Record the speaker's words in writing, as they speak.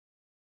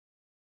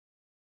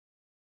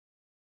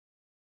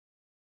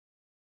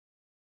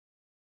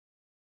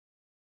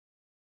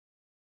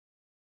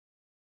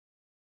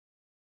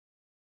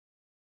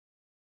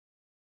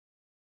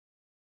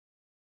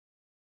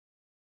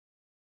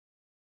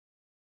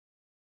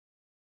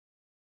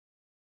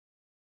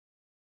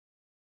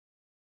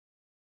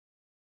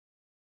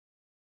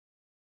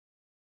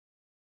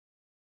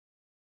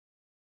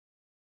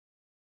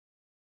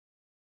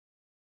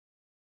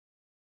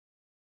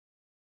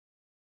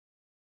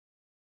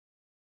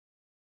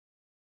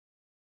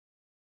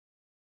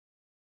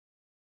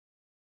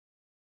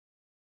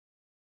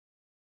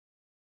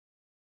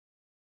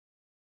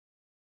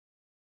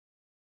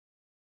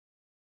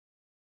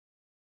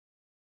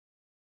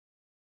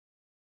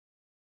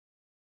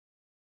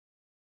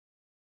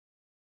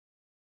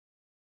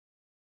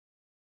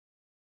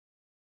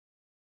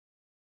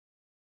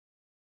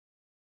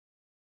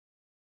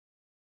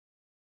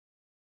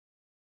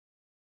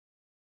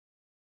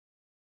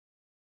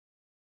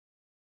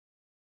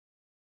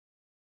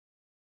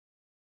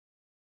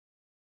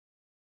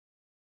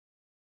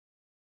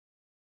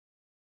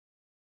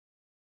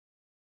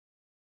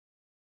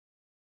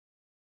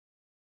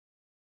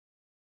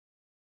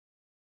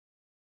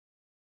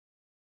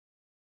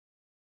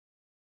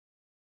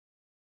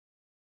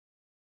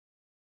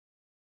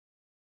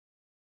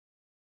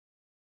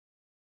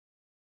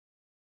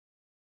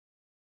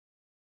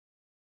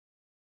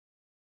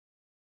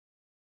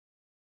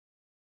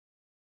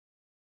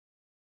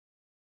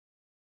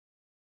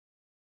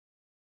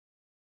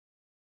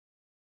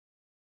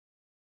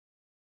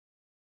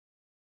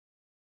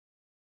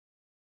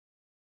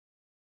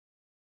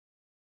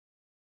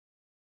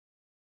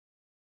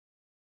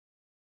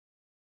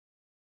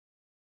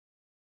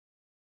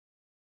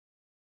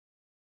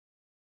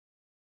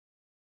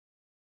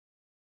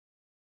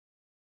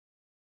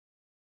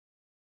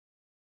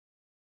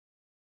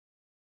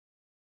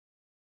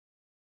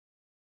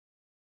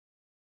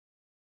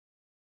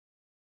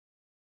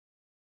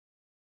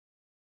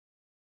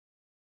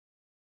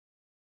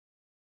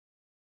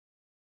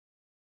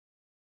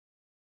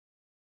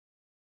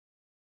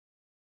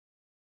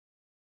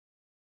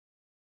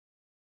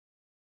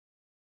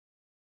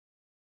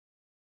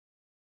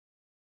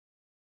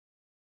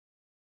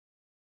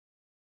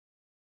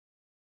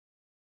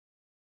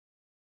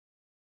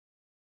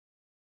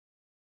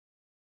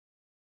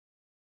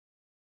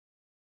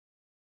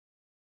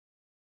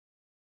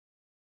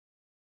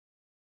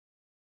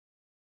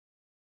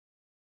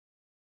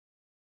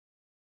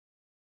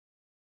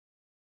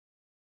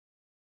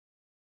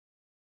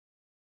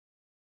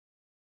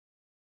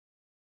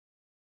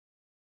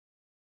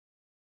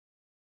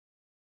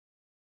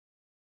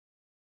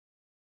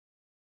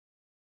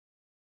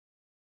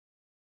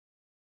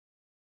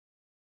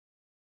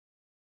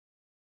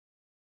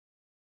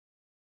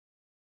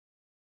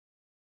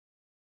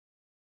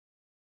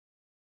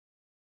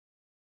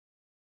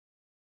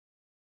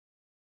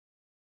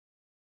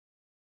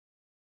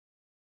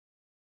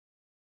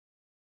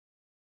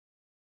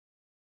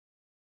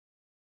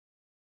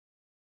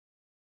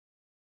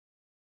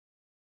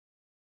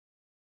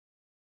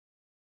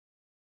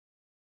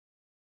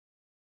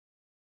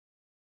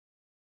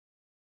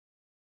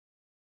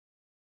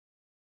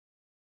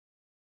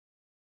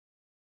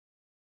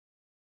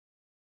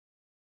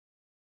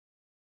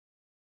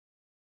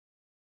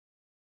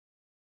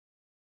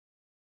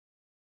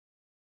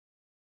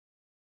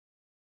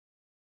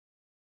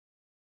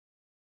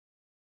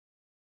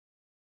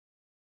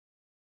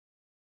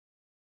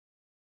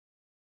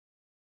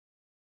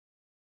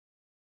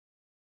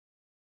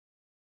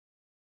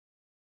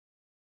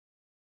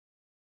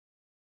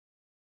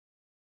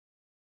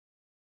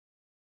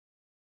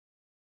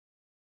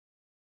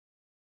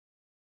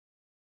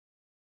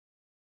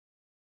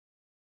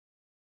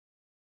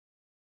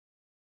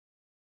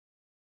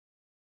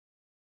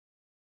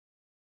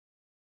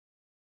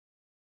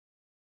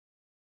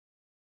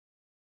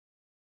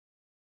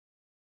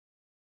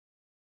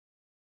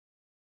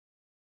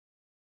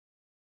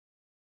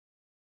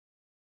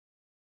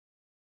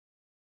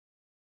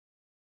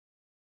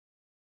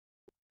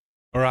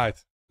All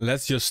right,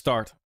 let's just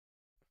start.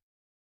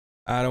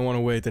 I don't want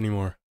to wait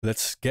anymore.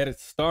 Let's get it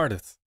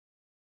started.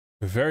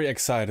 Very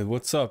excited.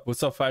 What's up?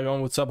 What's up,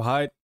 Fabian? What's up,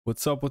 Hyde?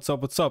 What's up? What's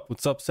up? What's up?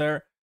 What's up,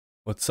 Sarah?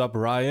 What's up,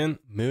 Ryan?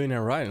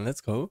 Millionaire Ryan,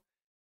 let's go.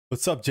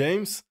 What's up,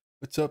 James?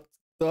 What's up,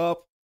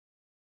 Top?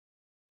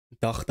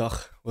 Dag.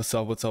 What's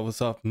up? What's up? What's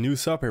up? New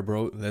sub here,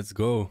 bro. Let's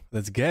go.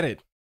 Let's get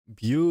it.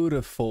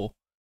 Beautiful.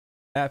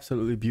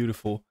 Absolutely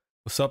beautiful.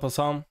 What's up,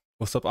 Assam?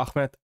 What's up,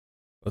 Ahmed?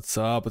 What's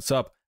up? What's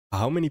up?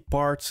 How many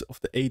parts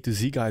of the A to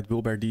Z guide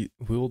will be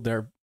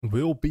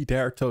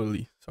there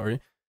totally?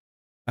 Sorry.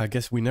 I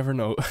guess we never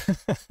know.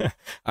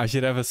 I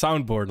should have a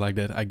soundboard like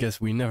that. I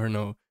guess we never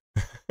know.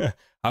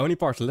 How many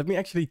parts? Let me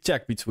actually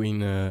check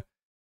between...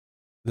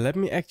 let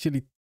me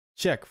actually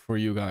check for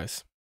you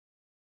guys.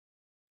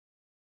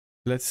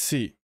 Let's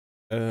see.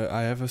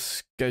 I have a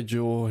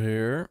schedule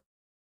here.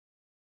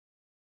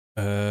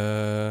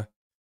 So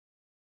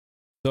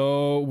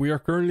we are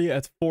currently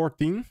at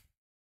 14.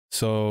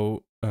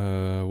 So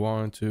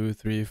 1, 2,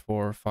 3,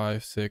 4,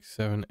 5, 6,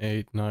 7,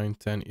 8, 9,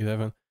 10,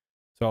 11,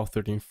 12,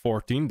 13,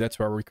 14. That's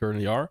where we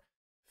currently are.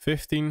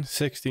 15,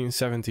 16,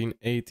 17,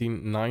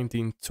 18,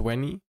 19,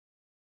 20.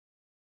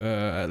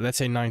 Let's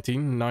say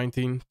 19,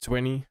 19,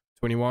 20,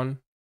 21,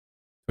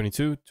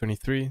 22,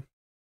 23,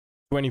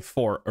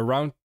 24.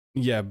 Around,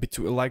 yeah,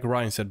 between, like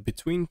Ryan said,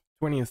 between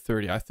 20 and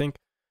 30. I think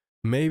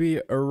maybe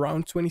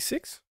around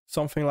 26,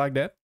 something like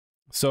that.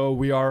 So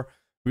we are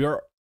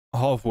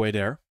halfway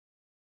there.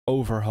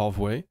 Over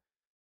halfway.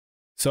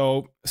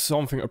 So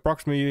something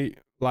approximately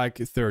like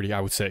 30,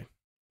 I would say.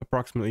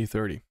 Approximately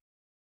 30.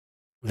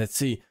 Let's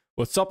see.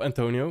 What's up,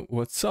 Antonio?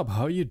 What's up?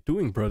 How you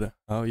doing, brother?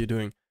 How are you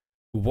doing?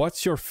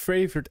 What's your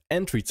favorite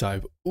entry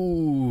type?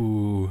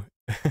 Ooh.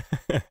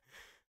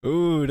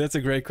 Ooh, that's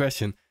a great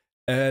question.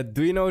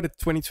 Do you know the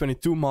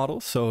 2022 model?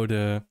 So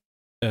the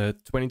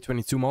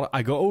 2022 model.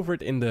 I go over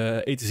it in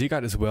the A to Z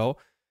guide as well.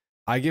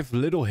 I give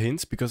little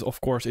hints because,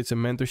 of course, it's a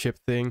mentorship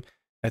thing,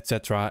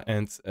 etc.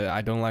 And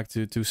I don't like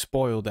to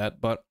spoil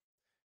that. But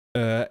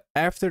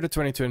after the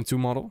 2022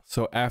 model,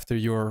 so after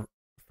your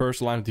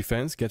first line of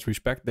defense gets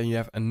respect, then you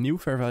have a new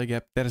fair value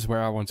gap. That is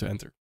where I want to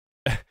enter.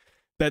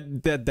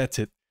 That's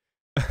it.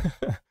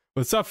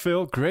 What's up,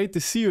 Phil? Great to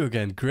see you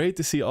again. Great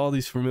to see all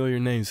these familiar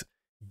names.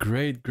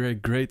 Great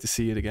to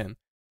see it again.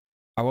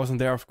 I wasn't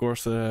there, of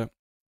course,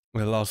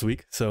 last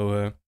week.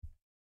 So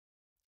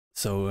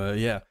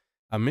yeah,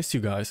 I missed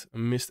you guys. I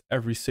missed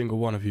every single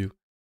one of you.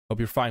 Hope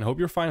you're fine. Hope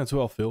you're fine as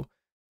well, Phil.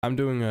 I'm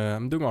doing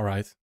all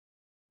right.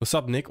 What's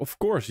up, Nick? Of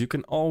course, you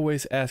can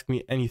always ask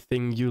me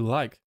anything you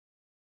like.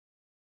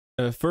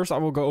 First, I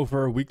will go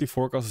over a weekly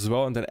forecast as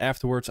well, and then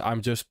afterwards,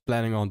 I'm just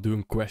planning on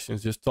doing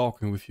questions, just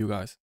talking with you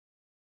guys.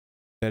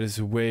 That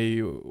is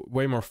way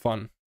more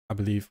fun, I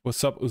believe.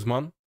 What's up,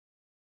 Usman?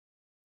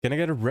 Can I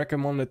get a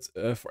recommended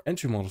for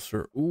entry models,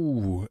 sir?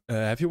 Ooh,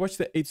 have you watched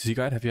the A to Z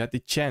guide? Have you had the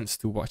chance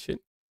to watch it?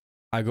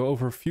 I go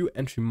over a few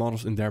entry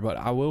models in there, but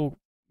I will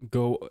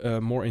go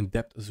more in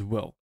depth as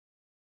well.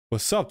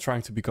 What's up,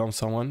 trying to become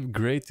someone?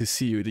 Great to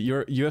see you.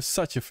 You have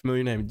such a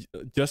familiar name,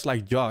 just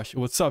like Josh.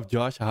 What's up,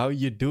 Josh? How are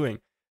you doing?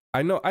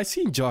 I know I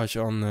seen Josh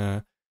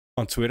on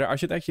Twitter. I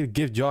should actually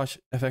give Josh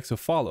FX a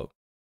follow.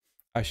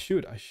 I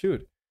should.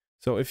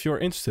 So if you're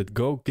interested,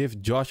 go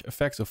give Josh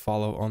FX a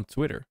follow on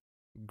Twitter.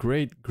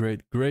 Great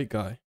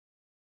guy.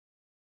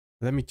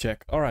 Let me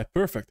check. All right,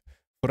 perfect.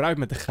 Vooruit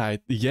met de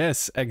geit.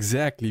 Yes,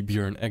 exactly,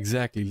 Björn.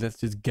 Exactly. Let's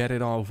just get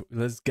it over.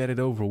 Let's get it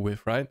over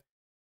with, right?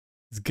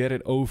 Let's get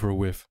it over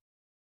with.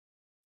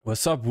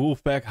 What's up,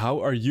 Wolfpack? How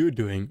are you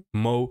doing?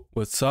 Mo,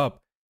 what's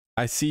up?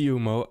 I see you,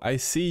 Mo. I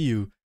see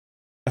you.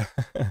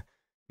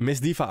 Miss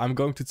Diva, I'm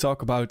going to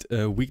talk about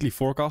weekly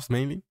forecast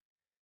mainly.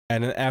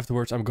 And then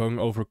afterwards, I'm going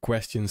over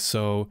questions.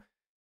 So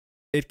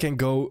it can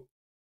go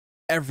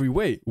every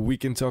way. We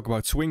can talk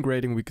about swing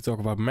grading. We can talk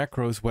about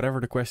macros, whatever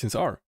the questions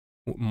are.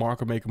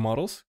 Market maker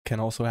models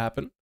can also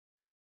happen.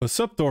 What's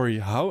up, Tori?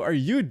 How are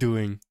you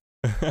doing?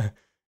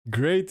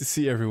 Great to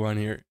see everyone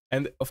here.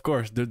 And of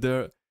course,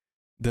 the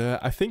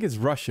I think it's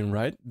Russian,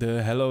 right?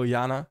 The hello,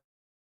 Yana.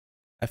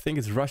 I think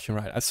it's Russian,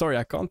 right? Sorry,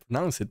 I can't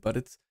pronounce it,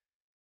 but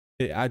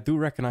I do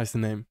recognize the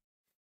name.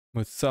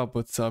 What's up?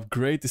 What's up?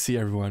 Great to see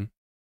everyone.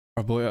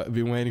 Our boy, I've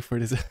been waiting for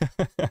this.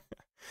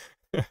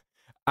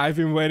 I've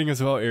been waiting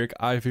as well, Eric.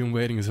 I've been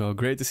waiting as well.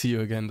 Great to see you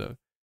again, though.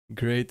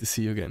 Great to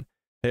see you again.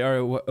 Hey,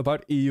 Ari,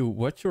 about EU,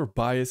 what's your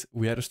bias?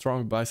 We had a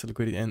strong buy-side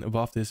liquidity, and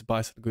above this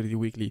buy-side liquidity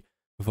weekly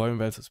volume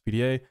balance as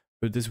PDA.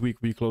 But this week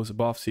we close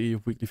above CE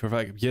weekly fair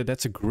value. Yeah,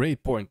 that's a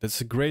great point.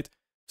 That's a great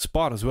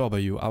spot as well by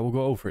you. I will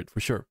go over it for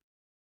sure.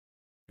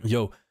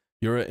 Yo,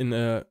 you're in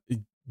a...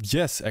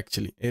 Yes,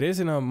 actually. It is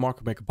in a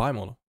market maker buy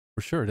model.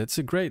 For sure. That's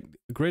a great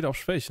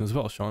observation as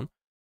well, Sean.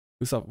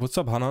 What's up? What's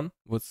up, Hanan?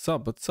 What's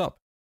up? What's up?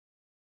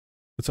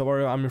 What's up,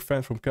 Ario? I'm your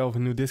friend from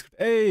Kelvin, new Discord.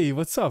 Hey,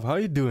 what's up? How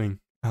you doing?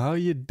 How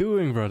you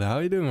doing, brother? How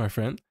you doing, my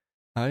friend?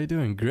 How you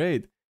doing?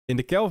 Great. In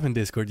the Kelvin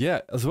Discord,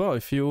 yeah, as well.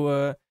 If you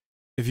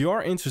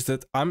are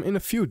interested, I'm in a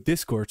few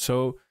Discords.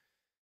 So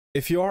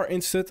if you are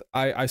interested,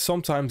 I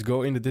sometimes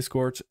go in the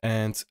Discord,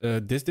 and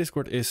this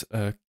Discord is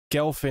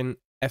Kelvin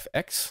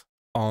FX.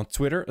 on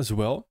Twitter as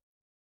well.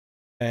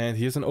 And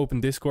he has an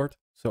open Discord.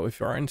 So if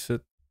you are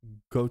interested,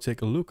 go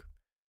take a look.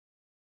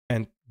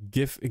 And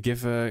give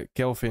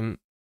Kelvin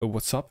a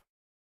what's up.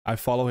 I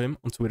follow him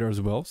on Twitter as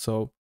well.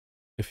 So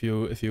if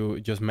you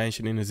just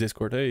mention in his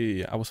Discord,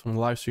 hey, I was on a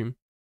live stream,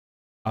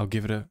 I'll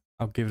give it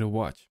a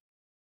watch.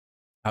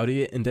 How do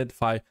you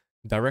identify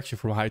direction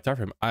from a high time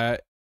frame?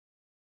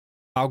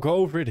 I'll go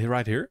over it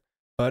right here.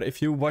 But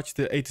if you watch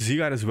the A to Z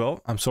guide as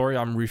well, I'm sorry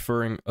I'm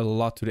referring a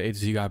lot to the A to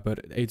Z guide,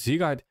 but the A to Z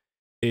guide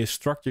is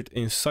structured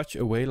in such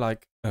a way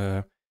like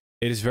it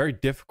is very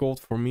difficult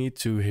for me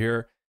to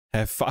here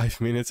have 5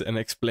 minutes and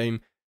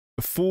explain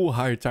a full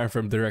higher time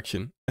frame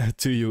direction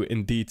to you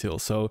in detail.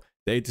 So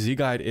the A to Z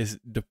guide is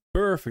the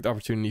perfect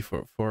opportunity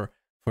for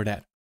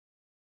that.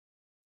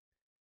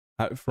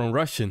 From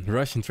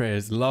Russian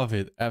traders, love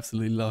it,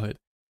 absolutely love it.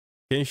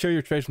 Can you show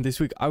your trade from this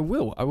week? I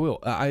will.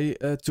 I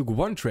took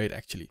one trade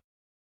actually.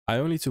 I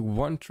only took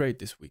one trade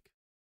this week,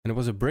 and it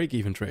was a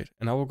break-even trade.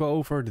 And I will go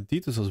over the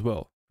details as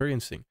well. Very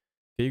interesting.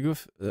 Can you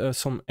give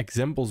some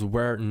examples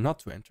where not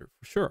to enter?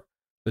 For sure.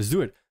 Let's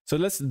do it. So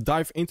let's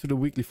dive into the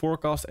weekly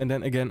forecast, and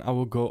then again I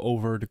will go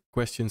over the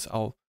questions.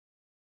 I'll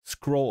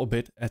scroll a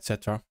bit,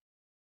 etc.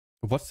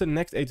 What's the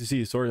next A to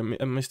Z? Sorry,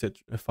 I missed it,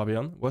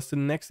 Fabian. What's the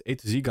next A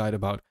to Z guide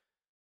about?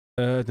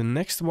 The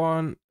next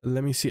one,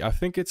 let me see. I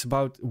think it's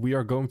about we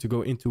are going to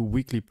go into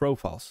weekly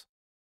profiles.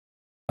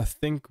 I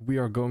think we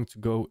are going to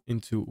go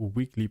into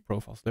weekly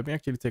profiles. Let me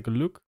actually take a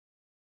look.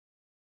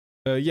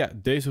 Yeah,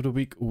 days of the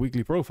week,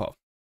 weekly profile.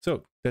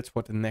 So that's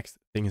what the next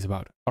thing is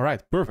about. All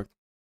right, perfect.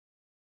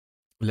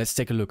 Let's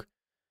take a look.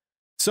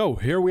 So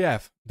here we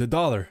have the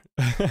dollar.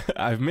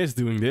 I've missed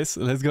doing this.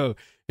 Let's go.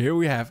 Here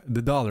we have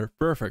the dollar.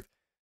 Perfect.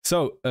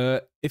 So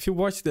if you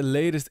watched the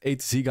latest A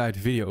to Z guide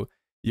video,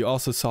 you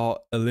also saw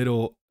a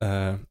little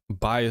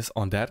bias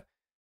on that.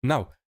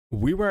 Now,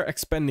 we were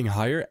expanding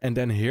higher, and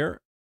then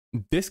here,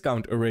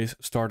 discount arrays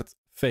started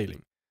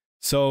failing.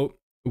 So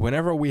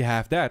whenever we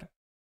have that,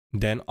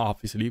 then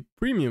obviously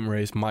premium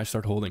arrays might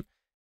start holding.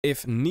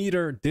 If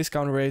neither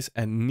discount arrays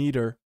and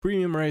neither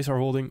premium arrays are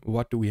holding,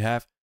 what do we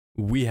have?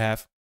 We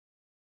have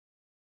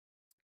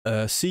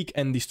a seek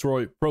and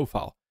destroy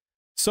profile.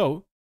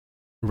 So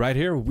right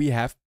here we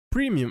have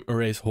premium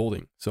arrays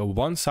holding. So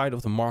one side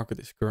of the market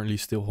is currently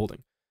still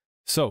holding.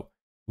 So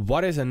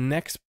what is a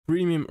next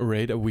premium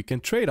array that we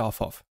can trade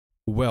off of?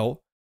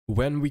 Well,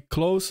 when we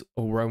close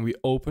or when we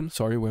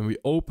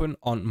open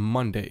on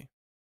Monday,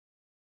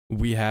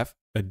 we have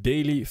a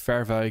daily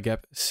fair value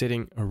gap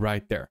sitting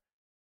right there.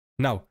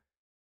 Now,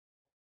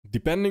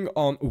 depending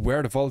on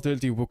where the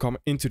volatility will come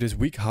into this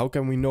week, how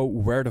can we know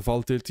where the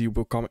volatility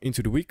will come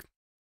into the week?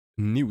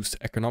 News,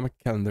 economic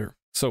calendar.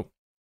 So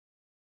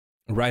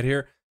right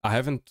here, I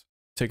haven't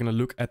taken a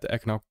look at the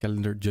economic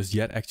calendar just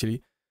yet,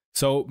 actually.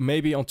 So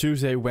maybe on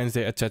Tuesday,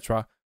 Wednesday,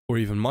 etc., or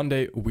even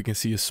Monday, we can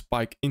see a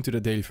spike into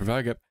the daily fair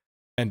value gap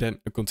and then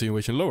a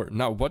continuation lower.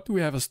 Now, what do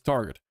we have as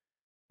target?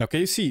 Now, can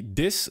you see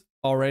this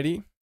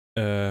already?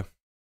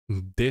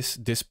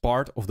 This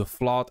part of the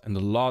float and the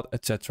lot,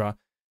 etc.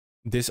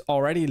 This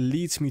already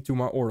leads me to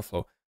my order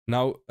flow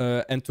now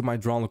and to my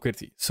drawn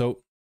liquidity. So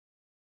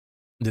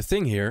the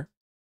thing here,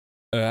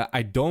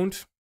 I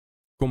don't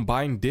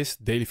combine this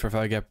daily fair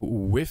value gap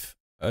with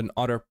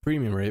another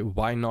premium array.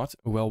 Why not?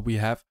 Well, we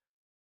have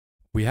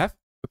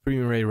a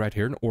premium array right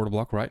here, an order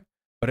block, right?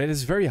 But it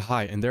is very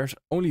high and there's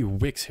only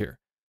wicks here.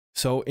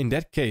 So in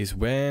that case,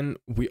 when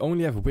we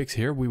only have wicks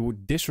here, we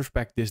would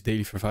disrespect this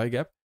daily fair value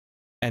gap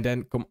and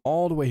then come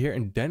all the way here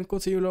and then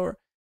continue lower.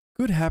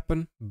 Could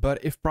happen,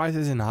 but if price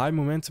is in high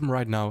momentum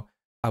right now,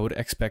 I would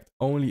expect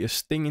only a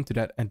sting into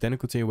that and then a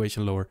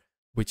continuation lower,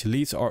 which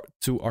leads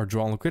to our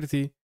drawn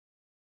liquidity.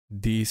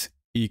 These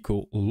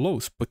equal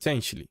lows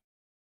potentially.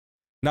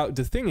 Now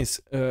the thing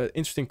is,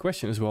 interesting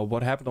question as well.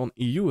 What happened on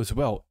EU as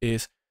well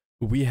is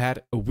we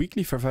had a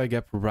weekly fair value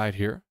gap right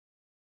here.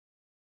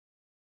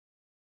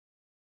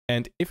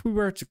 And if we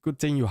were to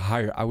continue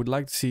higher, I would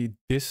like to see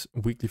this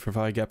weekly fair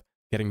value gap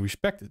getting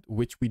respected,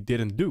 which we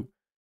didn't do.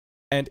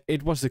 And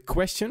it was the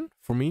question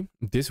for me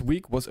this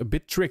week was a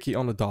bit tricky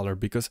on the dollar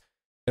because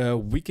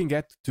we can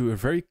get to a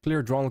very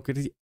clear drawn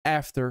liquidity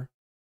after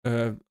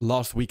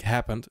last week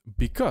happened,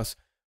 because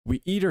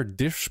we either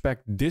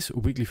disrespect this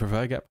weekly fair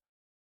value gap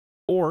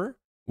or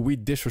we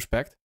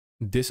disrespect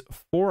this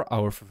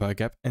 4-hour fair value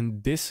gap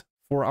and this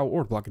 4-hour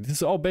order block. This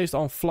is all based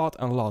on float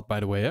and lot, by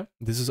the way. Eh?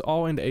 This is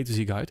all in the A to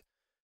Z guide.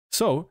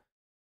 So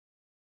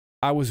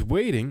I was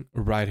waiting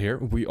right here.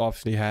 We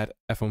obviously had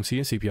FOMC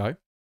and CPI.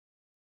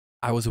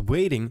 I was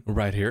waiting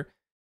right here.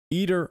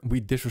 Either we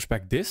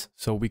disrespect this,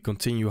 so we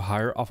continue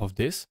higher off of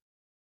this,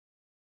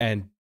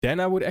 and then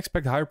I would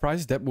expect higher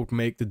prices. That would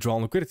make the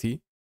drawn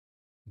liquidity,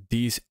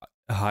 these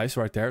highs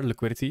right there,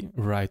 liquidity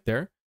right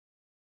there,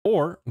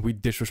 or we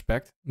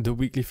disrespect the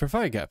weekly fair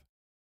value gap,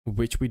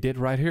 which we did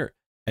right here.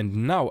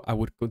 And now I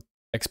would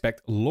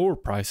expect lower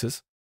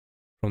prices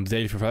from the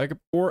daily fair value gap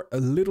or a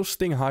little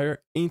sting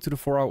higher into the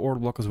 4-hour order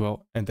block as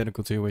well, and then a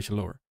continuation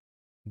lower.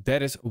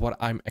 That is what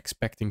I'm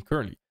expecting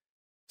currently.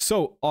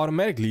 So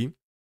automatically,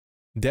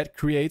 that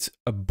creates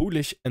a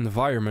bullish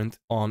environment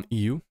on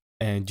EU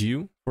and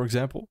GU, for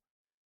example.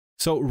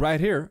 So right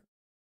here,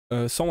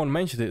 someone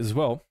mentioned it as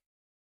well.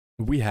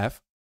 We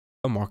have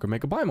a market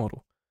maker buy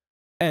model.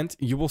 And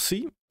you will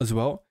see as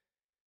well,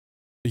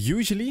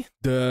 usually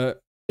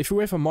if you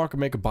have a market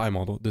maker buy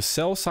model, the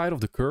sell side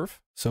of the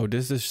curve, so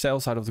this is the sell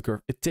side of the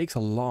curve, it takes a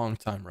long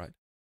time, right?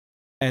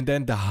 And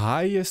then the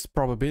highest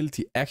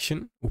probability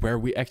action where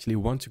we actually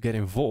want to get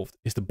involved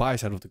is the buy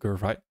side of the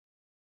curve, right?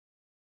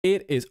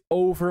 It is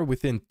over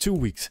within 2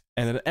 weeks.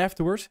 And then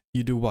afterwards,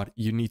 you do what?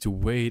 You need to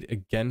wait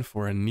again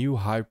for a new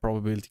high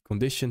probability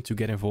condition to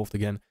get involved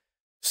again.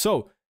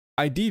 So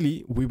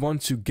ideally, we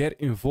want to get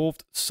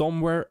involved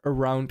somewhere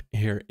around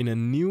here in a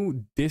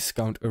new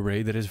discount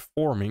array that is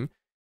forming.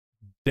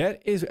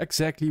 That is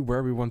exactly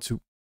where we want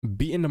to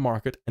be in the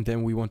market. And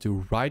then we want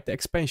to ride the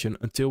expansion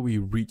until we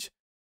reach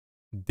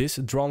this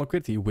drawn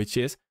liquidity, which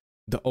is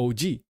the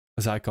OG,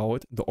 as I call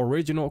it, the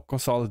original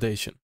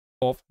consolidation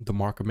of the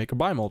market maker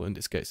buy model in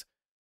this case.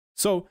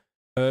 So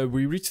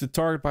we reached the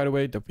target, by the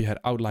way, that we had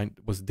outlined,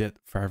 was that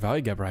fair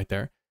value gap right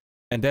there.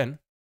 And then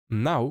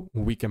now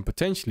we can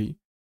potentially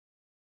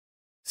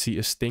see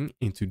a sting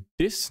into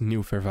this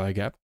new fair value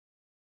gap.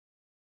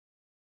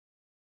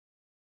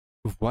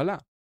 Voila.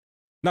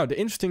 Now, the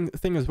interesting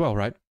thing as well,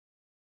 right?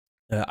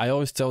 I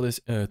always tell this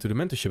to the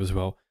mentorship as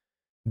well.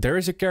 There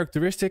is a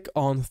characteristic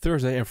on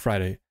Thursday and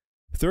Friday.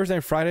 Thursday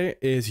and Friday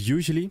is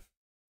usually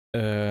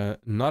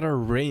not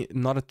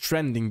a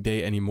trending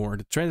day anymore.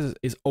 The trend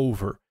is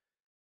over.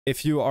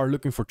 If you are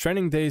looking for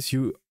trending days,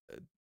 you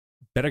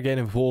better get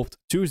involved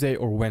Tuesday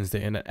or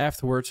Wednesday. And then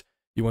afterwards,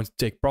 you want to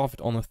take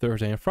profit on a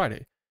Thursday and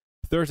Friday.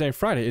 Thursday and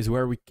Friday is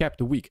where we cap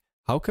the week.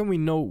 How can we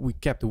know we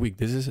kept the week?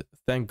 This is,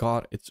 thank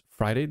God, it's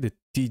Friday, the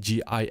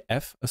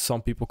TGIF, as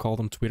some people call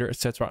them, Twitter,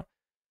 etc.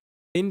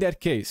 In that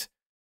case,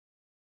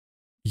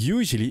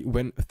 usually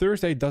when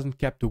Thursday doesn't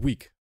cap the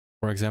week,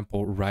 for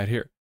example, right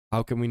here,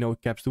 how can we know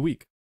it caps the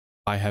week?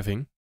 By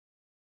having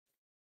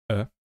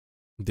a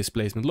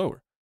displacement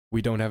lower.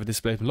 We don't have a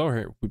displacement lower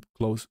here. We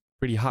close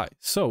pretty high.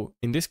 So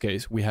in this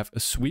case, we have a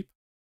sweep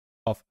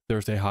of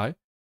Thursday high,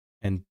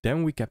 and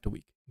then we cap the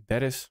week.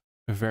 That is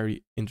a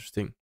very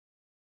interesting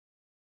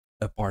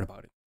part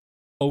about it.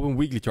 Open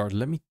weekly chart.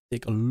 Let me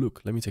take a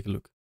look.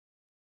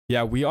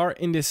 Yeah, we are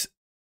in this,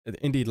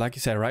 indeed, like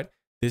you said, right?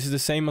 This is the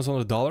same as on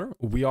the dollar.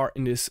 We are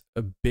in this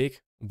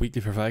big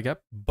weekly fair value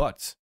gap,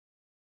 but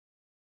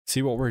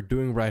see what we're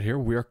doing right here?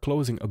 We are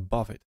closing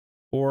above it,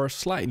 or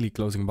slightly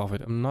closing above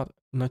it. I'm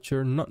not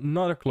sure,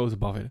 not a close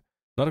above it.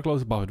 Not a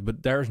close above it,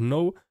 but there's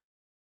no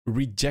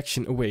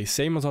rejection away.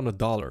 Same as on the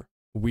dollar.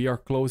 We are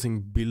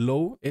closing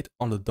below it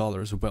on the dollar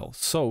as well.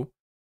 So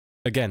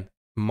again,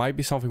 might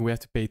be something we have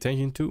to pay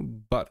attention to,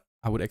 but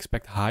I would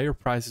expect higher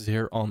prices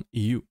here on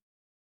EU.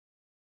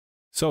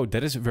 So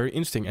that is very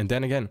interesting. And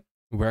then again,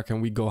 where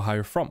can we go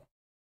higher from?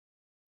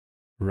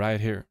 Right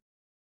here.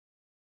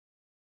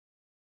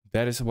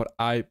 That is what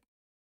I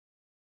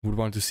would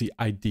want to see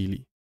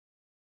ideally.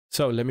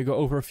 So let me go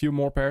over a few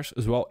more pairs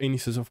as well.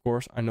 Indices, of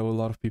course. I know a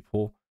lot of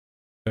people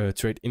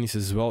trade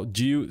indices as well.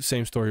 GU,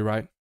 same story,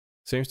 right?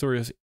 Same story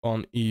as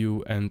on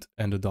EU and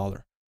the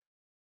dollar.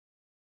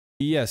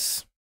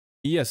 ES.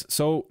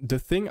 So the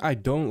thing I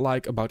don't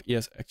like about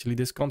ES, actually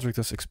this contract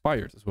has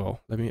expired as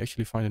well. Let me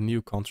actually find a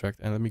new contract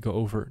and let me go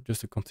over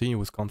just a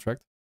continuous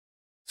contract.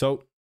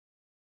 So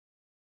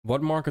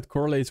what market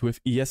correlates with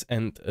ES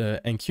and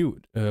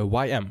NQ?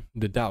 YM,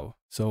 the Dow.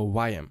 So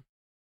YM.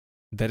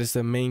 That is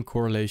the main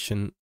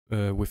correlation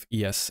with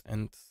ES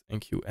and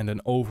NQ. And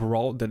then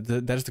overall,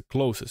 that is the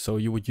closest. So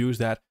you would use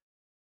that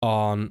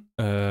on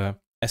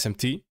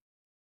SMT.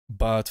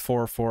 But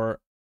for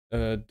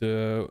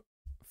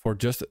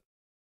just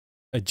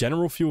a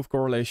general view of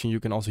correlation, you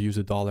can also use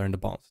the dollar and the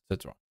bonds,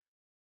 etc.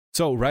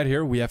 So right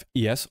here we have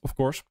ES, of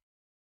course.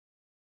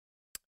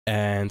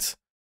 And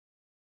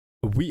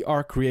we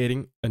are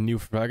creating a new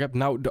fair value gap.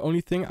 Now, the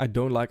only thing I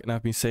don't like, and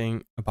I've been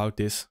saying about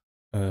this,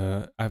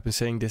 I've been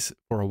saying this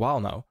for a while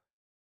now,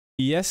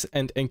 ES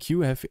and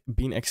NQ have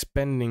been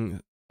expanding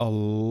a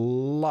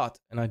lot,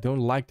 and I don't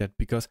like that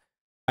because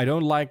I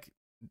don't like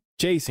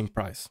chasing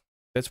price.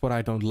 That's what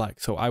I don't like.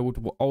 So I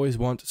would always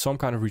want some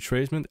kind of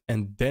retracement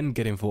and then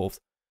get involved.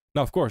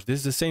 Now, of course, this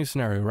is the same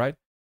scenario, right?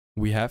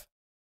 We have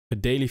a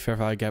daily fair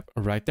value gap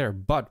right there,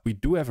 but we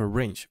do have a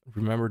range.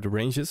 Remember the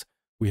ranges?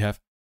 We have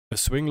a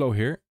swing low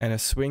here and a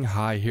swing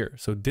high here.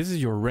 So this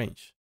is your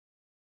range,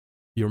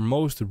 your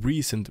most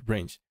recent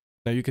range.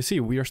 Now you can see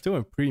we are still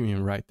in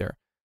premium right there.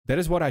 That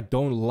is what I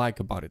don't like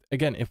about it.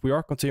 Again, if we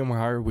are continuing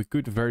higher, we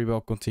could very well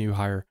continue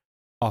higher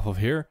off of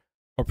here,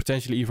 or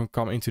potentially even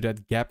come into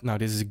that gap. Now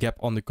this is a gap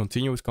on the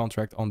continuous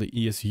contract. On the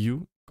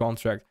ESU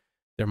contract,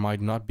 there might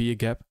not be a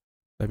gap.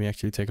 Let me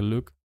actually take a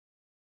look.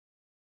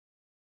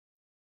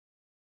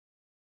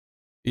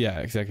 Yeah,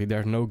 exactly.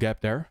 There's no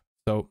gap there.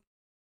 So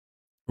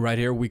right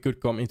here, we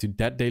could come into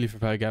that daily fair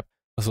value gap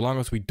as long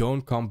as we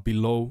don't come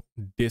below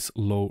this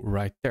low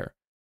right there.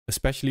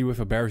 Especially with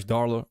a bearish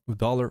dollar,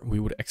 we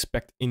would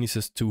expect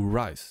indices to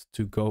rise,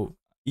 to go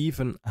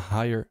even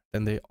higher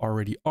than they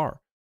already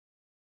are.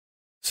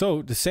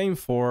 So the same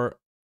for,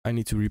 I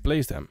need to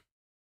replace them.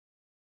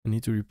 I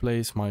need to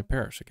replace my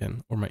pairs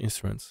again, or my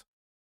instruments.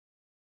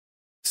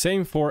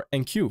 Same for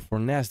NQ, for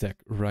NASDAQ,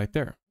 right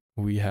there.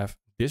 We have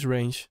this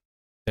range,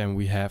 then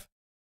we have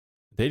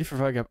daily fair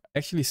value gap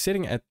actually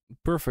sitting at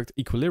perfect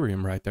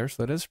equilibrium right there,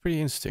 so that's pretty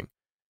interesting.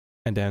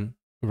 And then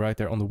right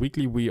there on the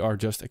weekly, we are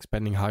just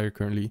expanding higher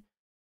currently.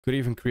 Could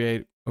even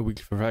create a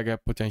weekly fair value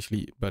gap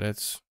potentially,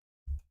 but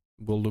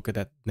we'll look at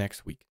that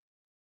next week.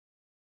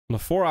 On the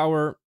 4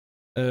 hour,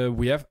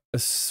 we have a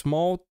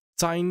small,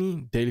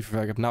 tiny daily fair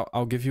value gap. Now,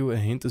 I'll give you a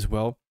hint as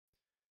well.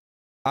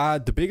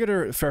 The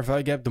bigger the fair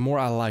value gap, the more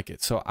I like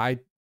it. So I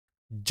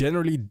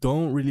generally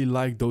don't really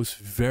like those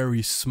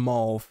very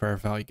small fair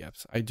value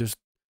gaps.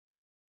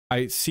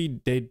 I see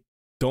they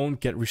don't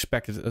get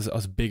respected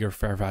as bigger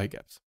fair value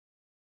gaps.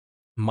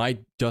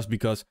 Might just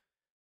because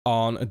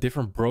on a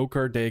different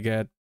broker, they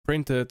get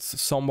printed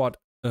somewhat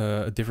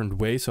a different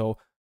way. So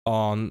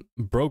on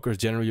brokers,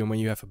 generally, when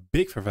you have a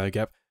big fair value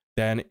gap,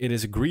 then it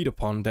is agreed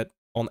upon that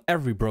on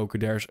every broker,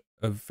 there's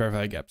a fair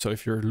value gap. So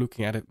if you're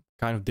looking at a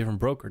kind of different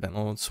broker, then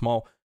on a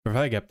small fair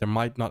value gap, there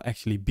might not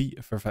actually be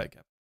a fair value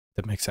gap.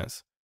 That makes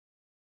sense.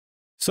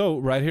 So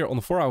right here on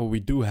the 4 hour, we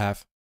do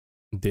have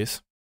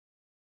this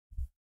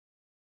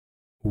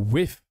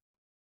with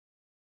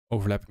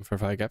overlapping fair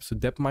value gap. So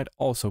that might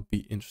also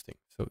be interesting.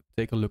 So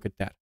take a look at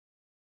that.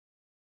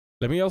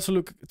 Let me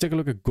also take a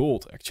look at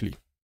gold actually.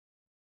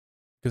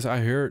 Because I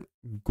heard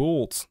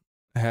gold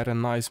had a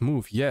nice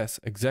move. Yes,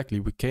 exactly.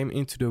 We came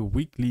into the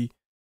weekly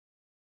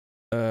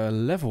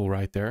level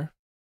right there.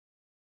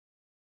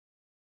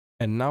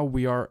 And now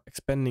we are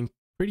expanding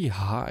pretty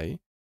high.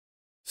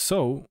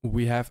 So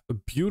we have a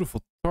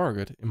beautiful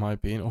target, in my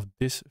opinion, of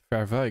this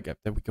fair value gap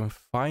that we can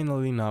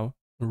finally now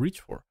reach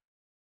for.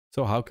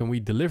 So how can we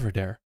deliver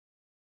there?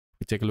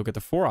 We take a look at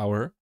the 4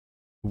 hour.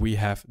 We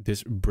have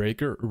this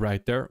breaker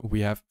right there.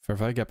 We have fair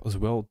value gap as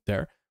well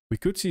there. We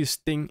could see a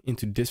sting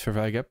into this fair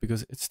value gap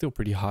because it's still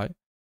pretty high.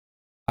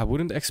 I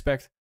wouldn't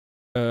expect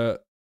all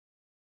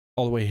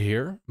the way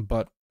here,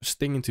 but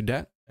sting into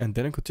that and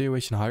then a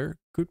continuation higher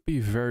could be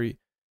very,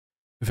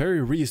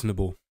 very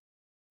reasonable.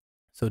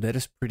 So that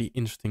is pretty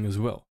interesting as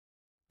well.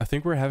 I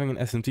think we're having an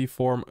SMT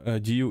form,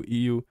 GU,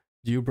 EU.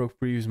 GU broke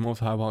previous most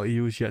high while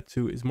EU is yet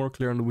to. It's more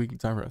clear on the weekly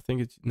timer. I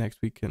think it's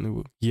next week.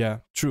 And yeah,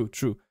 true.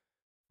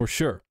 For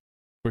sure.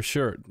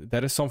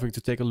 That is something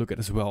to take a look at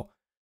as well.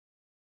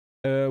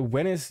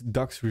 When is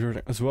DAX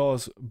reverting? As well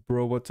as,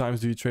 bro, what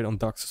times do you trade on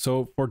DAX?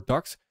 So for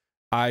DAX,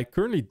 I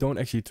currently don't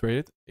actually trade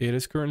it. It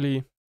is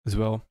currently, as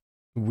well,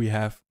 we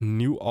have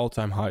new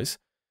all-time highs.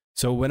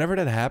 So whenever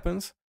that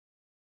happens,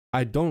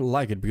 I don't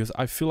like it because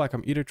I feel like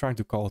I'm either trying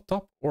to call a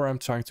top or I'm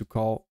trying to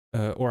call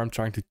or I'm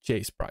trying to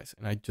chase price,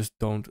 and I just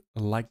don't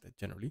like that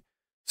generally.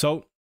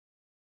 So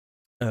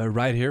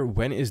right here,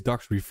 when is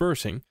DAX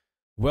reversing?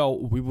 Well,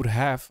 we would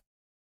have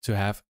to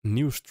have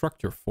new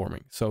structure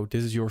forming. So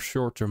this is your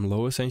short-term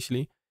low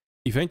essentially.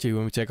 Eventually,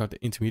 when we take out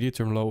the intermediate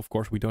term low, of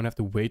course, we don't have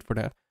to wait for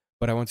that,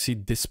 but I want to see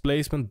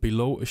displacement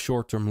below a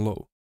short-term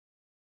low.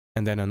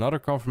 And then another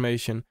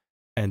confirmation,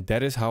 and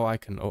that is how I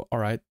can, all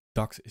right,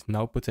 DAX is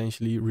now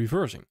potentially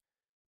reversing.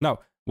 Now,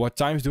 what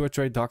times do I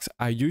trade DAX?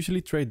 I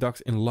usually trade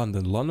DAX in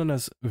London. London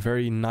has a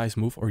very nice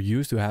move, or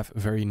used to have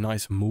very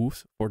nice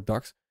moves for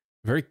DAX.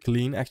 Very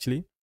clean,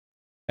 actually.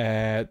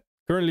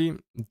 Currently,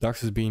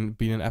 DAX has been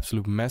an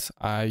absolute mess.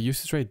 I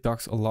used to trade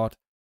DAX a lot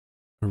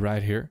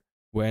right here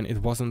when it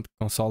wasn't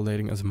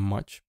consolidating as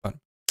much, but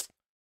it's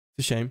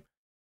a shame.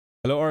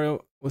 Hello,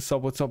 Ariel. What's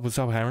up,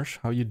 hammers?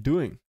 How you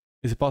doing?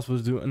 Is it possible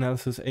to do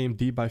analysis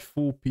AMD by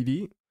full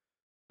PD?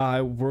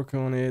 I'm working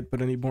on it,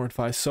 but I need more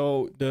advice.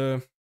 So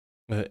the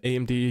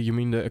AMD, you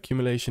mean the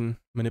accumulation,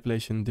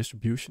 manipulation,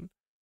 distribution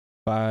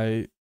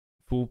by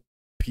full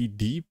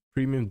PD,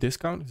 premium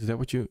discount? Is that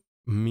what you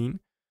mean?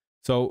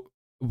 So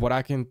what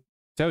I can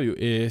tell you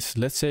is,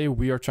 let's say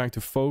we are trying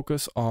to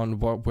focus on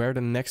where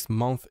the next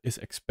month is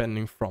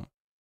expanding from,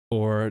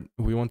 or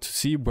we want to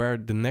see where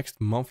the next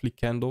monthly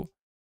candle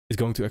is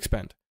going to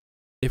expand.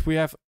 If we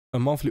have a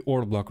monthly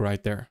order block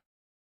right there,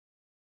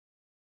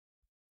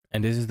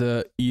 and this is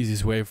the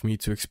easiest way for me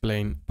to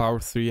explain Power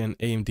 3 and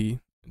AMD,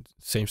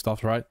 same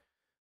stuff, right?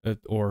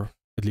 Or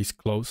at least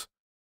close.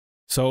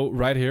 So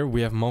right here,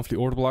 we have monthly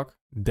order block.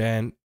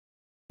 Then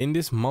in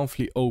this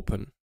monthly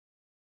open,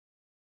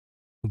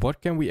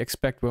 what can we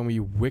expect when we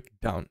wick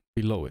down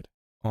below it?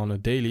 On a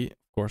daily,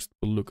 of course,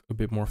 it will look a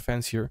bit more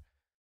fancier.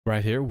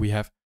 Right here, we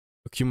have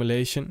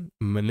accumulation,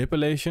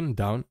 manipulation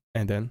down,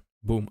 and then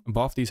boom,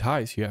 above these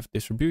highs, you have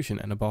distribution,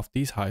 and above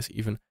these highs,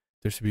 even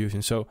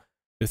distribution. So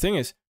the thing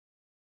is,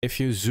 if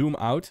you zoom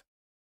out,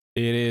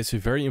 it is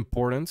very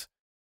important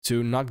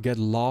to not get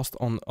lost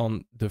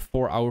on the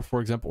 4 hour,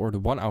 for example, or the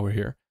 1 hour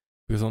here.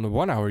 Because on the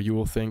 1 hour, you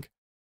will think,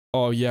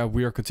 oh yeah,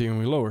 we are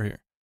continuing lower here.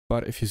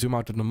 But if you zoom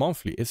out to the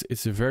monthly,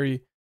 it's a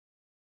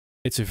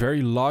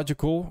very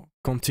logical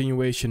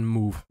continuation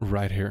move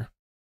right here.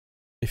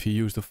 If you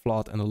use the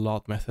float and the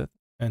lot method,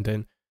 and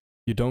then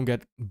you don't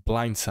get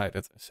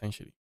blindsided,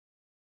 essentially.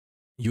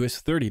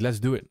 US 30, let's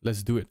do it.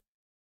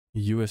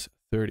 US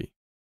 30.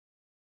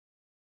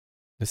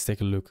 Let's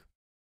take a look.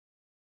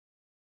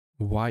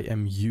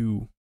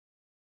 YMU.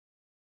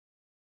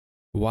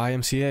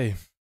 YMCA.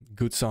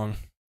 Good song.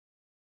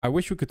 I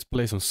wish we could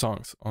play some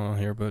songs on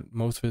here, but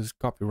most of it is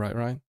copyright,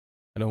 right?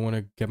 I don't want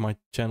to get my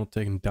channel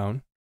taken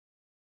down.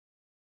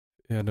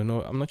 Yeah, I don't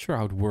know. I'm not sure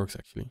how it works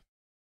actually.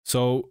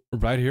 So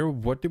right here,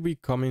 what did we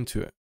come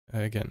into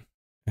again?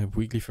 A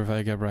weekly fair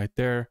value gap right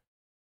there.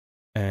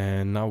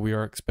 And now we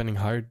are expanding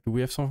higher. Do we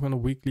have something on a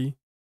weekly?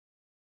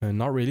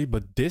 Not really,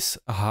 but this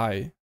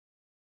high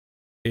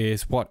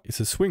is what? It's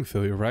a swing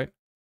failure, right?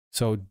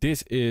 So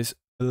this is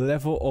a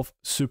level of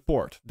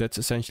support. That's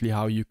essentially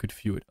how you could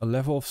view it. A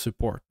level of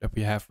support that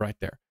we have right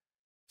there.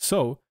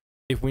 So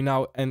if we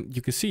now, and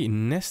you can see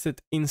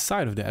nested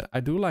inside of that, I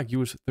do like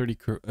US 30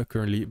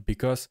 currently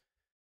because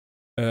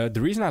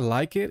the reason I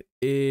like it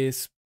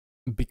is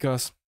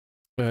because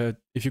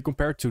if you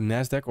compare it to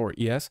NASDAQ or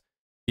ES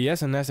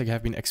and NASDAQ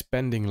have been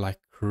expanding like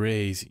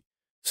crazy.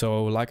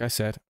 So like I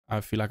said,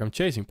 I feel like I'm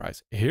chasing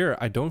price. Here,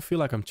 I don't feel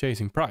like I'm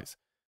chasing price.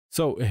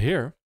 So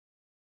here,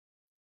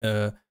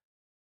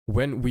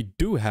 when we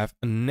do have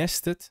a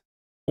nested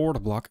order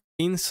block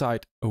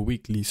inside a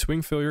weekly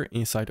swing failure,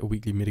 inside a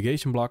weekly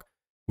mitigation block,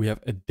 we have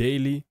a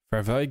daily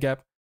fair value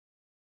gap,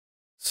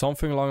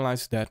 something along the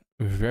lines of that,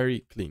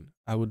 very clean.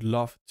 I would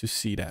love to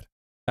see that.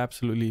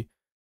 Absolutely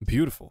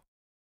beautiful.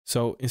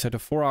 So inside the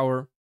 4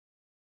 hour,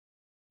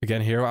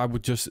 again here, I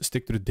would just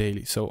stick to the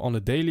daily. So on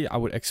the daily, I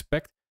would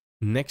expect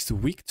next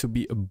week to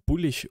be a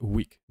bullish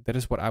week. That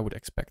is what I would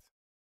expect.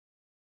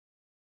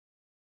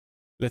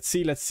 Let's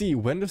see.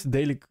 When does the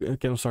daily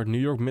candle start? New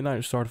York midnight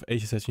or start of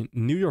Asia session?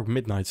 New York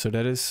midnight. So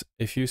that is,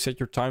 if you set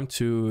your time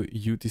to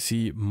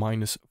UTC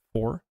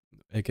 -4,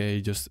 aka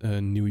just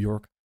New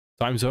York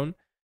time zone,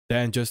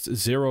 then just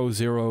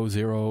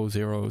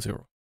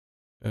 00000.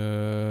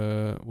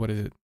 What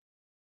is it?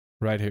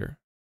 Right here.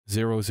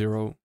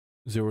 0000.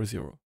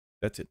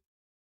 That's it.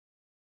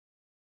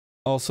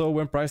 Also,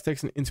 when price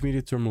takes an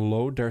intermediate term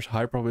low, there's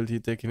high probability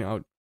of taking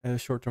out a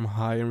short-term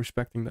high and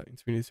respecting that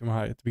intermediate term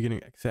high at the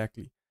beginning.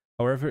 Exactly.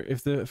 However,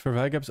 if the fair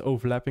value gap is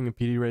overlapping a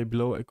PD rate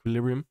below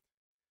equilibrium,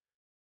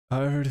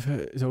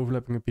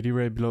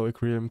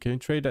 can you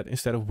trade that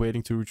instead of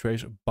waiting to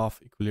retrace above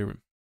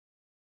equilibrium?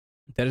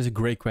 That is a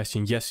great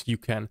question. Yes, you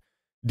can.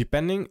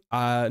 Depending,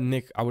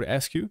 Nick, I would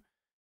ask you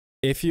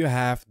if you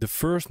have the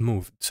first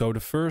move. So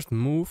the first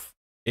move,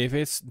 if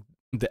it's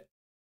the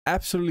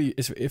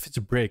if it's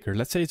a breaker,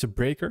 let's say it's a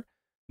breaker,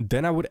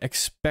 then I would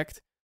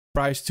expect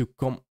price to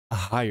come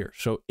higher,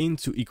 so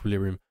into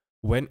equilibrium.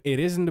 When it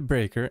isn't a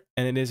breaker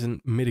and it is a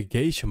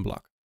mitigation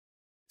block,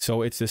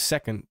 so it's the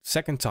second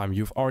time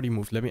you've already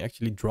moved. Let me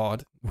actually draw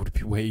it. Would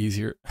be way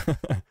easier.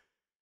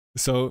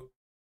 So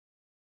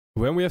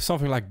when we have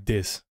something like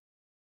this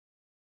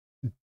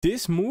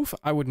move,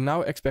 I would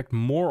now expect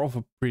more of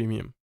a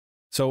premium.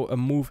 So a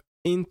move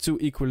into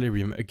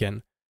equilibrium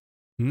again.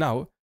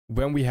 Now,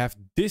 when we have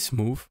this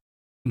move,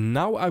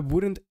 now I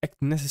wouldn't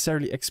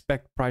necessarily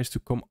expect price to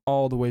come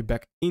all the way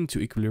back into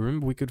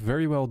equilibrium. We could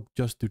very well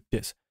just do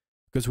this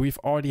because we've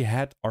already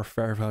had our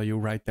fair value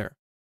right there.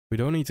 We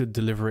don't need to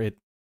deliver it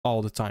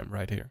all the time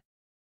right here.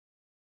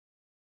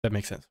 That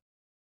makes sense.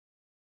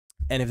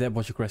 And if that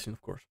was your question,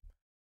 of course.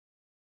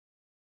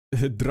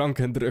 Drank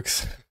and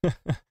drugs.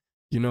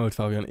 You know it,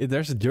 Fabian.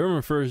 There's a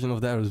German version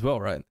of that as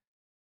well, right?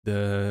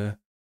 The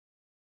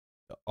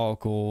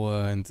alcohol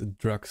and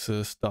drugs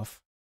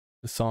stuff.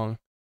 The song.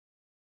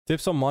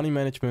 Tips on money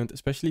management,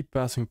 especially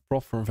passing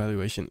prop firm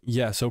valuation.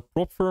 Yeah, so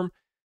prop firm,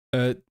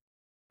 I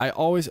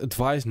always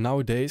advise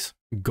nowadays,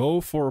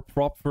 go for a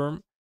prop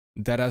firm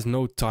that has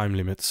no time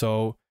limit.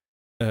 So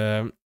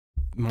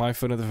My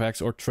Funded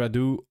FX or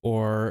Tradu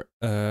or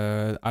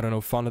I don't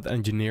know, Funded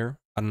Engineer.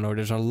 I don't know,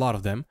 there's a lot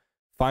of them.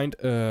 Find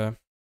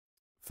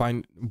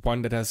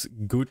one that has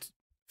good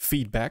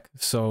feedback,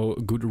 so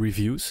good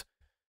reviews,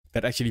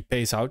 that actually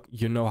pays out,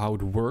 you know how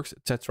it works,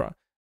 etc.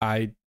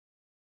 I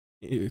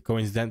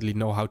coincidentally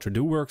know how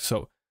Tradu works,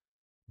 so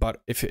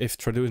but if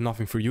Tradu is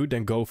nothing for you,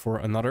 then go for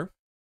another.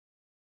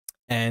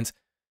 And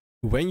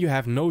when you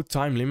have no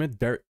time limit,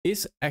 there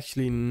is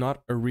actually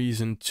not a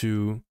reason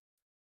to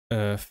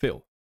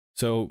fill.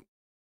 So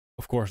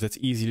of course that's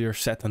easier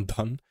said than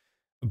done,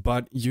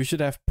 but you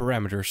should have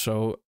parameters.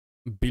 So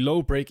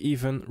below break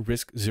even,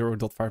 risk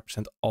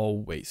 0.5%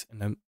 always,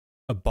 and then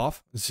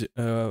above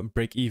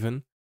break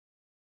even,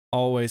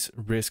 always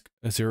risk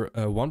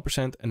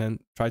 1%, and then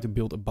try to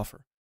build a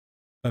buffer.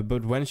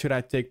 But when should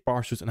I take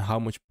partials and how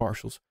much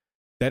partials?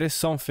 That is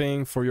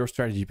something for your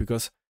strategy,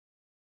 because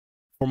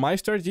for my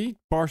strategy,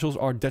 partials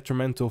are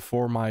detrimental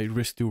for my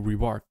risk to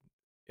reward.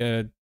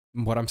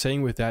 What I'm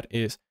saying with that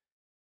is,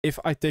 if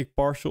I take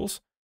partials,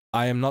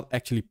 I am not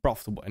actually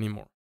profitable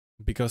anymore,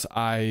 because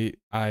I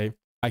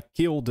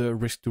kill the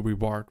risk to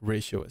reward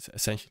ratio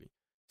essentially.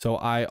 So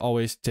I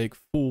always take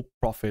full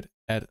profit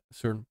at a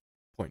certain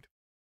point.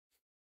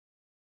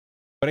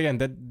 But again,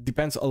 that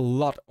depends a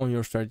lot on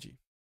your strategy.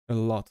 A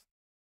lot.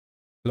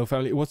 Hello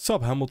family, what's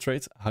up Hamel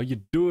Trades? How you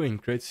doing?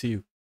 Great to see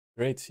you.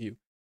 Great to see you.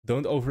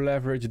 Don't over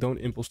leverage, don't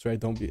impulse trade,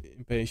 don't be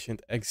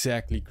impatient.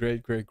 Exactly,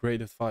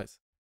 great advice.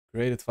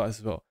 Great advice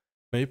as well.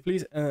 May you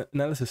please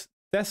analysis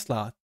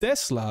Tesla?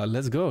 Tesla,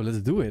 let's go. Let's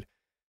do it.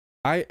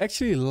 I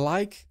actually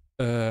like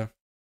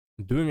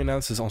doing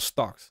analysis on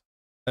stocks.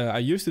 I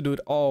used to do it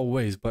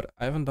always, but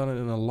I haven't done it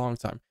in a long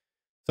time.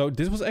 So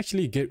this was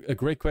actually a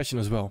great question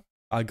as well.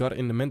 I got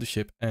in the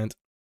mentorship and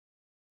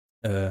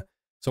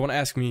someone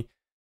asked me,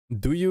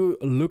 do you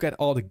look at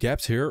all the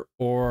gaps here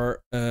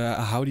or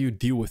how do you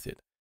deal with it?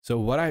 So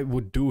what I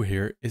would do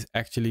here is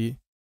actually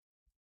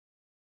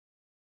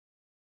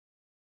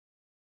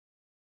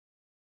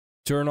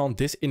turn on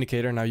this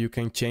indicator. Now you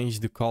can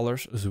change the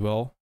colors as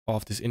well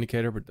of this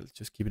indicator, but let's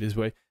just keep it this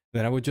way.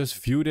 Then I would just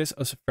view this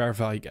as fair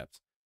value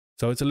gaps.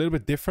 So it's a little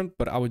bit different,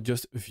 but I would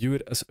just view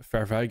it as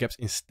fair value gaps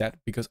instead,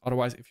 because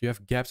otherwise if you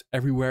have gaps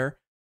everywhere,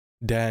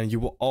 then you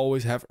will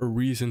always have a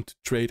reason to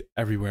trade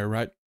everywhere,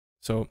 right?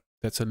 So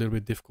that's a little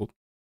bit difficult.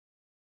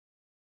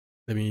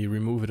 Let me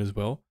remove it as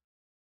well.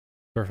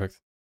 Perfect.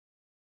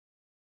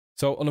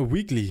 So on a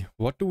weekly,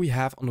 what do we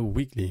have on a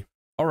weekly?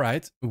 All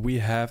right, we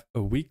have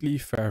a weekly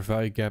fair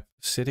value gap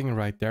sitting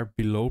right there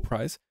below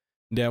price.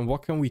 Then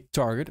what can we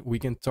target? We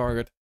can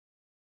target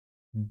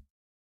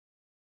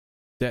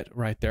that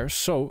right there.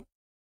 So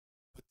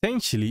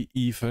potentially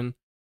even,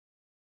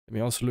 let me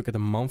also look at the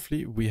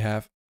monthly. We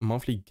have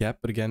monthly gap,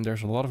 but again,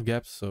 there's a lot of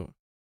gaps. So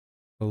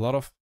a lot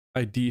of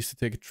ideas to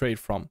take a trade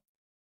from.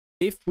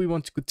 If we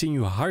want to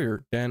continue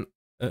higher, then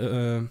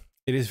it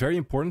is very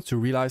important to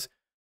realize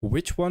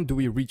which one do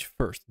we reach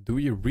first. Do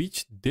we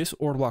reach this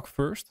order block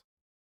first?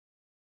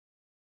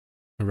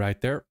 Right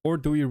there. Or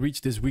do we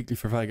reach this weekly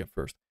fair value gap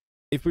first?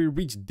 If we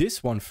reach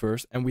this one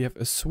first and we have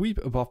a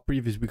sweep above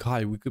previous week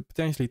high, we could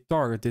potentially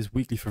target this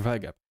weekly fair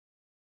value gap.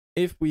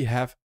 If we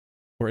have,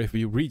 or if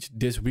we reach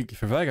this weekly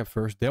fair value gap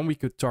first, then we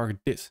could target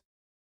this.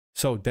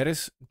 So that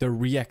is the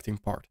reacting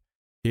part.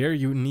 Here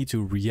you need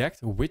to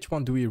react. Which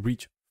one do we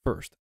reach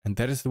first? And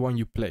that is the one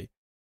you play.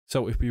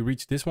 So if we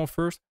reach this one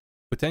first,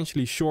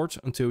 potentially shorts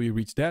until we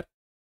reach that.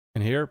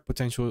 And here,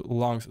 potential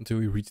longs until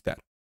we reach that.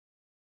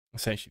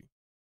 Essentially.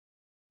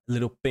 A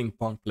little ping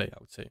pong play, I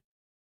would say.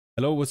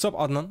 Hello, what's up,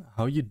 Adnan?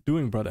 How you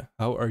doing, brother?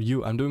 How are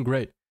you? I'm doing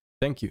great.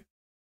 Thank you.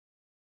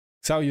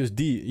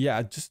 XAUUSD, yeah,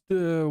 I just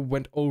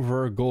went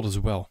over gold as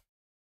well.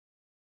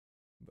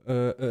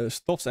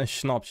 Stoffs and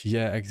Schnaps,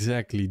 yeah,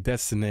 exactly.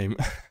 That's the name.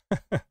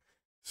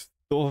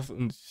 Stoff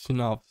and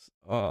Schnaps.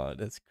 Oh,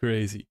 that's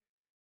crazy.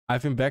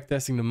 I've been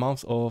backtesting the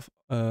months of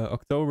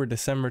October,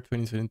 December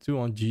 2022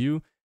 on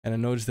GU, and I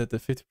noticed that the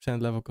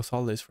 50% level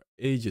consolidates for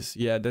ages.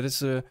 Yeah, that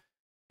is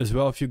as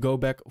well. If you go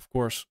back, of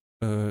course,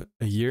 a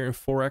year in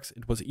Forex,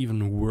 it was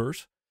even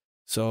worse.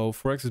 So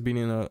Forex has been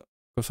in a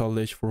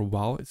consolidation for a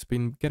while. It's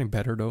been getting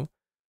better though.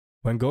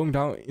 When going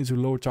down into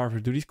lower time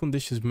frames, do these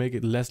conditions make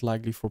it less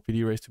likely for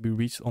PD rates to be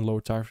reached on lower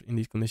time frames in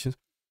these conditions?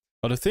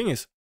 Well, the thing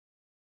is,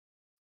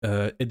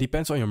 it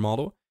depends on your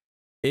model.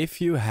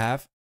 If you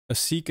have a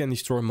seek and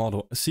destroy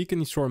model,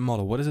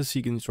 what is a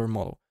seek and destroy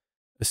model?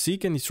 A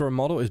seek and destroy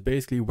model is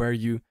basically where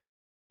you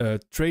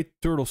trade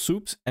turtle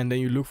soups and then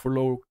you look for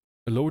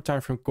lower time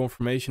frame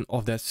confirmation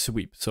of that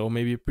sweep. So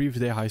maybe a previous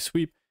day high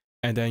sweep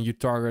and then you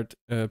target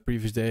a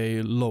previous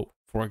day low,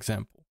 for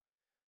example.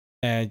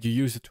 And you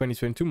use the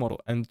 2022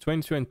 model. And the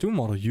 2022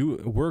 model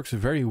works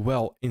very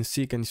well in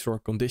seek and destroy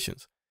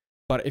conditions.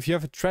 But if you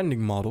have a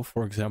trending model,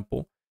 for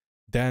example,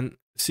 then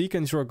seek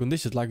and destroy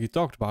conditions like you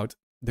talked about,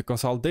 the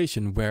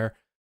consolidation where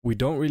we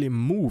don't really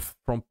move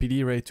from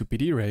PD rate to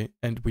PD rate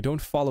and we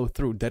don't follow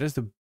through. That is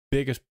the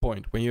biggest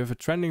point. When you have a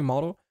trending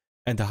model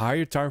and the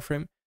higher time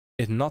frame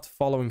is not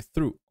following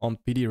through on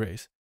PD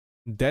rates,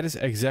 that is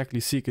exactly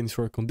seek and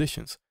destroy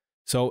conditions.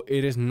 So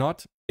it is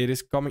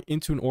coming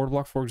into an order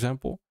block, for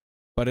example,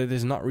 but it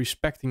is not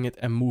respecting it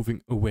and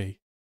moving away.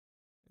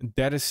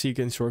 That is seek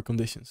and destroy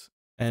conditions.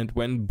 And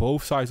when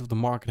both sides of the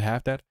market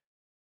have that,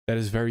 that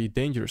is very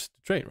dangerous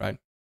to trade, right?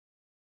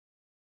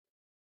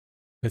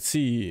 Let's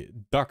see,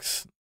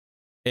 DAX.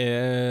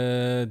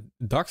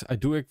 DAX, I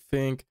do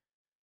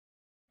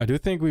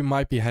think we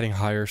might be heading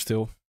higher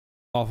still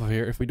off of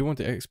here. If we do want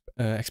to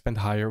expand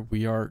higher,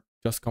 we are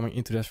just coming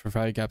into this fair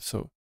value gap.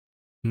 So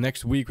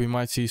next week we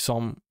might see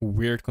some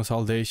weird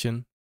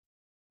consolidation,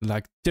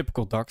 like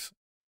typical DAX,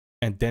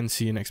 and then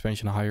see an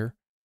expansion higher.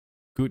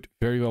 Could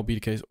very well be the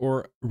case,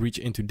 or reach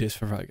into this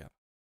fair value gap.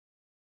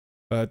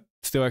 But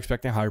still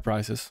expecting higher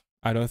prices.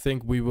 I don't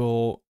think we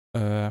will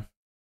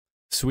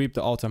sweep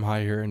the all-time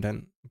high here and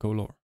then go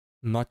lower.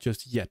 Not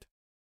just yet.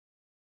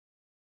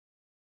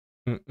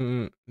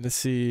 Let's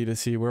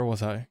see, where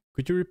was I?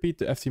 Could you repeat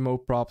the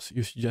FTMO props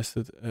you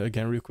suggested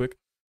again real quick?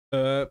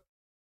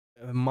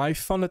 My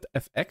funded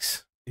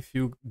FX, if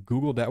you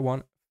Google that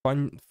one,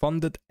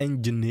 funded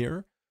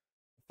engineer.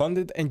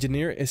 Funded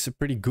engineer is a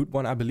pretty good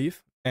one, I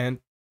believe. And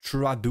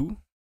Tradu,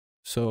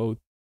 so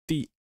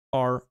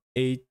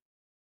TRADDOO.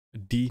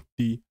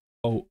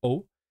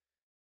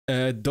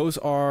 Those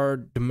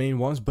are the main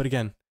ones. But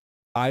again,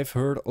 I've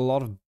heard a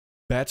lot of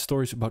bad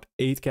stories about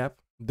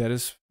 8-cap. That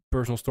is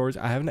personal stories.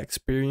 I haven't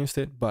experienced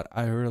it, but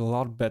I heard a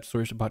lot of bad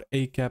stories about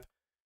 8-cap.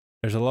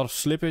 There's a lot of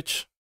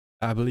slippage,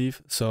 I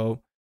believe.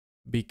 So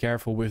be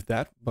careful with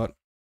that. But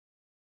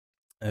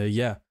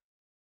Yeah.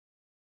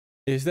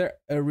 Is there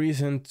a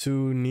reason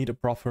to need a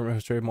prop firm if I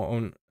trade my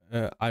own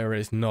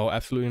IRAs? No,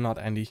 absolutely not,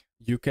 Andy.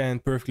 You can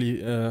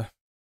perfectly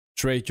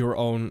trade your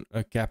own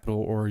capital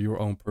or your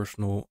own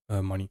personal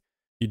money.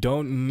 You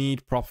don't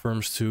need prop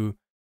firms to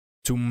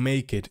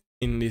make it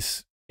in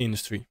this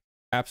industry.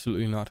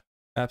 Absolutely not.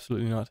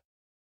 Absolutely not.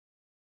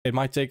 It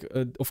might take,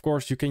 of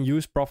course, you can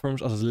use prop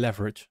firms as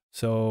leverage,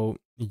 so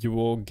you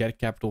will get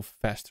capital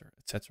faster,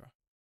 etc.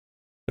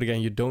 But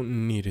again, you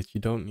don't need it. You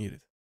don't need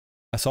it.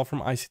 I saw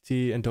from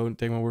ICT, and don't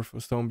take my word for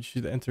stone, you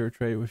should enter a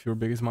trade with your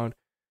biggest amount.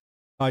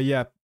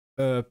 Yeah,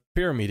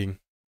 pyramiding.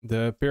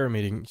 The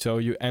pyramiding. So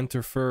you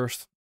enter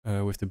first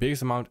with the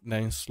biggest amount,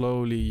 then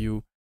slowly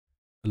you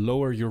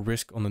lower your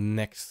risk on the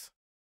next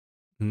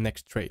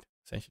trade,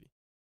 essentially.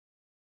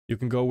 You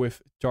can go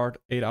with chart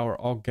 8-hour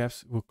all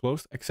gaps will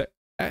close.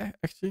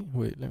 Actually,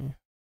 wait, let me.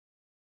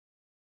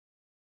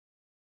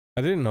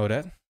 I didn't know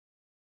that.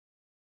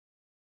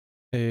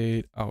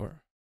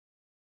 8-hour.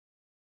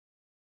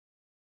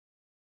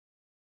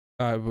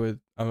 I'm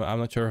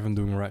not sure if I'm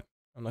doing it right.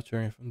 I'm not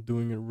sure if I'm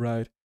doing it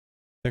right.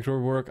 Thanks for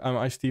your work. I'm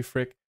ICT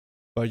Frick,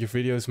 but your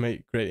videos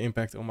make great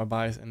impact on my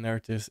bias and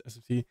narratives.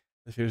 SMC,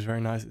 this video is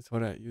very nice. It's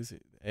what I use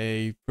it.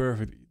 Hey,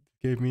 perfect.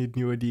 Gave me a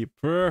new idea.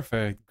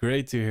 Perfect.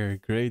 Great to hear.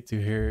 Great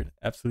to hear.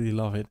 Absolutely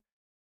love it.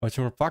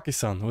 Watching from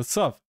Pakistan. What's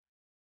up?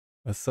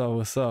 What's up?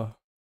 What's up?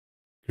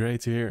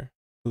 Great to hear.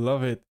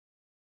 Love it.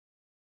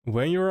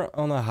 When you're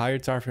on a higher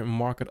time frame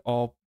market,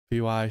 all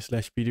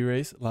PY/PD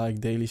race like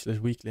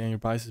daily/weekly, and your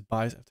bias is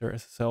biased after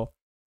SSL.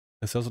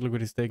 The sales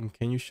liquidity is taken.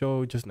 Can you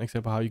show just an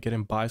example how you get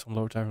in buys on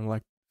lower time frame,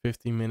 like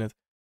 15-minute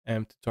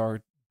to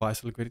target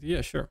buys liquidity?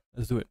 Yeah, sure.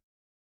 Let's do it.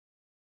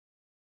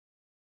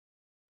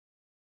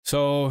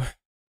 So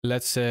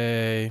let's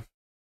say,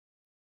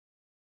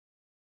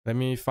 let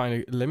me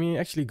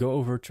actually go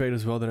over a trade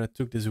as well that I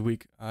took this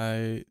week.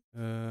 I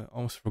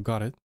almost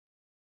forgot it.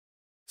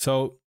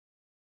 So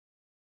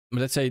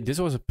let's say this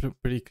was a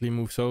pretty clean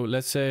move. So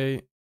let's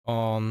say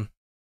on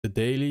the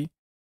daily,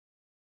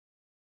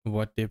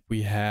 what did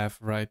we have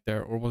right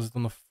there? Or was it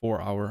on the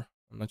 4-hour?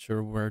 I'm not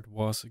sure where it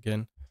was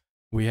again.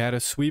 We had a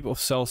sweep of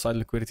sell side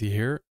liquidity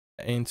here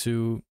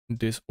into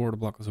this order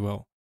block as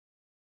well.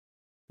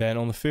 Then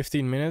on the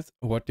 15-minute,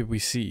 what did we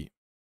see?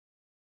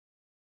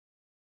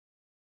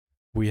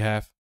 We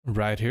have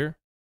right here,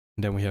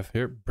 and then we have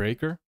here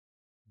breaker.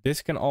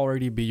 This can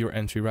already be your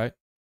entry, right?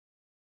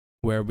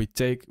 Where we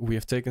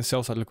have taken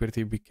sell side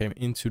liquidity, we came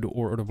into the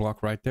order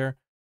block right there.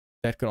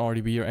 That can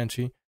already be your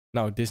entry.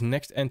 Now this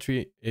next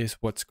entry is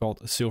what's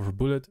called a silver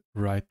bullet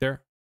right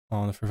there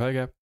on the fair value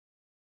gap.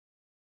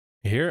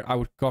 Here I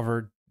would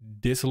cover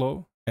this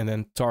low and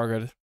then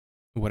target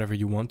whatever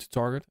you want to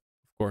target.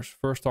 Of course,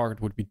 first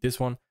target would be this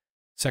one.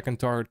 Second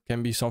target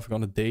can be something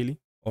on the daily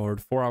or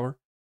the 4-hour.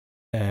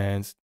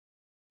 And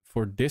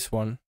for this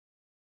one,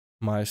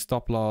 my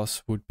stop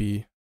loss would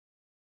be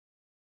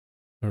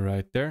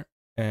right there.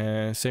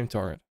 And same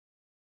target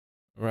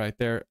right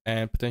there.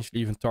 And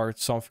potentially even target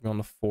something on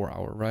the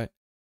 4-hour, right?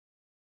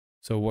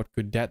 So what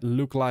could that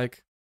look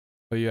like?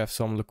 Well, you have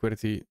some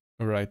liquidity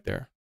right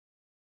there.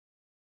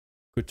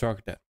 Could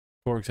target that,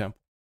 for example.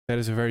 That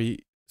is a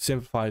very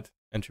simplified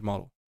entry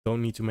model.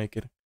 Don't need to make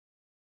it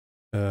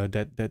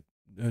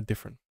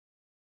different.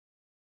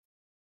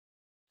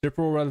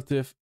 Triple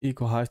relative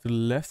equal highs to the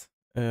left.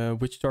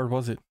 Which chart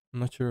was it?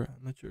 I'm not sure.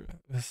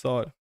 I saw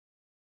it.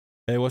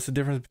 Hey, what's the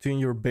difference between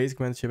your basic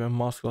mentorship and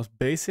masterclass?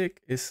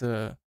 Basic is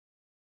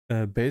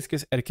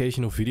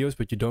educational videos,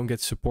 but you don't get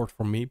support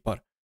from me.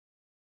 But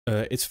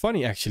it's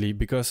funny actually,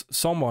 because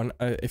someone,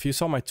 if you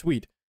saw my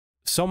tweet,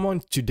 someone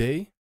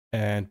today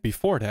and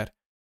before that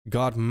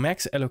got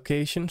max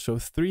allocation, so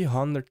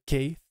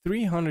 300k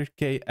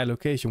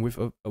allocation with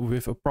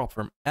a prop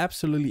firm.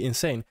 Absolutely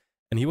insane.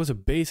 And he was a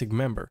basic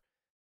member.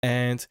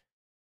 And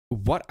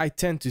what I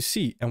tend to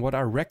see and what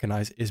I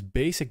recognize is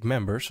basic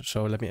members.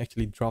 So let me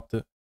actually drop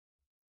the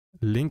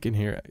link in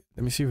here.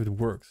 Let me see if it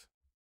works.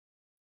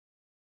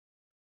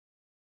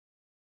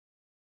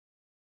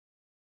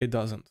 It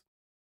doesn't.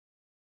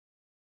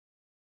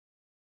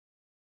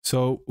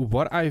 So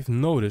what I've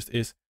noticed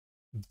is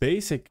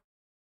basic,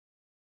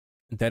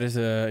 that is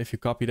if you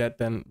copy that,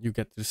 then you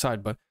get to the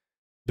side. But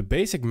the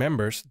basic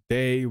members,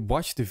 they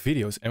watch the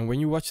videos, and when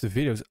you watch the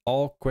videos,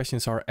 all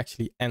questions are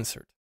actually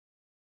answered.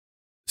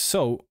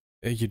 So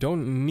you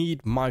don't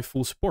need my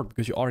full support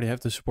because you already have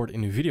the support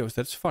in the videos.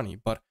 That's funny.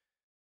 But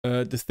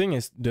the thing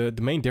is, the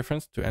main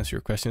difference, to answer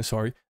your question,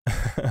 sorry,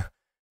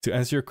 to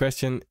answer your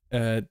question,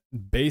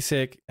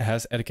 basic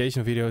has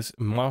education videos,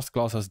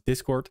 masterclass has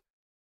Discord.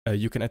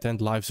 You can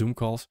attend live Zoom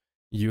calls.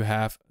 You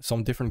have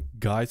some different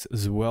guides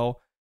as well.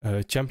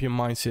 Champion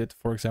mindset,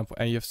 for example,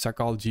 and you have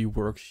psychology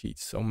worksheets,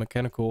 so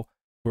mechanical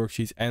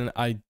worksheets, and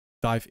I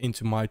dive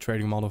into my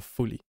trading model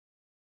fully.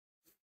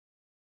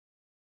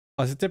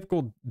 As a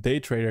typical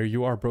day trader,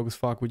 you are broke as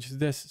fuck. Would you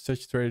suggest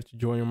such a trader to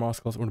join your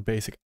masterclass or the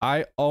basic?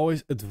 I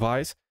always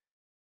advise,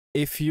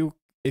 if you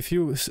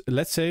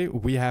let's say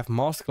we have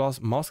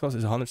masterclass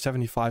is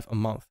 175 a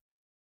month.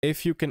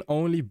 If you can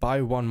only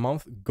buy 1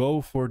 month,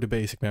 go for the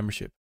basic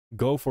membership.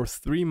 go for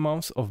 3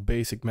 months of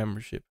basic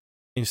membership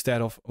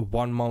instead of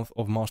 1 month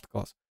of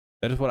masterclass.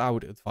 That is what I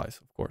would advise,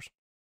 of course.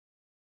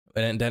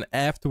 And then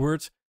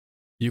afterwards,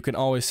 you can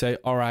always say,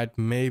 all right,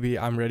 maybe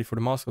I'm ready for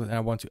the masterclass and I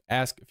want to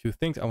ask a few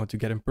things. I want to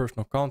get in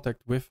personal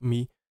contact with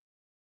me.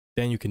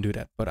 Then you can do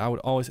that. But I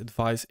would always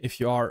advise, if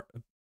you are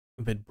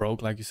a bit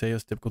broke, like you say,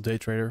 as a typical day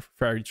trader,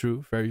 very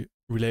true, very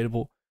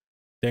relatable,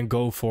 then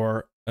go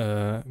for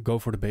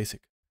the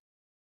basic.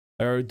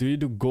 Or do you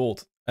do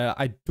gold?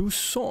 I do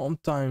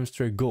sometimes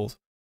trade gold.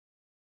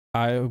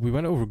 We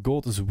went over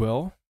gold as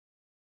well.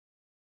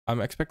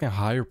 I'm expecting a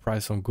higher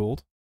price on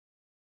gold.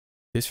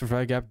 This fair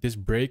value gap, this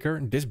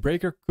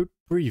breaker could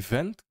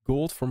prevent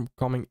gold from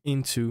coming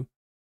into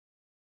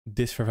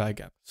this fair value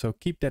gap. So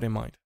keep that in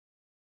mind.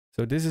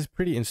 So this is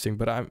pretty interesting,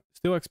 but I'm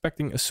still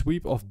expecting a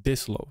sweep of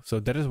this low. So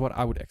that is what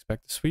I would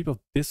expect, a sweep of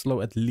this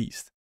low at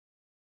least.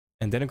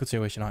 And then a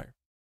continuation higher.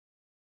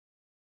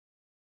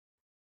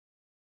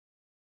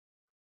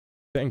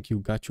 Thank you,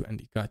 got you,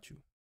 Andy, got you.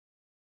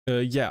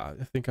 Yeah,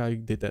 I think I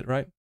did that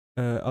right.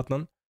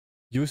 Adnan,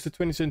 use the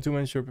 20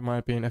 2-man short, in my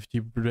opinion,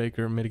 FG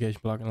breaker, mitigation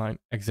block in line.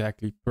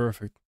 Exactly,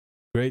 perfect.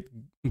 Great,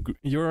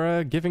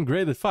 you're giving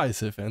great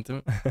advice,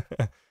 Phantom.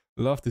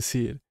 Love to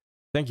see it.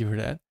 Thank you for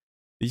that.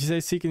 Did you say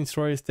Seek and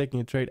Destroy is taking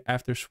a trade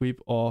after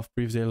sweep of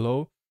previous day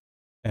low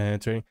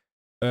and trading?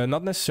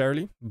 Not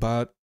necessarily,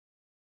 but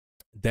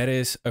that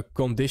is a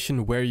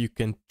condition where you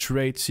can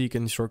trade Seek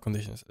and Destroy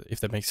conditions, if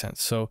that makes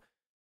sense. So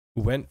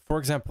when, for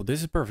example, this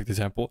is a perfect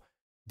example.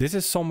 This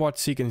is somewhat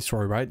Seek and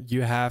Destroy, right?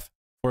 You have,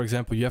 for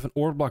example, you have an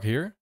order block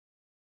here.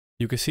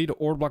 You can see the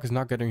order block is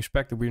not getting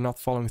respected. We're not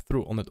following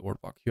through on that order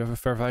block. You have a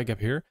fair value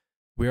gap here.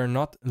 We are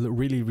not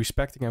really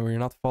respecting and we're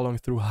not following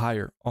through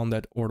higher on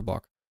that order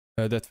block.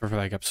 That fair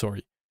value gap,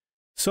 sorry.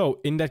 So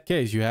in that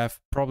case, you have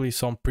probably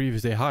some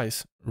previous day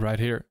highs right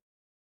here.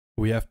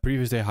 We have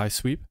previous day high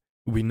sweep.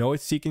 We know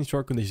it's Seek and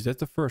Destroy conditions. That's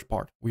the first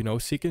part. We know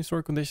Seek and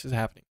Destroy conditions is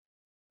happening.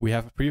 We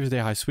have a previous day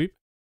high sweep.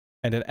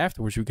 And then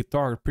afterwards, you could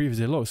target previous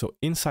day low. So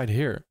inside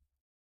here,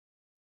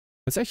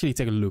 let's actually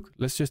take a look.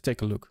 Let's just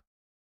take a look.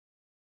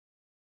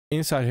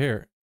 Inside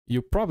here,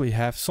 you probably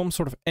have some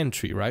sort of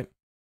entry, right?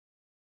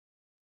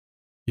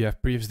 You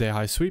have previous day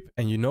high sweep,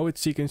 and you know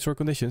it's Seek and Destroy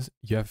conditions.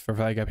 You have a fair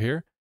value gap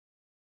here.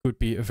 Could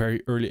be a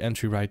very early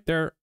entry right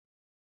there,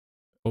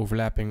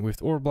 overlapping with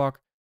the order block.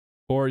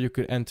 Or you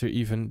could enter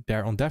even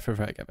there on that fair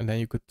value gap, and then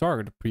you could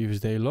target the previous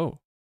day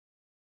low.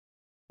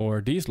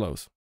 Or these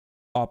lows.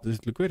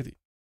 Opposite liquidity.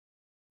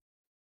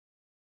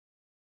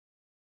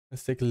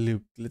 Let's take a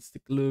look. Let's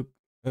take a look.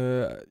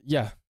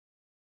 Yeah,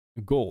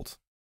 gold.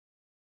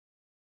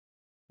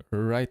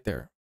 Right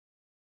there.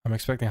 I'm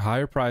expecting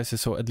higher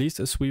prices, so at least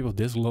a sweep of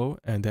this low,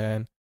 and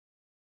then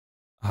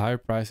higher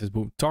prices,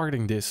 boom,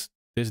 targeting this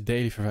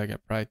daily fair value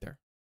gap right there.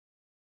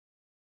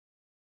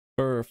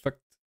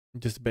 Perfect.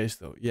 Just base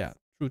though. Yeah,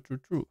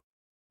 true.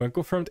 When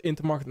confirmed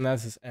intermarket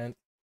analysis and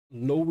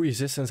low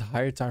resistance,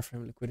 higher time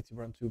frame liquidity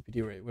around 2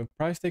 PD rate. When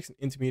price takes an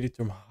intermediate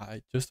term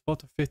high, just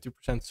about a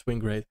 50% swing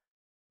rate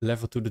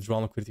level to the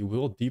drawn liquidity,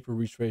 will deeper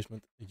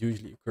retracement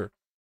usually occur?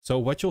 So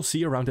what you'll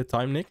see around that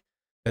time, Nick,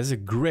 that is a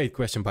great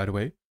question, by the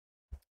way.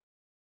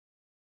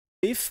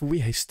 If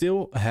we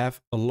still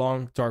have a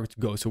long target to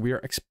go, so we are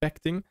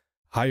expecting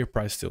higher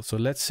price still. So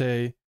let's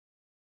say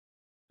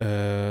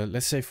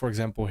for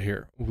example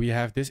here, we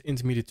have this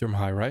intermediate term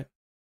high, right?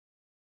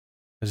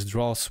 Let's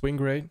draw a swing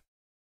rate.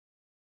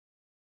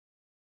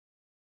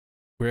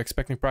 We're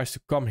expecting price to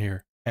come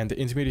here, and the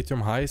intermediate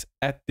term high is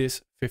at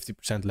this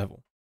 50%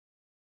 level.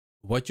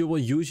 What you will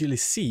usually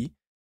see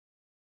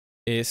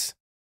is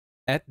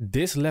at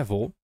this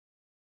level,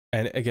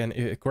 and again,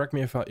 correct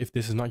me if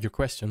this is not your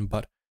question,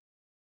 but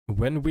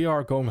when we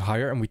are going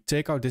higher and we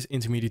take out this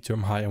intermediate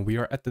term high and we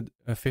are at the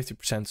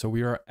 50%, so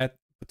we are at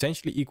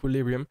potentially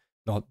equilibrium,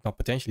 not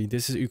potentially,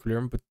 this is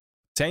equilibrium, but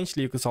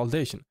potentially a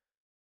consolidation.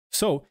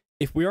 So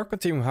if we are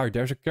continuing higher,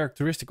 there's a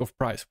characteristic of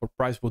price, what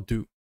price will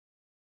do.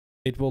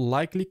 It will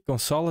likely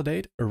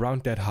consolidate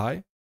around that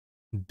high,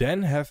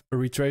 then have a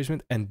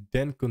retracement and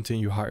then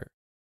continue higher.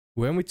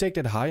 When we take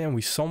that high and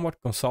we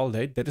somewhat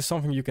consolidate, that is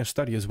something you can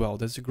study as well.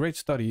 That's a great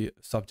study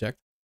subject.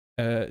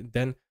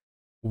 Then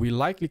we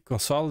likely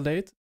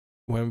consolidate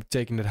when we're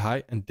taking that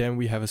high, and then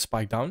we have a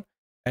spike down,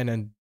 and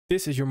then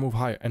this is your move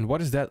higher. And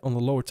what is that on the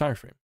lower time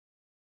frame?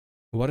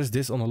 What is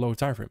this on the lower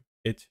time frame?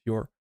 It's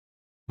your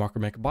market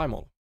maker buy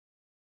model.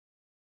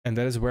 And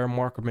that is where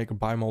market maker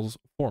buy models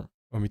form.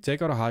 When we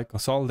take out a high,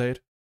 consolidate,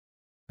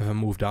 have a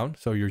move down,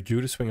 so your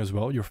Judas swing as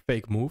well, your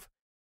fake move,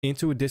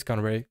 into a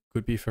discount rate,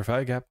 could be fair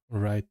value gap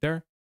right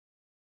there,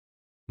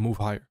 move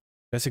higher.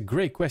 That's a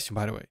great question,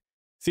 by the way.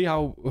 See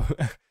how,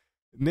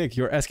 Nick,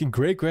 you're asking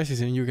great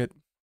questions and you get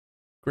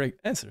great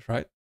answers,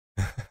 right?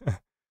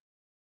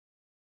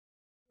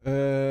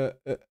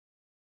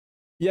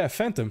 Yeah,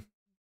 Phantom.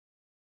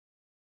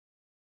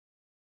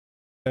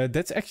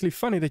 That's actually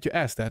funny that you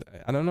asked that.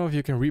 I don't know if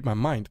you can read my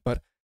mind,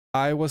 but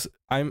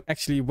I'm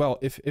actually, well,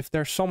 if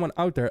there's someone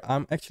out there,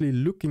 I'm actually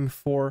looking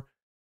for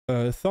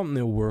a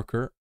thumbnail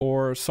worker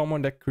or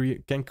someone that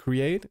can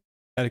create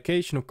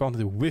educational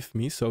content with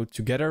me. So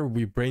together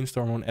we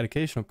brainstorm on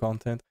educational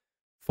content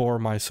for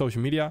my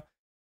social media,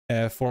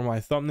 for my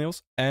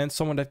thumbnails, and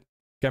someone that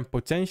can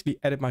potentially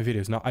edit my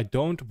videos. Now, I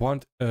don't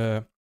want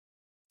a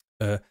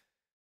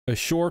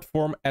short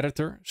form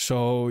editor,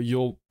 so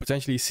you'll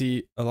potentially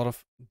see a lot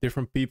of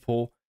different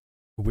people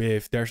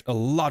with, there's a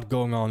lot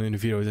going on in the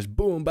video. There's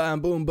boom, bam,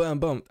 boom, bam,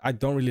 boom. I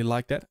don't really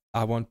like that.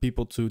 I want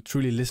people to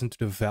truly listen to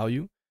the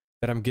value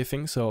that I'm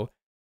giving. So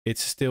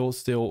it's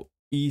still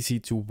easy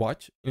to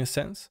watch in a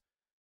sense.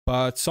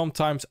 But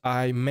sometimes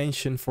I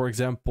mention, for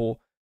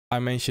example, I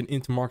mention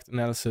intermarket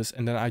analysis,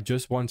 and then I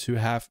just want to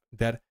have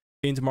that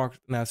intermarket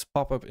analysis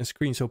pop up in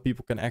screen so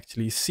people can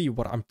actually see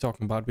what I'm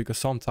talking about, because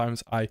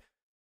sometimes I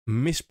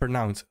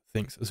mispronounce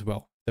things as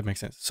well. That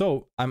makes sense.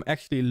 So I'm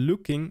actually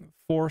looking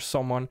for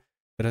someone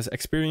that has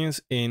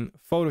experience in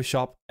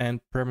Photoshop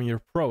and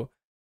Premiere Pro.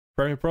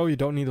 Premiere Pro, you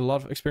don't need a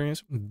lot of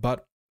experience,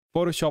 but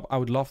Photoshop, I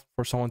would love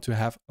for someone to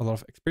have a lot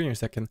of experience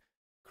that can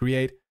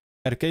create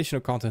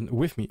educational content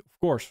with me. Of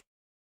course,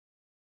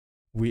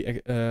 we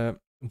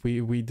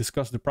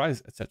discuss the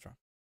price, etc.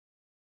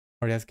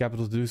 Or they have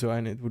capital to do so,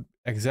 and it would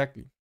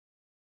exactly,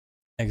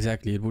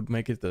 it would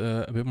make it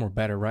a bit more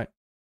better, right?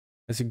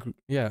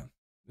 Yeah,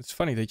 it's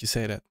funny that you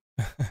say that.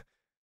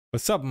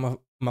 What's up,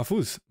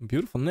 Mafuz?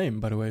 Beautiful name,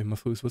 by the way,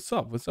 Mafuz. What's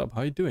up? What's up?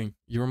 How you doing?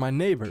 You're my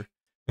neighbor.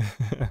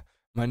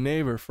 My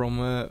neighbor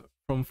from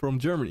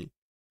Germany.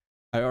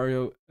 Hi,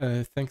 Ario.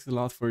 Thanks a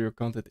lot for your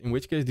content. In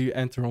which case do you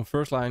enter on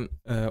first line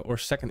or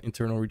second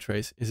internal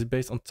retrace? Is it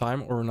based on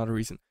time or another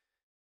reason?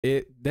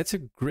 That's a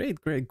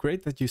great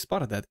that you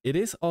spotted that. It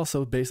is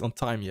also based on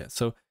time, yeah.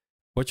 So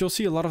what you'll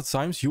see a lot of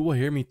times, you will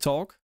hear me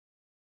talk.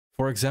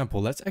 For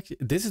example,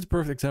 this is the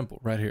perfect example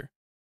right here.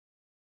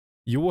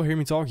 You will hear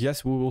me talk.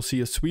 Yes, we will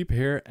see a sweep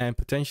here and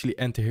potentially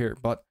enter here,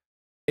 but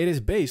it is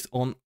based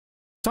on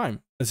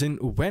time, as in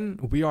when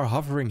we are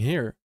hovering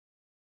here,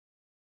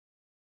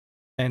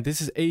 and this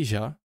is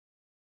Asia,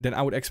 then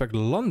I would expect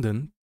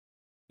London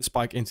to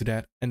spike into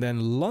that, and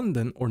then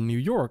London or New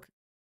York,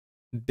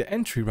 the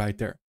entry right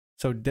there.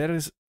 So that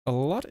is, a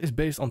lot is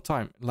based on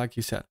time, like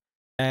you said.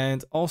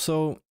 And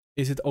also,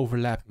 is it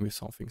overlapping with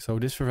something? So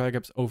this fair value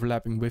gap is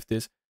overlapping with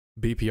this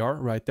BPR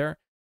right there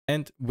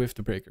and with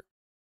the breaker.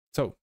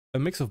 So a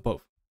mix of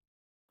both.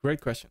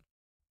 Great question.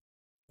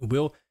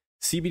 Will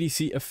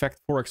CBDC affect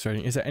Forex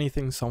trading? Is there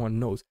anything someone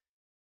knows?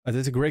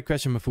 That's a great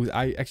question, Mahfouz.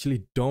 I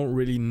actually don't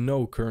really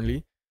know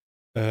currently.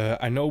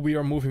 I know we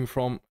are moving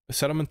from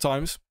settlement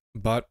times,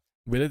 but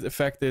will it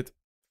affect it?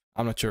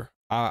 I'm not sure.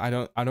 I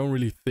don't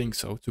really think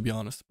so, to be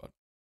honest. But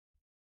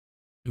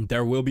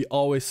there will be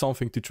always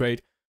something to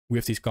trade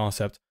with these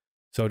concepts,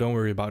 so don't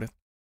worry about it.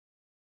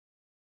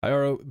 Hi,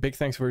 Oro. Big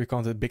thanks for your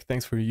content. Big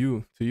thanks to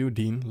you,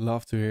 Dean.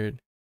 Love to hear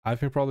it. I've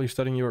been probably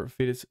studying your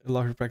videos,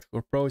 love your practical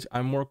approach.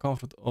 I'm more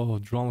confident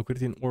of drawn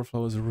liquidity and order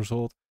flow as a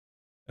result.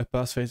 A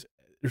past phase.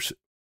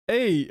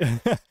 Hey,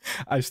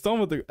 I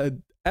stumbled. I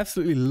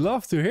absolutely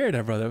love to hear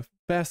that, brother.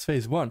 Past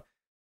phase 1.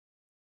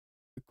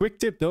 Quick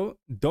tip though,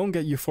 don't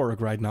get euphoric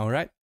right now,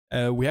 right?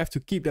 We have to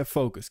keep that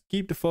focus.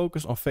 Keep the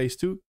focus on phase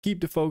 2. Keep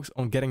the focus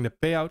on getting the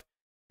payout,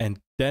 and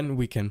then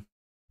we can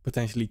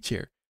potentially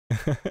cheer.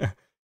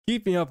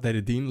 Keep me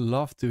updated, Dean.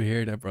 Love to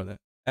hear that, brother.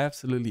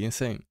 Absolutely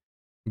insane.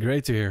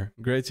 Great to hear.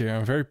 Great to hear.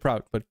 I'm very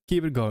proud, but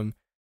keep it going.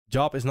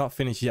 Job is not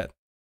finished yet.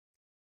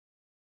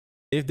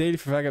 If daily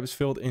fair value gap is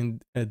filled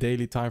in a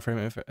daily time frame,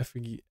 if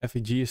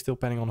FEG is still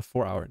pending on a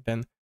 4-hour,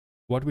 then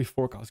what do we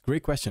forecast?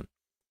 Great question.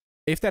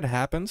 If that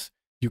happens,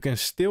 you can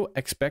still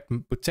expect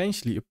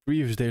potentially a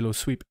previous day low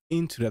sweep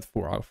into that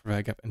 4-hour fair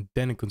value gap and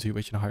then a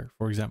continuation higher,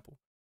 for example.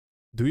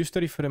 Do you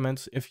study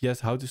fundamentals? If yes,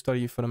 how to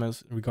study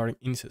fundamentals regarding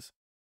indices?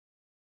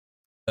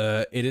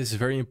 It is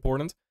very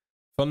important.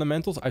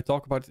 Fundamentals, I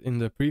talk about it in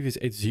the previous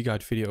A to Z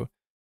guide video.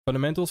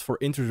 Fundamentals for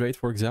interest rate,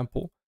 for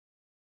example.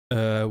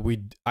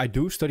 I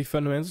do study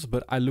fundamentals,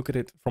 but I look at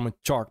it from a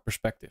chart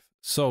perspective.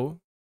 So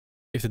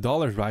if the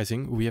dollar is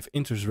rising, we have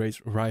interest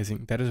rates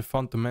rising. That is a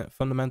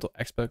fundamental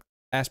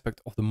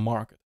aspect of the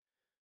market.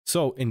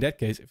 So in that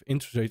case, if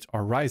interest rates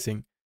are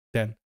rising,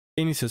 then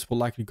indices will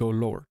likely go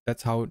lower.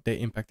 That's how they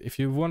impact. If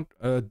you want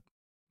a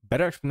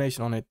better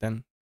explanation on it,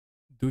 then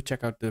do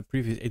check out the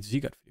previous A to Z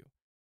guide video.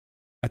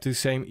 I took the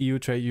same EU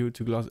trade, you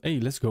took last. Hey,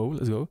 let's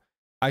go.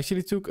 I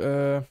actually took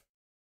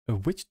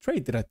which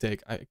trade did I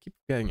take? I keep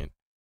forgetting it.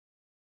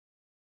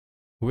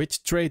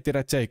 Which trade did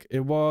I take?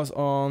 It was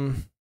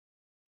on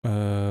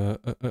I'm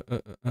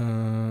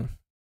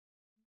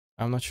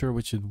not sure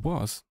which it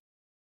was.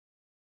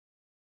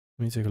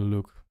 Let me take a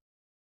look.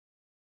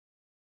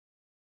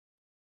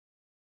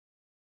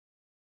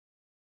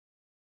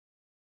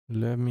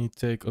 Let me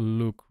take a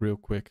look real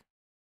quick.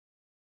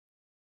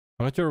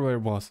 I'm not sure where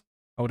it was.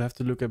 I would have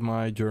to look at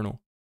my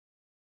journal.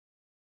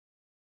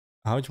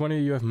 How much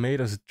money you have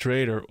made as a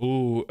trader?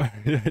 Ooh,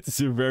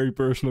 that's a very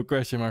personal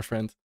question, my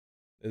friend.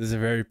 It is a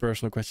very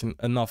personal question.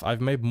 Enough.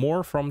 I've made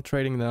more from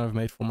trading than I've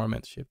made from my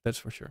mentorship. That's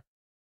for sure.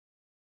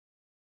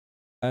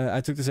 I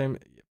took the same.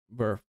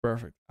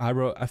 Perfect. Hi,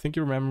 bro. I think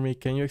you remember me.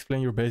 Can you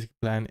explain your basic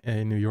plan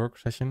in New York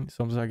session?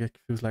 Sometimes I get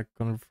confused, like,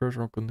 gonna first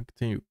or gonna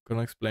continue.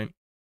 Gonna explain.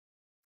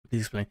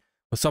 Please explain.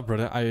 What's up,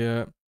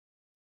 brother?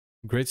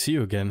 Great to see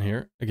you again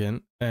here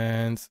again.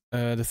 And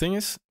the thing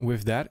is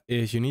with that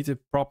is you need a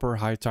proper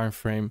high time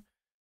frame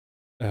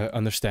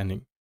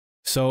understanding.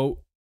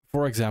 So,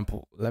 for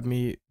example, let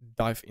me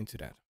dive into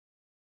that.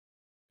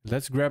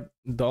 Let's grab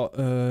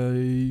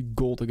the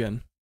gold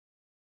again.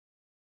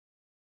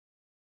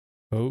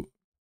 Oh,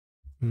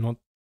 not.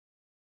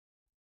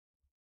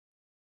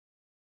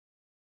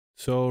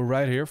 So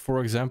right here,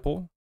 for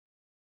example,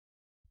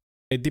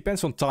 it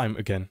depends on time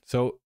again.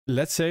 So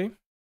let's say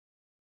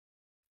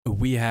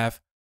we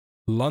have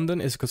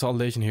London is a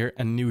consolidation here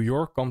and New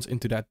York comes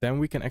into that, then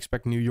we can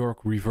expect New York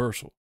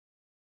reversal.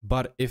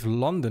 But if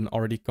London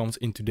already comes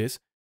into this,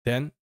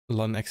 then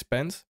London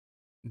expands,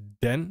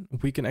 then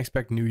we can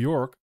expect New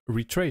York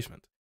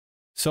retracement.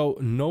 So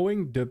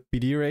knowing the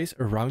PD rays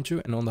around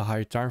you and on the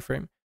higher time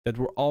frame, that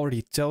will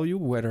already tell you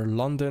whether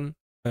London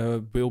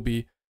will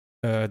be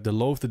the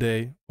low of the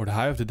day or the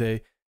high of the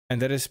day. And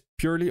that is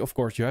purely, of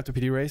course, you have the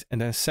PD rays. And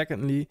then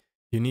secondly,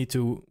 you need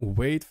to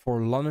wait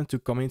for London to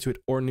come into it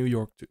or New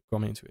York to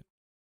come into it.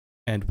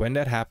 And when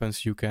that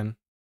happens, you can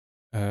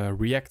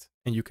react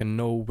and you can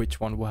know which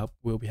one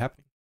will be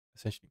happening,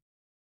 essentially.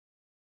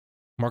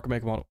 Market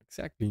maker model,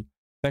 exactly.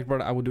 Thanks,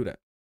 brother. I will do that.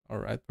 All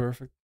right,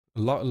 perfect.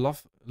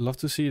 Love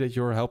to see that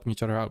you're helping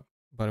each other out,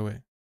 by the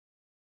way.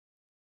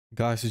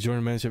 Guys, join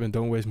the membership and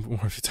don't waste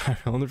more of your time.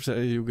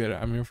 100% you get it.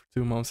 I'm here for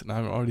 2 months and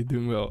I'm already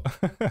doing well.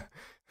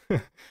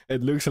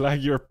 It looks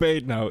like you're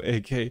paid now,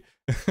 AK.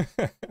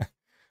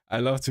 I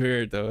love to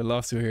hear it, though. I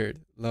love to hear it.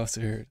 Love to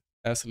hear it.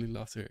 Absolutely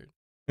love to hear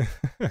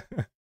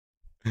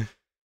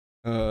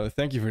it.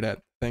 Thank you for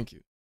that. Thank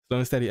you. Slow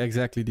and steady.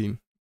 Exactly, Dean.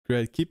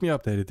 Great. Keep me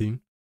updated,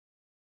 Dean.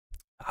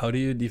 How do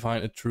you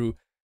define a true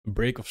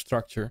break of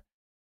structure?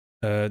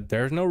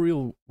 There's no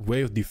real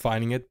way of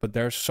defining it, but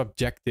there's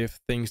subjective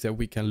things that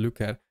we can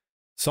look at.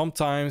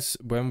 Sometimes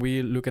when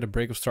we look at a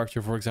break of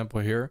structure, for example,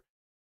 here,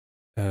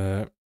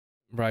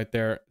 right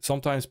there,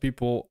 sometimes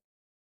people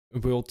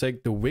will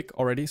take the wick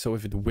already. So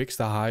if it wicks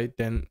the high,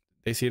 then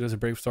they see it as a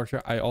break of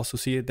structure. I also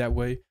see it that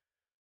way.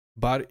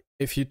 But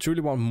if you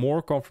truly want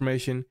more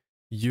confirmation,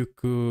 you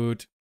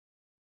could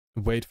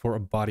wait for a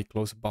body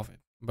close above it.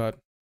 But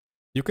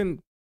you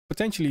can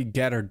potentially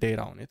gather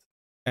data on it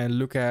and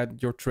look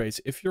at your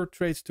trades. If your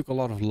trades took a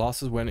lot of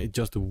losses when it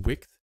just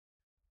wicked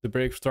the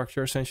break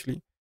structure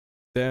essentially,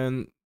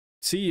 then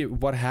see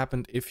what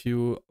happened if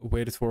you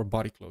waited for a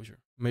body closure.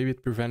 Maybe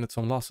it prevented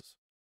some losses.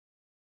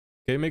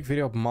 Okay, make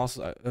video of models.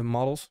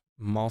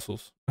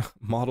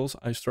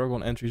 I struggle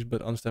on entries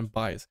but understand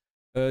bias.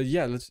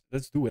 Yeah,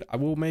 let's do it. I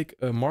will make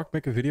Mark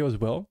make a video as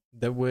well.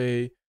 That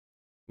way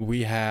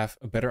we have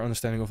a better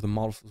understanding of the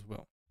models as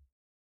well.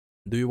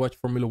 Do you watch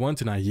Formula 1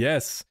 tonight?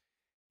 Yes.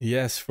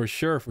 Yes, for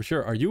sure, for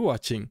sure. Are you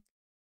watching?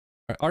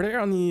 Are there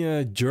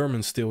any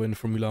Germans still in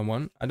Formula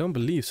 1? I don't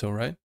believe so,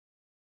 right?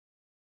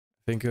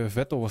 I think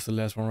Vettel was the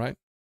last one, right?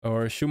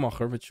 Or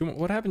Schumacher. But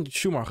what happened to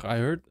Schumacher? I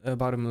heard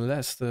about him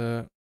last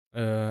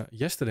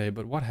yesterday,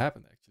 but what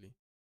happened actually?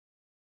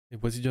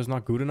 Was he just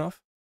not good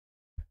enough?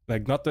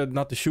 Like not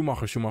the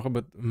Schumacher,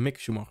 but Mick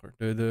Schumacher,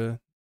 the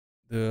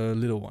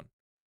little one.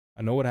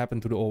 I know what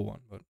happened to the old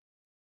one, but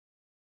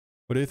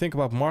what do you think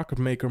about market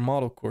maker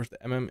model course, the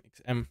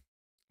MMXM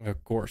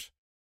course?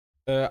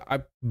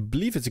 I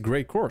believe it's a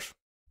great course.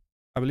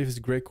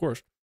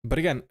 But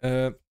again,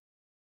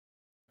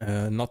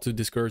 not to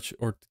discourage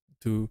or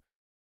to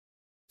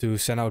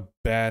send out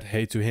bad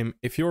hate to him.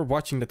 If you're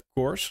watching that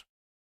course,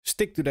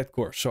 stick to that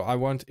course. So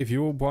if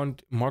you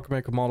want market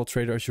maker model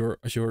trader as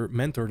your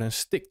mentor, then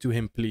stick to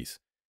him, please.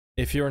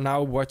 If you're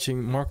now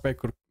watching market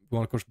maker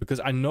model course, because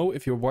I know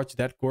if you watch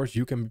that course,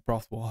 you can be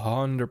profitable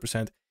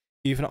 100%.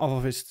 Even off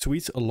of his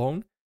tweets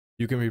alone,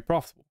 you can be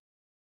profitable.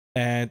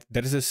 And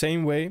that is the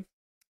same way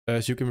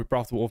as you can be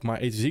profitable with my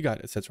A to Z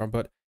guide, etc.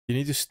 But you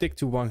need to stick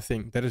to one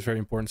thing. That is very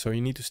important. So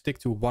you need to stick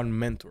to one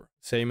mentor.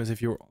 Same as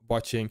if you're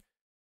watching,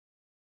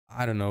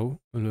 I don't know,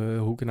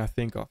 who can I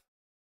think of?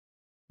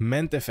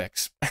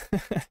 MentFX.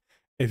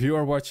 If you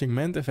are watching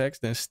MentFX,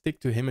 then stick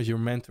to him as your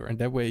mentor. And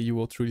that way you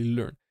will truly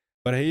learn.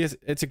 But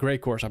it's a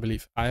great course, I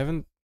believe. I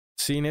haven't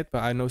seen it,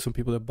 but I know some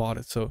people that bought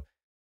it. So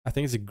I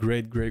think it's a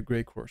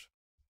great course.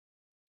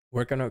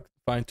 Where can I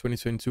find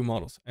 2022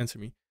 models? Answer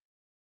me.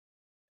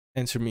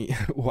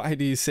 Why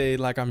do you say it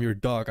like I'm your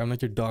dog? I'm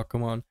not your dog,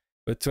 come on.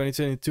 But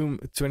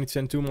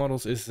 2022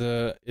 models is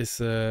in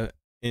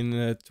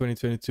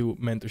 2022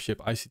 mentorship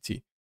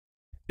ICT.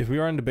 If we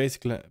are in the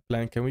basic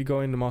plan, can we go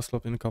in the master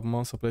club in a couple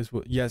months?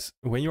 Yes,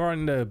 when you are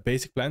in the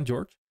basic plan,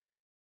 George,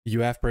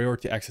 you have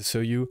priority access. So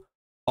you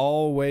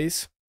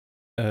always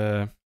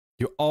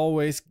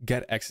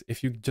get access.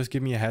 If you just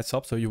give me a heads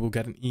up, so you will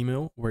get an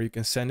email where you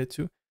can send it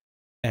to,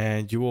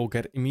 and you will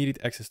get immediate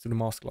access to the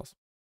masterclass.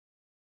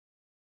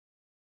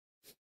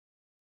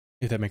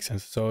 If that makes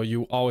sense. So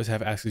you always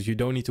have access. You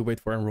don't need to wait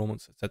for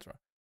enrollments, etc.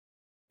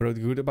 But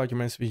the good about your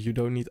mentorship is you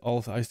don't need all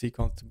of the ICT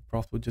content to be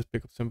profitable. Just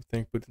pick up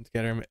something, put them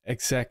together.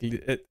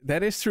 Exactly.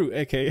 That is true.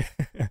 Okay.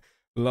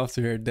 Love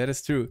to hear it. That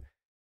is true.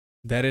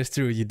 That is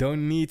true. You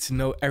don't need to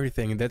know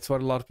everything. And that's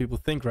what a lot of people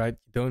think, right?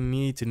 You don't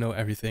need to know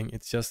everything.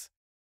 It's just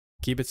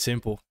keep it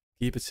simple.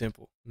 Keep it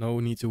simple. No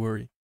need to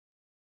worry.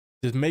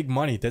 Just make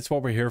money. That's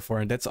what we're here for.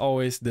 And that's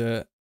always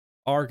the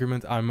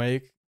argument I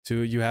make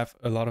to you have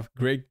a lot of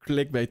great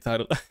clickbait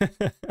title.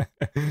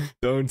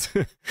 don't,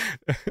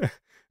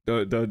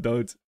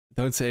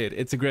 don't say it.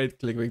 It's a great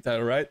clickbait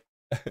title, right?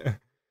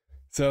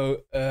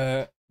 So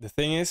the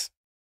thing is,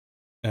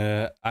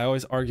 I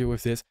always argue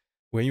with this.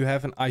 When you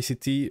have an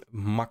ICT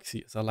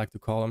maxi, as I like to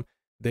call them,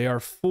 they are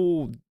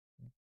full.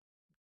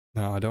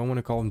 Now I don't want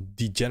to call them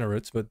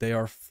degenerates, but they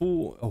are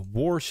full of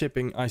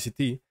worshipping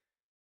ICT.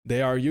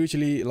 They are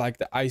usually like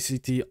the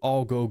ICT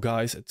algo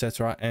guys,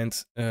 etc.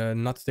 And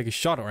not to take a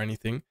shot or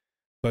anything,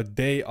 but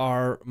they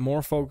are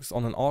more focused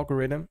on an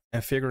algorithm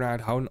and figuring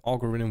out how an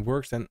algorithm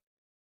works. Then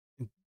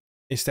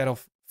instead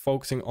of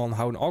focusing on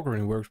how an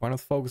algorithm works, why not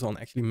focus on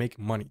actually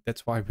making money?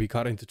 That's why we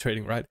got into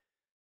trading, right?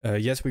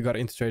 Yes, we got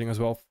into trading as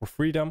well for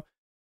freedom,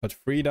 but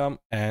freedom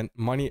and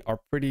money are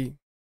pretty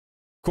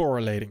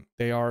correlating.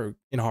 They are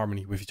in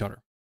harmony with each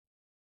other.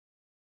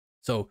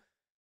 So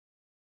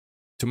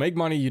to make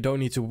money, you don't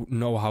need to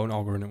know how an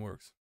algorithm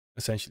works,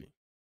 essentially.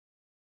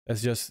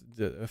 That's just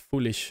a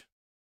foolish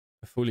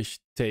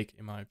take,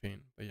 in my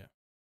opinion. But yeah.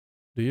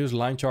 Do you use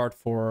line chart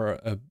for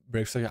a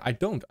break? I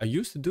don't. I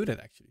used to do that,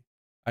 actually.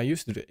 I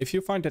used to do it. If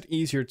you find that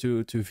easier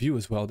to view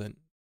as well, then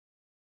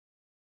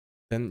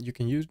you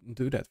can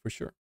do that for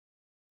sure.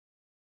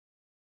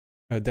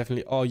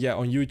 Definitely. Oh yeah,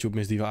 on YouTube,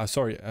 Miss Diva.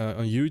 Sorry,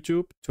 on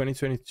YouTube,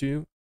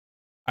 2022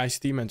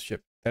 ICT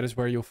mentorship. That is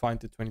where you'll find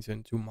the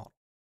 2022 model.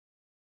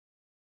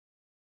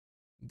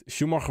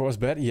 Schumacher was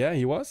bad. Yeah,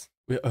 he was.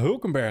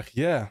 Hulkenberg.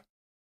 Yeah,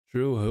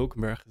 true.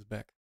 Hulkenberg is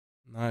back.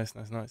 Nice,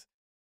 nice, nice.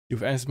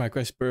 You've answered my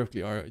question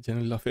perfectly. I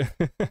genuinely love it.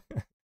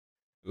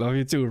 Love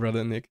you too,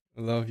 brother Nick.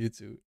 Love you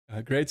too.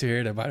 Great to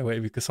hear that, by the way,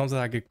 because sometimes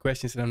I get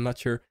questions and I'm not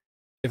sure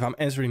if I'm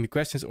answering the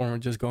questions or I'm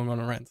just going on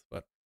a rant.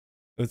 But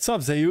what's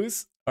up,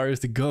 Zeus?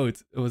 Is the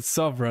GOAT. What's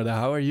up, brother?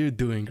 How are you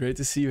doing? Great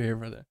to see you here,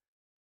 brother.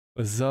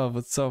 What's up?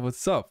 What's up?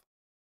 What's up?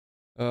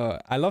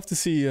 I love to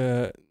see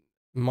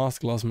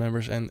masterclass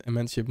members and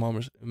mentorship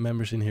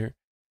members in here.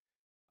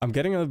 I'm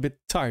getting a bit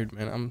tired,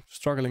 man. I'm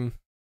struggling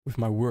with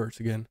my words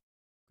again.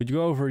 Could you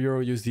go over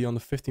Euro USD on the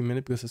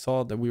 15-minute? Because I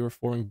saw that we were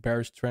forming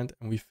bearish trend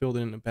and we filled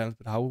in a balance,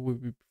 but how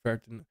would we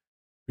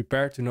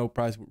prepare to know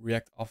price would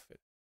react off it?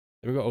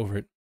 Let me go over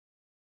it.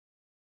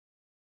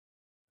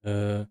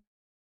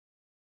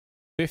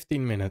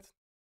 15-minute.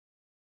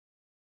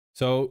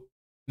 So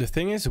the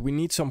thing is, we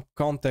need some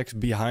context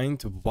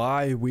behind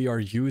why we are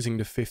using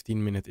the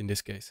 15-minute in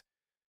this case.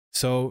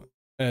 So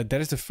that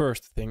is the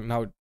first thing.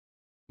 Now,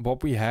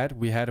 what we had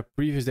a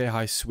previous day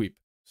high sweep.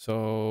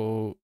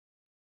 So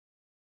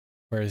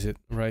where is it?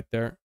 Right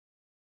there.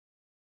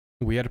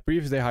 We had a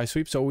previous day high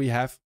sweep. So we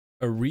have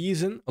a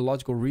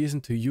logical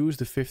reason to use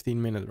the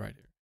 15-minute right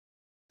here.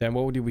 Then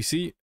what did we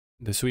see?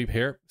 The sweep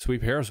here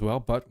as well,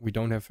 but we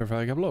don't have fair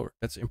value gap lower.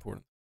 That's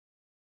important.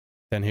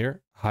 Then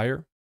here,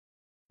 higher,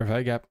 fair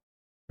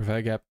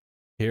value gap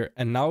here.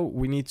 And now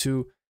we need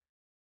to,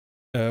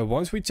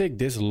 once we take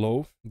this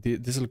low,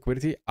 this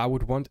liquidity, I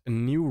would want a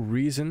new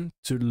reason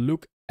to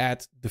look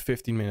at the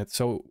 15-minute.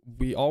 So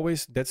we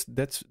always, that's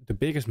the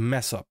biggest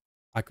mess up,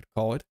 I could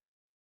call it.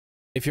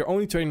 If you're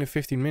only trading the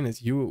 15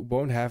 minutes, you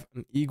won't have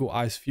an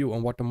eagle-eyed view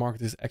on what the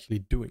market is actually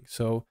doing.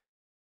 So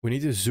we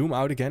need to zoom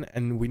out again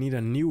and we need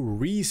a new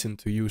reason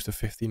to use the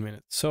 15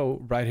 minutes.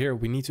 So right here,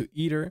 we need to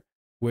either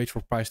wait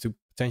for price to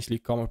potentially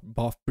come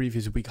above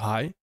previous week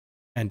high,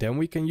 and then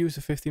we can use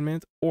the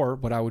 15-minute, or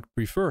what I would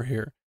prefer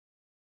here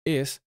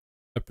is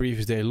a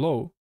previous day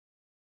low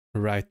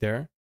right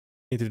there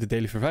into the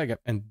daily fair value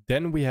gap, and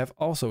then we have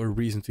also a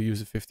reason to use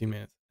the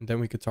 15-minute, and then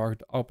we could target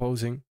the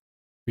opposing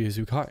previous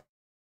week high.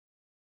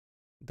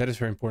 That is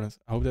very important.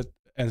 I hope that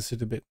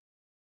answered a bit.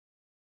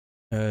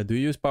 Do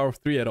you use power of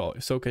 3 at all?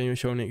 If so, can you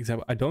show me an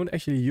example? I don't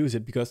actually use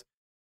it because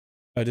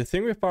the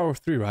thing with power of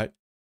 3, right?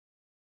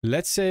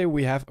 Let's say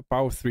we have a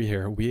power of 3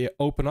 here. We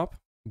open up,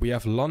 we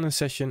have London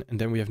session, and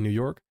then we have New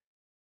York.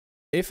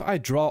 If I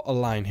draw a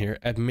line here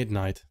at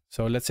midnight,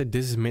 so let's say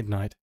this is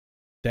midnight,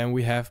 then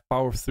we have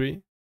power of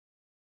 3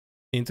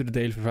 into the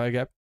daily fair value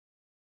gap,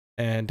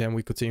 and then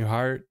we continue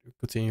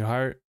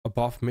higher,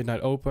 above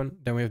midnight open,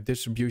 then we have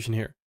distribution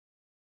here.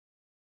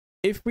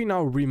 If we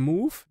now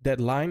remove that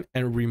line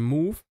and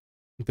remove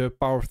the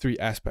power of 3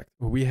 aspect,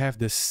 we have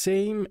the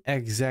same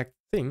exact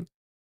thing.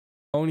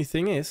 Only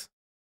thing is,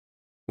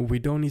 we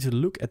don't need to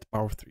look at the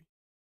power of 3.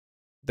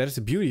 That is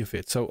the beauty of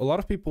it. So a lot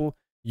of people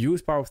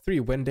use power of 3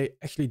 when they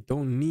actually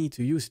don't need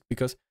to use it,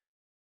 because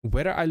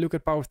whether I look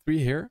at power of 3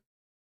 here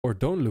or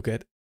don't look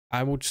at,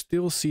 I would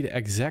still see the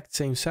exact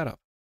same setup.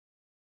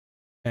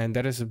 And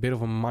that is a bit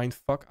of a mind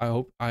fuck. I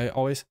hope I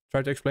always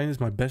try to explain this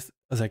my best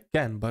as I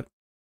can, but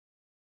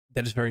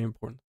that is very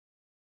important.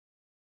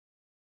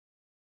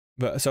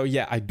 But so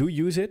yeah, I do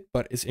use it,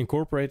 but it's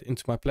incorporated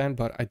into my plan,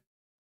 but I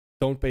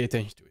don't pay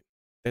attention to it.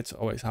 That's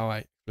always how I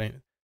explain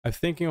it. I'm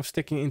thinking of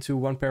sticking into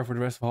one pair for the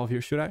rest of half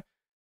year. Should I?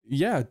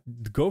 Yeah,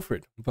 go for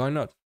it. Why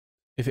not?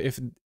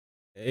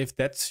 If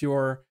that's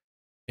your,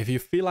 if you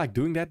feel like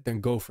doing that,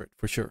 then go for it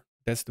for sure.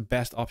 That's the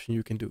best option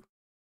you can do.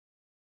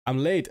 I'm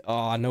late.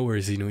 Oh, no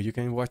worries, Zeno. You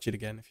can watch it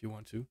again if you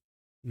want to.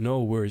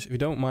 No worries. If you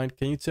don't mind,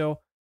 can you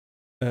tell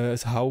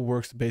us how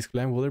works the basic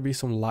plan? Will there be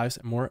some lives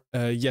and more?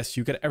 Yes,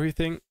 you get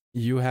everything.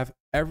 You have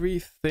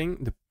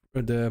everything.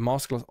 The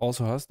masterclass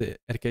also has the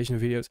education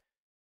videos.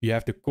 You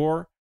have the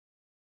core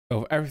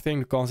of everything,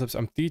 the concepts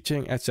I'm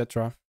teaching,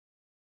 etc.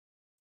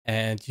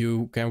 And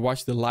you can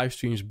watch the live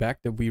streams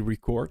back that we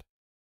record.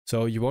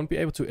 So you won't be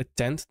able to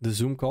attend the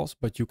Zoom calls,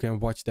 but you can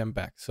watch them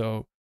back.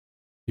 So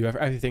you have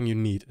everything you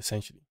need,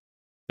 essentially.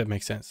 That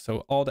makes sense.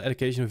 So all the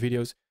educational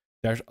videos,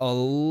 there's a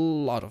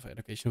lot of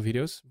educational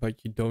videos,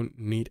 but you don't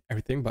need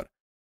everything, but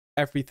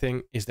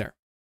everything is there.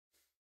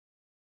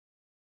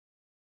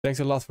 Thanks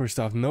a lot for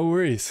stuff. No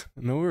worries.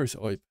 No worries,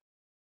 Oib.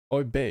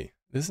 Oib Bay.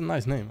 This is a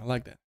nice name. I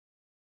like that.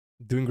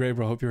 Doing great,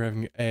 bro. Hope you're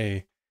having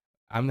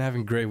I'm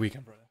having a great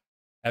weekend, brother.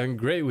 Having a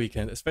great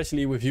weekend,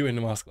 especially with you in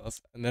the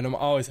masterclass. And then I'm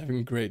always having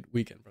a great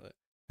weekend, brother.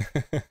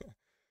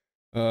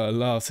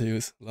 Love,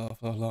 Zeus.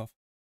 Love.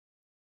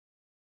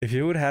 If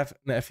you would have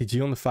an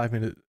FVG on the 5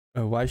 minute,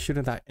 why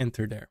shouldn't I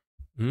enter there?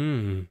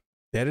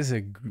 That is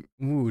a,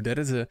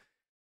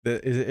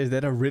 is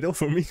that a riddle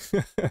for me?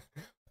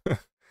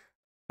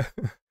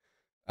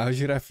 How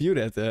should I view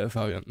that,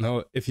 Fabian?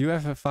 No, if you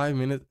have a 5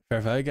 minute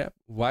fair value gap,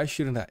 why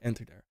shouldn't I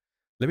enter there?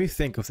 Let me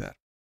think of that.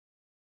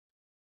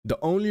 The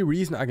only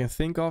reason I can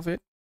think of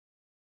it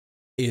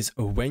is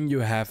when you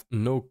have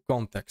no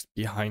context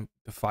behind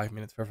the 5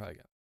 minute fair value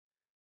gap.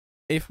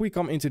 If we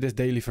come into this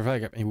daily fair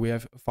value gap and we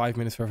have 5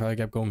 minutes fair value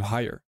gap going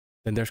higher,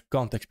 then there's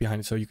context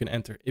behind it so you can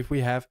enter. If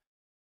we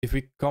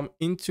come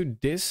into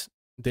this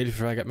daily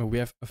fair value gap and we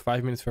have a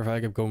 5 minutes fair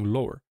value gap going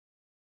lower,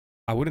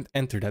 I wouldn't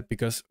enter that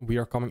because we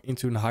are coming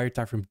into a higher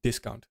time frame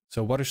discount.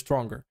 So what is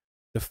stronger?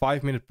 The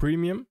 5 minute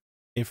premium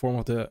in form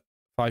of the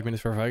 5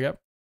 minutes fair value gap,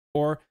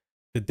 or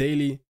the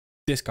daily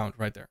discount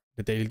right there?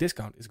 The daily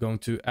discount is going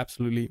to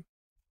absolutely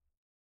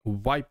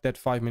wipe that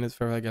 5 minutes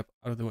fair value gap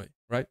out of the way,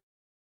 right?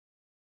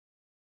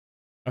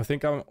 I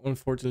think I'm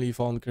unfortunately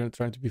falling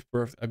trying to be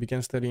perfect. I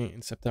began studying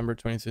in September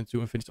 2022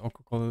 and finished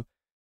Uncle College.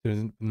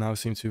 Now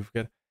seem to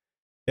forget.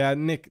 Yeah,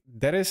 Nick,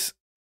 that is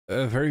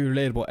very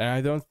relatable. And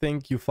I don't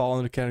think you fall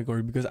under the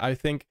category because I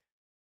think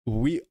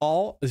we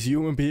all as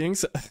human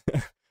beings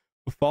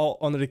fall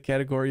under the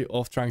category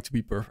of trying to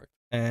be perfect.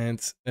 And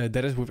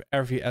that is with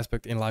every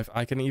aspect in life.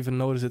 I can even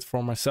notice it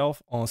for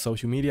myself on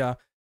social media,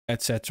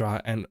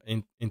 etc. And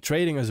in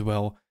trading as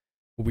well.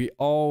 We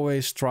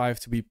always strive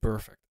to be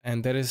perfect.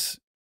 And that is,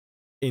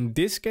 in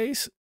this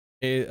case,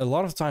 a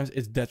lot of times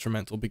it's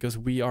detrimental because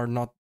we are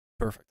not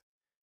perfect.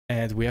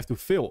 And we have to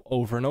fail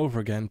over and over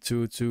again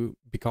to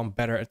become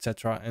better,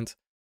 etc. And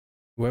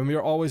when we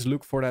always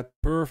look for that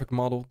perfect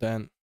model,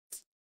 then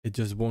it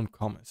just won't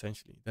come,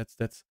 essentially. That's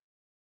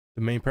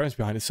the main premise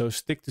behind it. So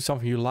stick to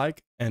something you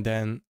like and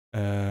then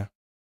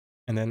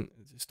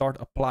start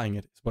applying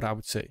it, is what I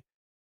would say.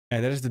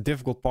 And that is the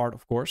difficult part,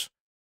 of course.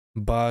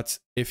 But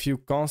if you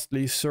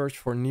constantly search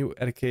for new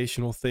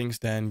educational things,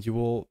 then you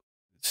will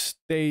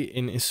stay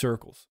in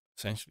circles,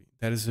 essentially.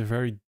 That is a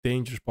very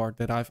dangerous part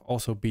that I've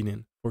also been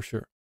in, for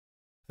sure.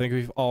 I think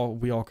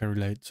we all can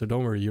relate. So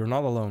don't worry, you're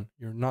not alone.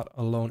 You're not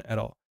alone at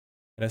all.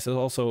 And this is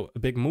also a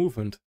big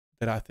movement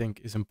that I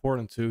think is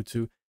important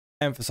to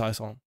emphasize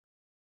on.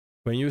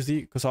 When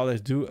USD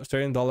consolidates, do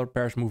Australian dollar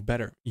pairs move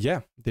better?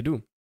 Yeah, they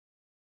do.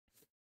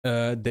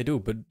 They do,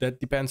 but that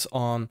depends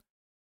on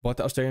what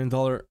the Australian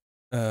dollar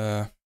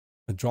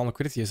drawn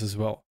liquidity is as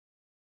well.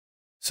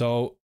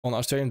 So on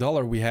Australian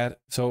dollar,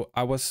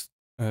 I was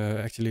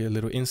actually a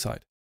little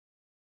inside.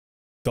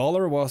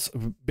 Dollar was a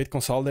bit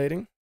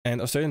consolidating,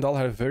 and Australian dollar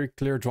had a very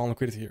clear drawn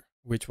liquidity here,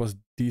 which was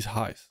these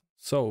highs.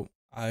 So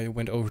I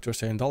went over to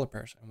Australian dollar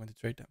pairs and went to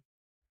trade them.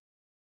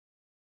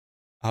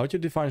 How do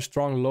you define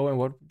strong low and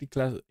what would be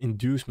class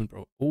inducement,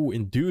 bro? Oh,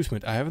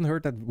 inducement. I haven't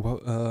heard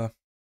that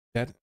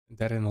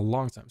that in a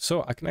long time.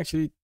 So I can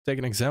actually take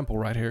an example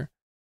right here.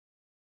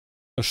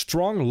 A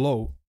strong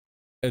low.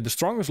 The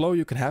strongest low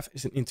you can have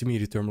is an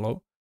intermediate term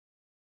low.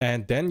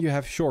 And then you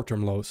have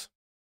short-term lows.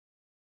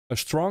 A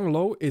strong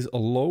low is a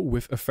low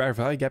with a fair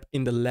value gap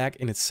in the leg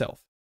in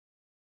itself.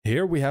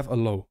 Here we have a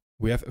low.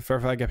 We have a fair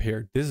value gap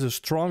here. This is a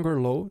stronger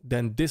low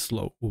than this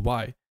low.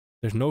 Why?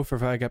 There's no fair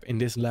value gap in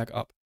this leg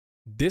up.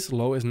 This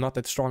low is not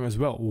that strong as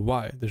well.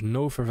 Why? There's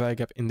no fair value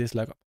gap in this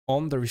leg up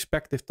on the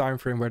respective time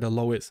frame where the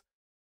low is.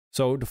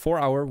 So the 4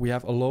 hour, we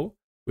have a low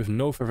with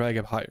no fair value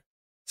gap higher.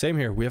 Same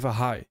here, we have a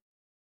high.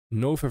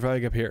 No fair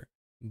value gap here.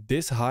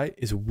 This high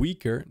is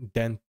weaker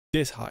than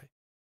this high.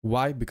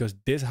 Why? Because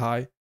this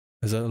high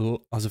has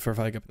a fair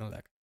value gap in the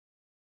leg.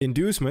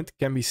 Inducement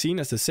can be seen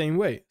as the same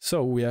way.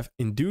 So we have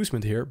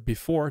inducement here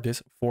before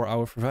this 4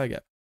 hour fair value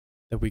gap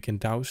that we can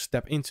now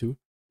step into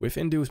with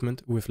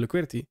inducement, with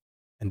liquidity,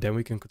 and then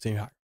we can continue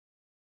higher.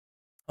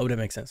 Oh, that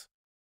makes sense.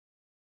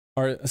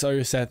 Or so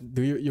you said,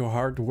 do your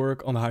hard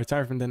work on the higher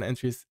time frame, then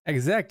entries?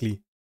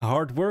 Exactly.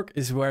 Hard work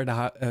is where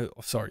the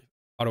sorry,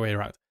 other way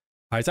around.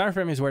 High time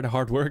frame is where the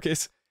hard work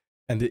is,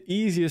 and the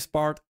easiest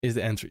part is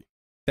the entry.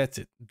 That's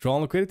it.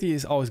 Drawn liquidity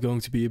is always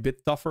going to be a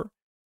bit tougher,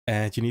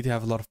 and you need to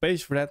have a lot of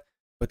patience for that.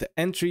 But the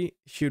entry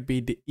should be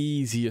the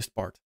easiest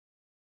part.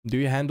 Do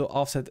you handle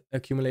offset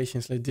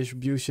accumulations like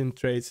distribution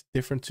trades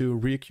different to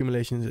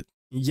reaccumulations?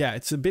 Yeah,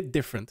 it's a bit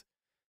different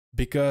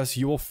because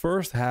you will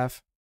first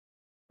have,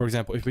 for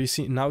example, if we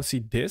see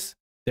this,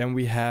 then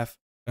we have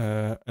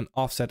an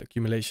offset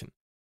accumulation.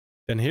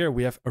 Then here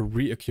we have a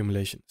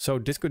reaccumulation. So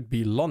this could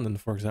be London,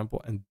 for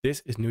example, and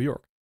this is New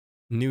York.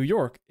 New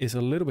York is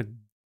a little bit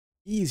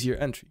easier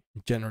entry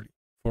generally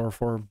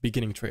for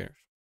beginning traders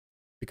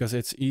because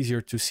it's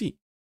easier to see.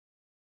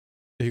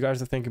 If you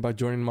guys are thinking about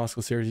joining the Moscow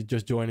series,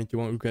 just join it. You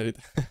won't regret it.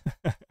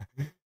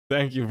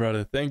 Thank you,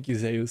 brother. Thank you,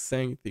 Zeus.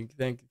 Thank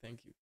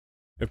you.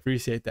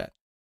 Appreciate that.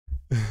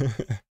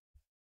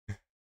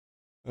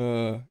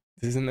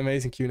 This is an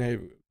amazing Q&A.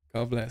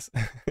 God bless.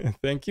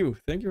 Thank you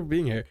for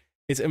being here.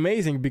 It's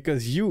amazing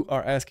because you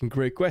are asking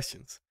great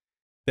questions.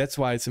 That's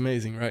why it's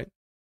amazing, right?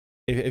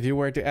 If you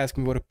were to ask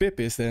me what a pip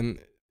is, then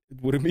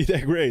it wouldn't be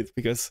that great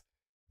because,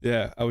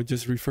 yeah, I would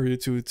just refer you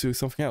to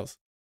something else.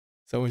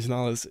 So much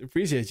knowledge.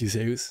 Appreciate you,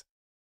 Zeus.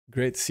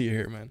 Great to see you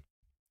here, man.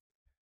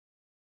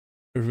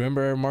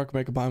 Remember Mark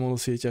Make a Buy Model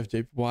CHF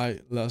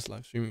JPY last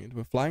live streaming it.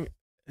 We're flying.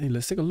 Hey,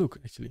 let's take a look,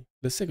 actually.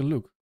 Let's take a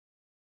look.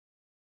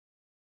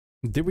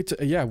 Did we?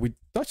 Yeah, we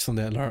touched on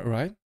that,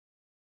 right?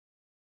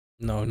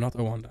 No, not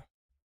Awanda.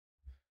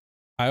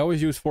 I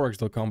always use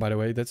forex.com, by the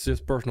way. That's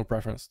just personal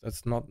preference.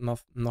 That's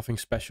nothing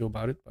special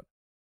about it. But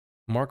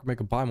Mark Make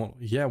a Buy Model.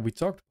 Yeah, we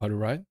talked about it,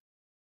 right?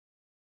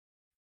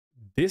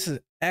 This has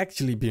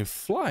actually been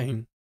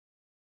flying.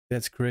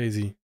 That's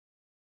crazy.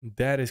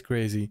 That is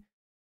crazy.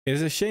 It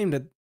is a shame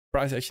that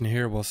price action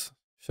here was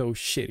so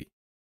shitty,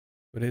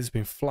 but it's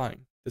been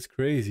flying. That's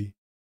crazy.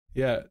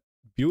 Yeah,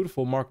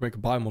 beautiful Mark Make a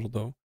Buy model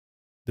though.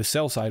 The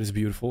sell side is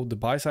beautiful. The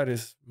buy side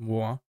is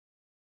mwah.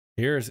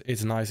 Here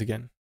it's nice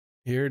again.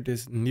 Here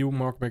this new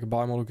Mark Make a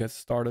Buy model gets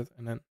started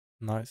and then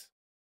nice.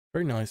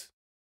 Very nice.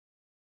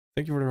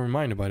 Thank you for the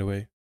reminder, by the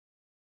way.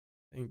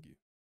 Thank you.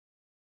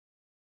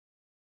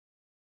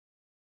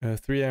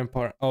 3 AM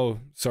par. Oh,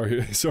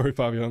 sorry, sorry,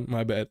 Fabian.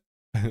 My bad.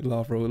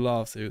 Love, bro.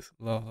 Love, serious.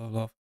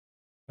 Love.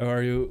 How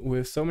are you?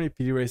 With so many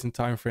PD rates and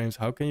time frames,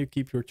 how can you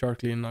keep your chart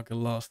clean and not get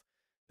lost?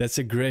 That's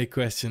a great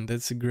question.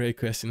 That's a great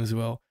question as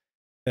well.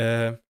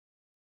 It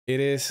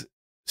is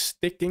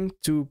sticking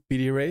to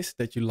PD rates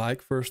that you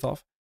like, first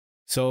off.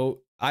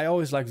 So I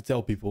always like to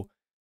tell people,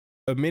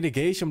 a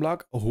mitigation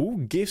block,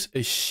 who gives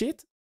a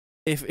shit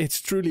if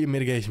it's truly a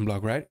mitigation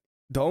block, right?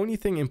 The only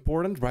thing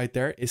important right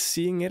there is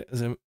seeing it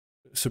as a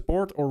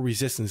support or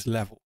resistance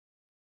level.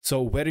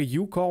 So whether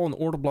you call an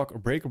order block a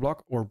breaker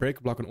block or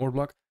breaker block an order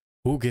block,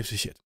 who gives a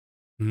shit?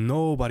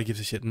 Nobody gives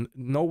a shit.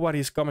 Nobody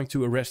is coming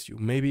to arrest you.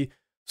 Maybe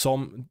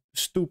some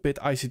stupid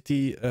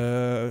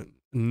ICT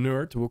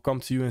nerd will come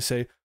to you and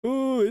say,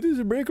 oh, it is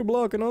a breaker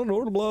block and not an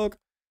order block.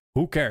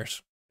 Who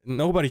cares?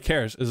 Nobody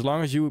cares. As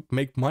long as you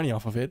make money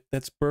off of it,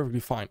 that's perfectly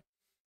fine.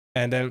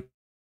 And then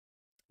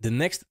the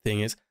next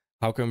thing is,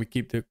 how can we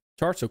keep the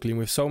chart so clean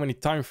with so many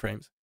time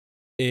frames?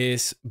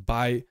 Is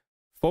by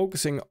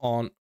focusing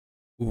on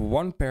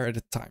one pair at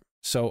a time.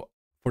 So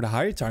for the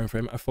higher time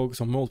frame, I focus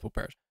on multiple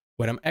pairs.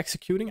 When I'm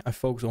executing, I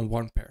focus on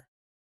one pair.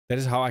 That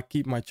is how I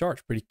keep my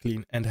charts pretty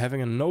clean and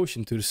having a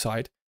notion to the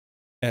side.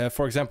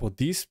 For example,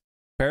 these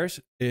pairs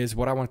is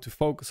what I want to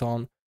focus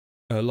on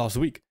last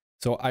week.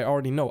 So I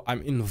already know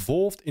I'm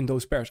involved in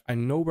those pairs. I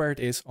know where it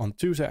is on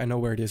Tuesday. I know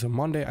where it is on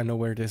Monday. I know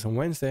where it is on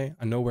Wednesday.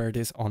 I know where it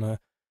is on a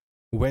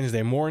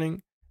Wednesday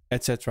morning,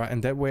 etc.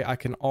 And that way I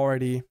can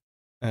already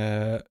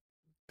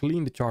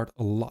clean the chart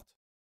a lot.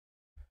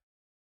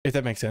 If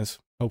that makes sense,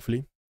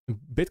 hopefully.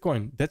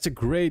 Bitcoin, that's a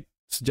great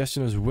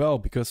suggestion as well,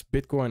 because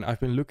Bitcoin, I've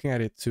been looking at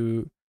it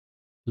to,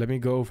 let me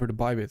go over the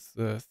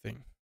Bybit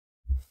thing.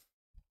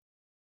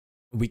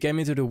 We came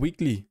into the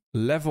weekly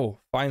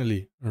level,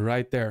 finally,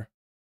 right there.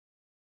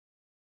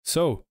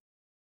 So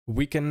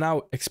we can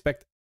now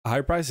expect a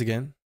high price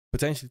again,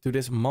 potentially to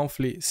this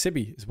monthly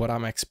SIBI is what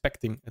I'm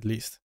expecting at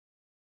least.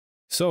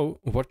 So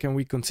what can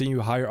we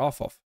continue higher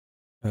off of?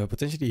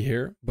 Potentially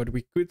here, but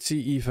we could see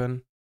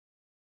even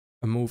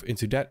a move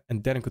into that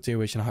and then a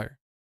continuation higher.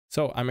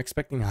 So I'm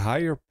expecting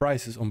higher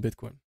prices on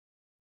Bitcoin.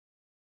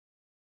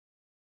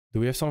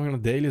 Do we have something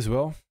on the daily as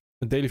well?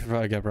 The daily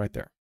value gap right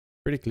there.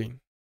 Pretty clean.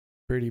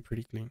 Pretty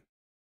clean.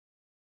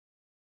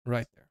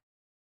 Right there.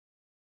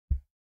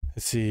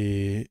 Let's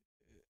see.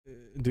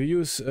 Do you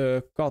use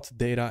COT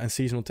data and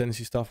seasonal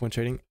tendency stuff when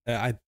trading?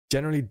 I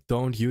generally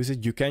don't use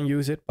it. You can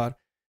use it, but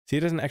see,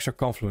 it is an extra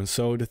confluence.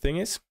 So the thing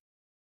is,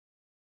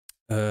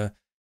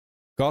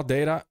 COT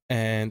data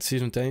and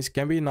seasonal tendency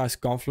can be a nice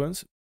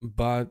confluence,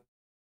 but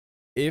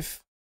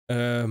if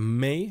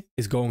May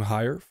is going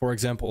higher, for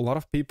example, a lot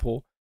of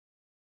people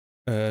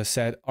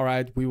said, all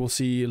right, we will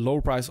see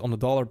low price on the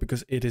dollar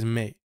because it is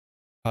May.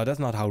 That's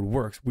not how it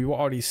works. We will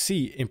already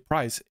see in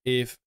price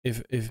if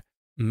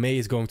May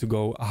is going to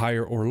go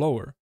higher or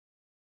lower.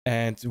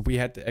 And we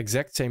had the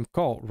exact same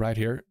call right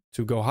here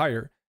to go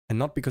higher. And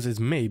not because it's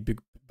May,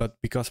 but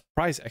because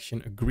price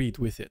action agreed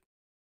with it.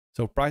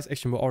 So price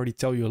action will already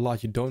tell you a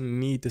lot. You don't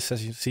need the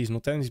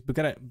seasonal tendencies.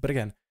 But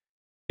again,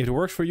 if it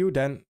works for you,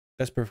 then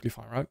that's perfectly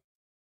fine, right?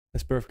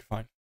 That's perfectly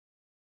fine.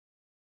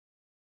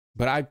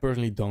 But I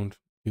personally don't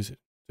use it,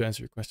 to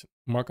answer your question.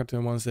 Market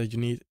the ones that you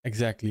need.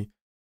 Exactly.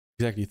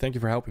 Thank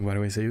you for helping, by the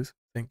way, Zeus.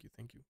 Thank you.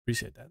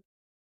 Appreciate that.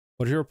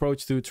 What is your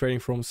approach to trading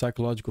from a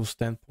psychological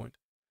standpoint?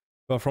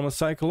 Well, from a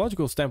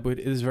psychological standpoint,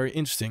 it is very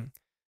interesting.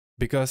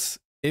 Because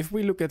if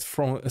we look at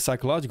from a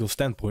psychological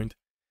standpoint,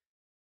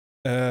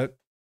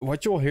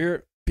 what you'll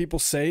hear people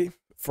say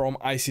from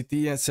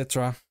ICT,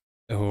 etc.,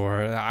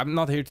 or I'm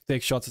not here to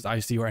take shots at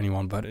ICT or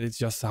anyone, but it's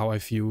just how I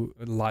view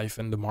life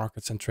and the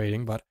markets and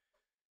trading. But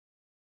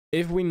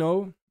if we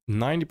know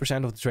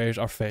 90% of the traders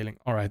are failing,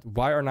 all right,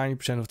 why are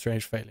 90% of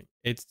traders failing?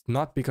 It's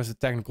not because the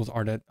technicals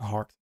are that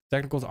hard.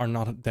 Technicals are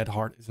not that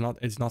hard. It's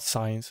not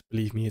science.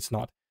 Believe me, it's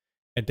not.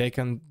 And they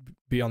can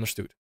be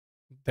understood.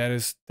 That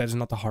is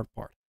not the hard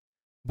part.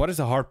 What is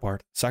the hard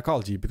part?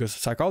 Psychology, because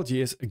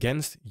psychology is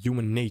against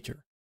human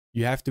nature.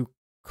 You have to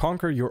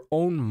conquer your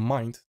own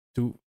mind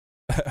to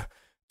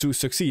to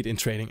succeed in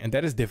trading, and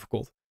that is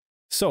difficult.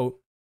 So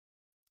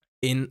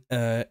in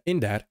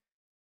that,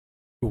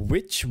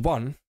 which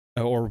one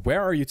or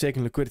where are you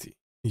taking liquidity?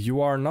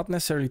 You are not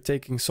necessarily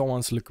taking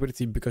someone's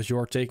liquidity because you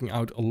are taking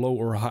out a low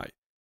or a high,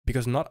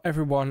 because not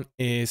everyone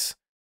is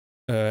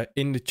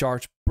in the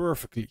charts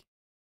perfectly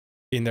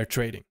in their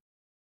trading.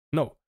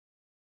 No.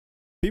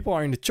 People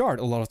are in the chart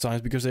a lot of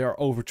times because they are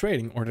over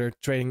trading, or they're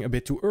trading a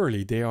bit too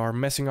early. They are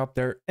messing up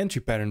their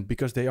entry pattern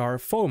because they are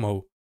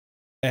FOMO.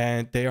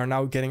 And they are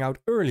now getting out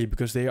early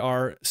because they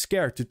are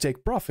scared to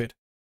take profit.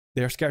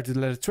 They are scared to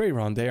let a trade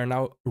run. They are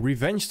now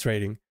revenge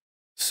trading.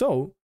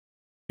 So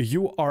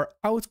you are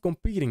out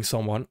competing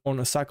someone on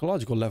a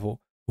psychological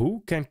level.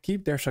 Who can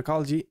keep their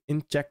psychology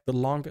in check the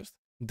longest?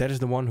 That is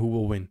the one who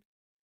will win.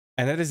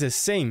 And that is the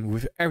same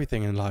with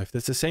everything in life.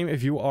 That's the same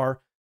if you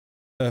are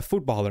a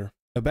footballer,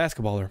 a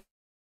basketballer.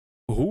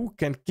 Who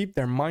can keep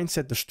their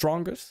mindset the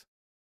strongest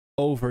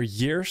over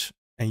years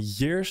and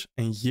years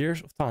and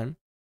years of time?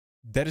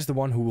 That is the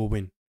one who will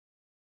win.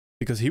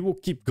 Because he will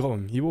keep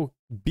going. He will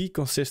be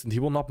consistent. He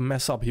will not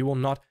mess up. He will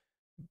not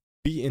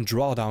be in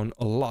drawdown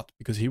a lot,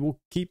 because he will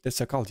keep that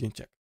psychology in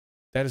check.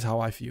 That is how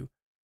I view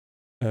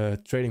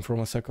trading from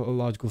a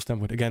psychological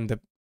standpoint. Again,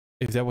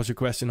 if that was your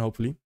question,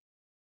 hopefully.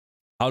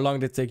 How long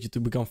did it take you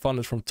to become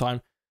funded from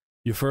time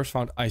you first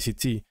found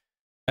ICT?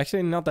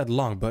 Actually, not that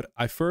long, but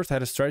I first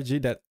had a strategy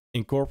that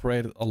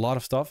incorporated a lot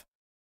of stuff.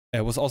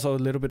 It was also a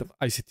little bit of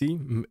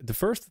ICT. The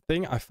first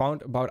thing I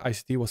found about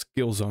ICT was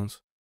kill zones.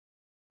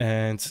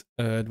 And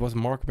it was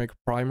Market Maker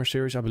Primer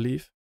series, I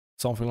believe.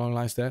 Something along the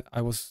lines that.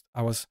 It was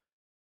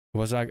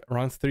like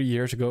around 3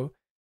 years ago.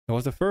 It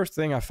was the first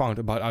thing I found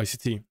about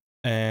ICT.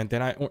 And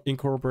then I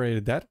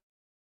incorporated that.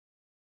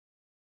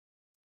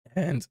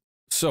 And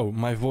so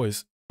my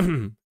voice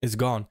is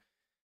gone.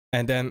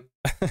 And then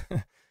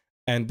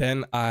and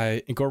then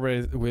I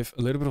incorporated it with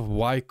a little bit of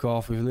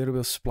Wyckoff, with a little bit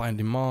of supply and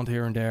demand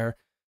here and there.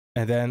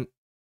 And then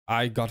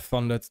I got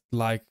funded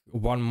like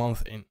 1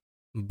 month in,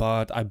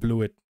 but I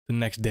blew it the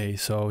next day,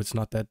 so it's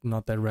not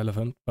that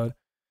relevant. But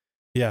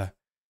yeah,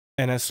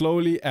 and then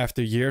slowly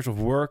after years of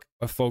work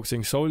of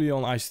focusing solely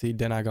on ICT,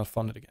 then I got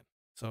funded again.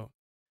 So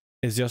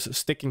it's just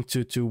sticking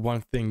to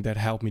one thing that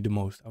helped me the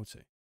most, I would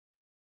say.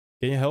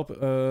 Can you help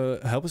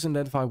us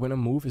identify when a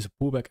move is a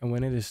pullback and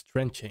when it is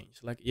trend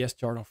change, like ES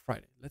chart on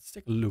Friday? Let's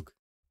take a look.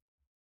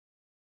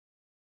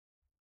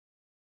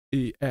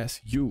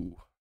 ESU.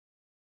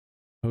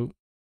 Oh.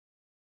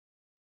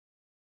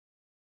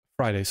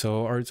 Friday.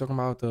 So are you talking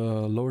about the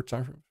lower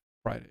time frame?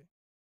 Friday.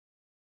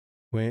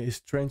 When is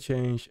trend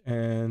change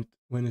and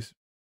when is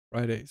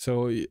Friday?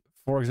 So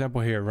for example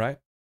here, right?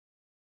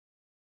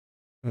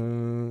 Let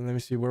me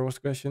see, where was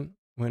the question?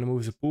 When a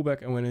move is a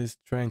pullback and when is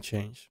trend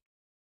change?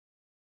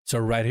 So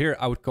right here,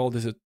 I would call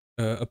this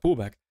a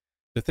pullback.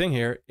 The thing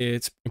here,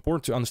 it's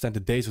important to understand the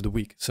days of the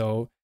week.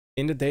 So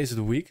in the days of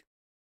the week,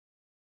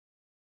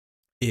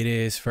 it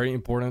is very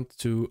important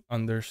to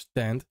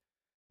understand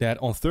that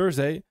on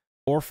Thursday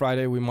or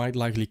Friday, we might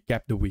likely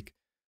cap the week.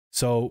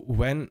 So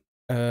when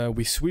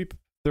we sweep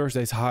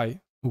Thursday's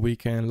high, we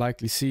can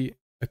likely see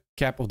a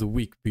cap of the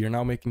week. We are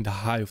now making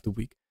the high of the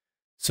week.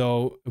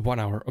 So 1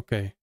 hour,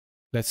 okay.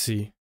 Let's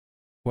see.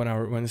 1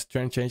 hour, when is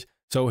trend change?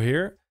 So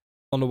here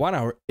on the 1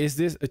 hour, is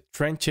this a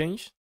trend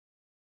change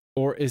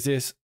or is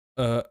this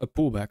a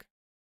pullback?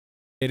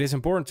 It is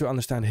important to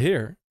understand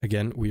here,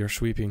 again, we are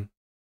sweeping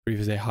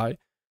previous day high.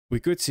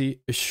 We could see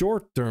a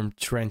short-term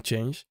trend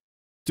change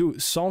to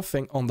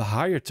something on the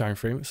higher time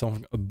frame,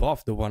 something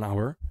above the 1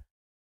 hour,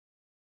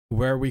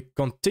 where we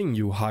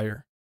continue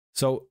higher.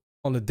 So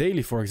on the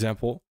daily, for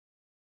example,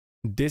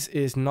 this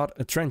is not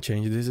a trend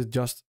change. This is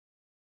just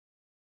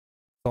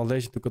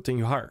foundation to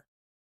continue higher.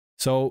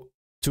 So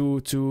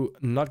to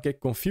not get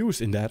confused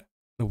in that,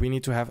 we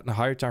need to have a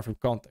higher time frame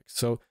context.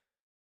 So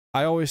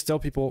I always tell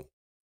people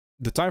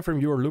the time frame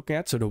you are looking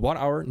at, so the 1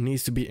 hour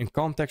needs to be in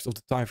context of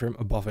the time frame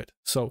above it.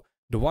 So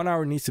the 1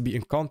 hour needs to be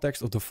in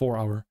context of the 4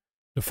 hour.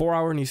 The 4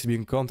 hour needs to be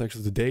in context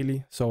of the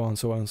daily, so on,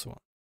 so on, so on.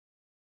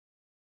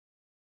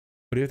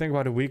 What do you think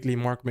about the weekly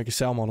market maker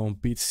sell model on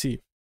BTC?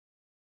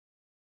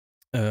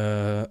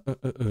 I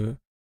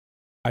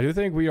do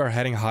think we are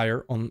heading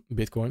higher on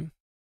Bitcoin.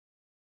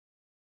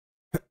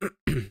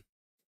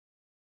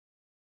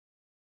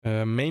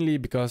 Mainly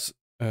because,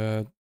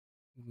 yeah,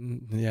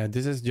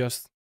 this is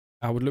just,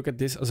 I would look at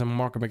this as a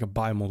market maker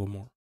buy model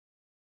more.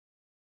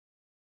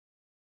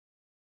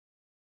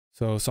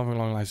 So something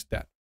along the lines of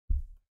that.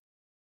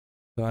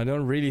 So I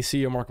don't really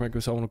see a market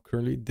maker sell model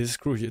currently. This is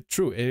crucial.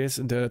 True, it is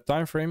the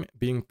time frame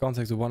being in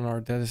context of 1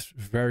 hour. That is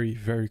very,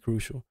 very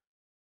crucial.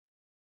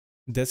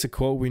 That's a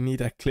quote we need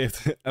a clip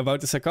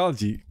about the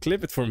psychology.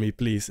 Clip it for me,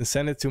 please, and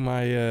send it to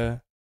my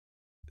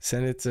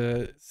send it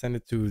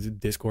to the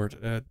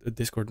Discord.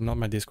 Discord, not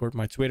my Discord,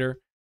 my Twitter,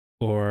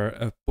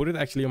 or put it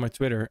actually on my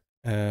Twitter,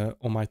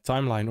 on my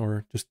timeline,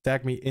 or just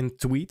tag me in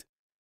tweet,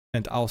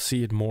 and I'll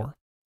see it more.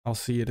 I'll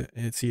see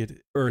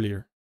it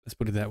earlier. Let's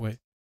put it that way.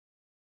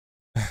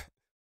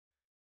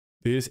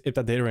 This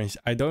IPTA data range,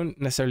 I don't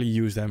necessarily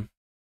use them.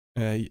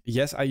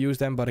 Yes, I use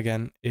them, but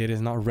again, it is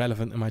not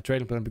relevant in my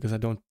trading plan because I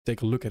don't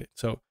take a look at it.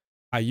 So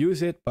I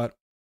use it, but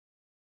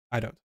I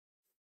don't.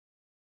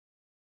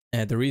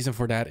 And the reason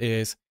for that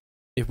is,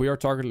 if we are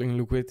targeting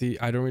liquidity,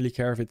 I don't really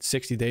care if it's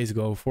 60 days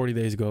ago, 40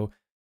 days ago.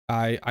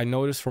 I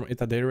noticed from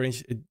IPTA data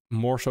range, it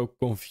more so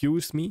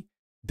confused me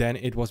than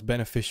it was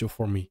beneficial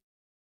for me.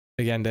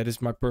 Again, that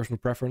is my personal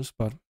preference,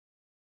 but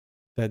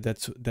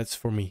that's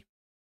for me.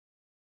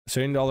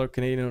 $13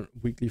 Canadian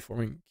weekly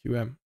forming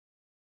QM.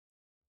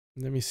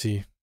 Let me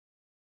see.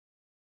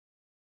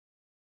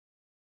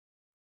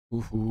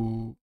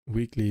 Ooh,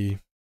 weekly.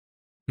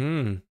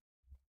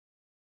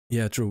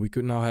 Yeah, true. We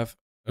could now have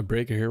a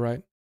breaker here,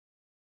 right?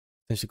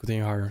 Potentially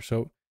continue higher.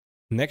 So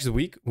next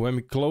week, when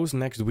we close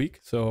next week,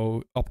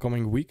 so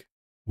upcoming week,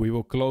 we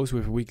will close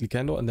with a weekly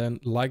candle, and then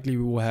likely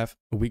we will have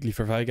a weekly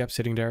fair value gap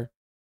sitting there.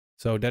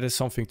 So that is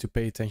something to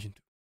pay attention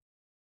to.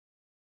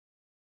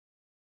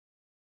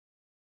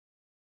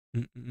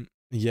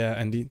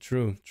 Yeah, indeed.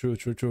 True.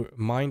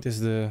 Mind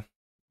is the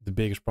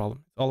biggest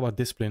problem. It's all about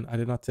discipline. I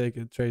did not take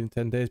a trade in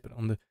 10 days, but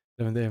on the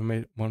 7th day I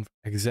made one.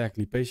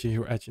 Exactly. Patience,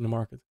 your edge in the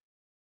market.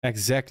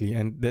 Exactly.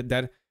 And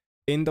that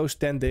in those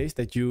 10 days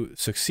that you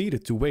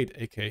succeeded to wait,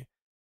 AK,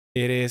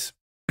 it is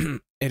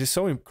it is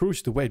so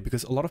crucial to wait,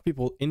 because a lot of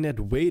people in that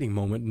waiting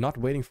moment, not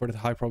waiting for that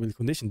high probability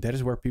condition, that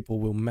is where people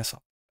will mess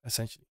up,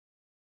 essentially.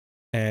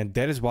 And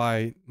that is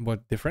why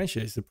what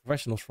differentiates the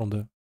professionals from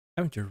the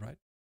amateur, right?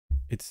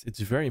 It's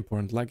very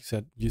important. Like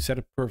you said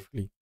it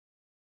perfectly.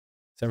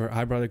 Semper,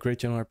 hi brother, great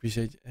channel. I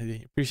appreciate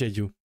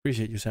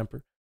you,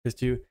 Semper.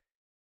 Just you,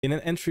 in an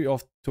entry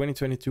of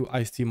 2022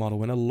 IST model,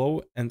 when a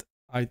low and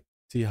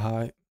IT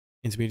high,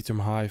 intermediate term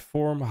high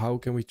form, how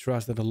can we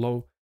trust that a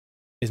low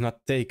is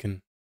not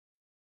taken?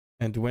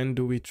 And when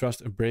do we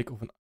trust a break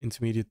of an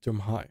intermediate term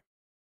high?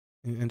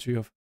 In an entry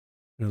of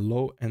a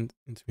low and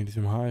intermediate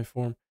term high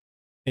form,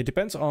 it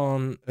depends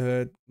on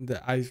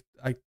I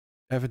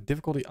have a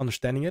difficulty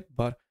understanding it,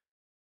 but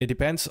it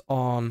depends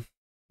on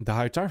the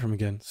higher time frame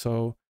again.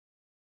 So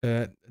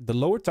the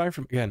lower time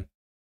frame again,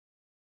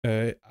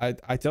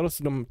 I tell it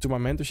to my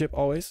mentorship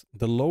always,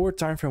 the lower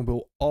time frame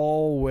will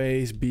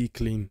always be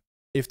clean.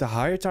 If the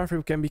higher time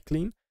frame can be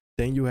clean,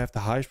 then you have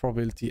the highest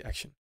probability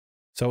action.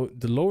 So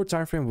the lower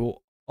time frame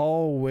will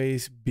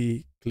always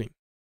be clean,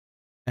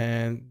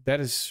 and that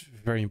is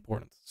very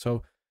important.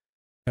 So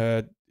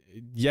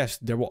yes,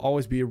 there will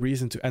always be a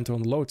reason to enter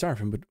on the lower time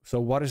frame, but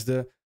so what is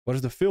the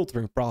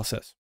filtering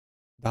process?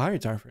 The higher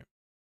time frame.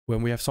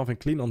 When we have something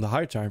clean on the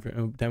higher time frame,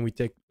 and then we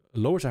take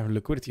lower time frame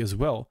liquidity as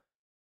well.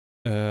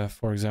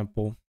 For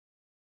example,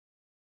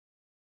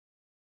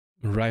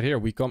 right here,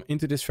 we come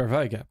into this fair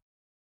value gap.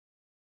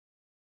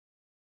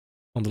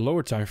 On the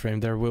lower time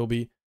frame, there will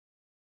be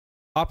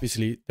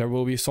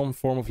some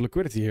form of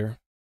liquidity here.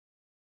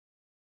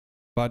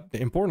 But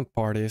the important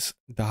part is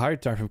the higher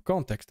time frame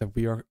context, that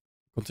we are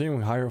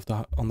continuing higher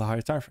on the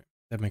higher time frame.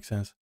 That makes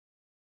sense.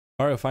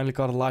 All right, I finally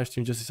caught a live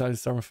stream. Just decided to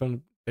start my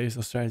fun based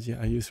on strategy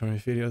I use from my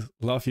videos.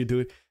 Love you,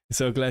 dude.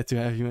 So glad to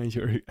have you, man.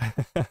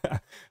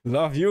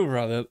 Love you,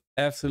 brother.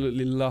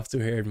 Absolutely love to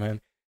hear it,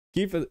 man.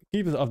 Keep us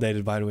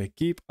updated, by the way.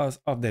 Keep us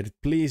updated.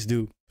 Please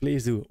do.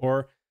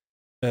 Or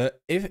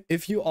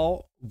if you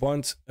all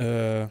want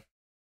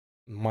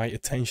my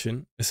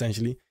attention,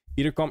 essentially,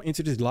 either come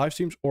into these live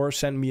streams or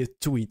send me a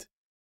tweet.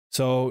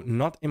 So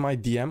not in my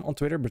DM on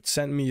Twitter, but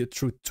send me a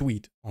true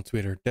tweet on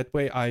Twitter. That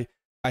way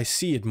I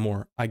see it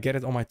more. I get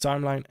it on my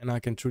timeline and I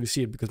can truly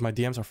see it, because my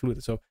DMs are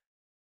fluid. So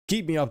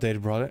keep me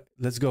updated, brother.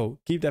 Let's go.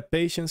 Keep that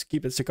patience.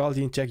 Keep that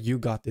psychology in check. You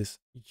got this.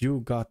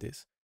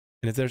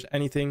 And if there's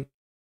anything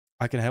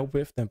I can help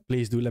with, then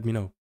please do let me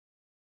know.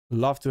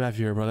 Love to have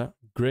you here, brother.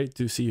 Great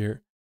to see you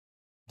here.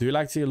 Do you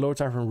like to see a low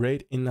time frame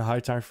rate in the high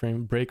time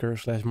frame breaker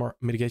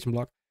 / mitigation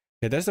block?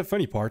 Yeah, that's the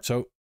funny part.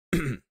 So,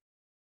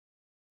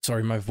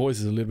 sorry, my voice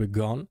is a little bit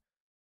gone.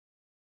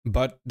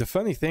 But the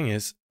funny thing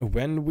is,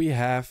 when we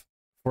have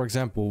for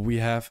example, we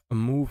have a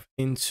move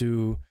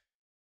into,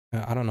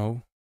 I don't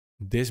know,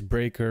 this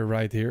breaker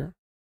right here,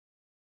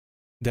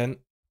 then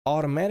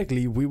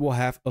automatically we will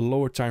have a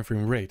lower time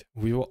frame rate.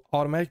 We will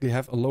automatically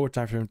have a lower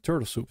time frame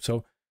turtle soup.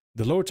 So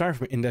the lower time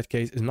frame in that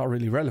case is not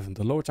really relevant.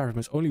 The lower time frame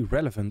is only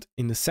relevant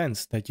in the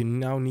sense that you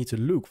now need to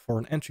look for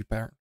an entry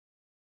pattern.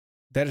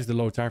 That is the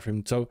low time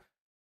frame. So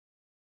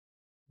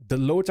the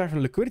low time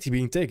frame liquidity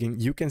being taken,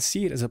 you can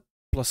see it as a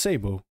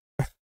placebo.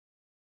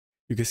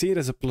 You can see it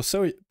as a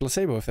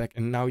placebo effect,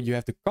 and now you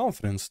have the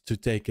confidence to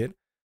take it.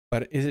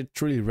 But is it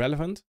truly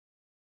relevant?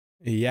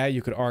 Yeah,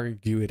 you could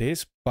argue it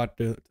is, but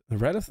the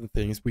relevant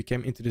thing is we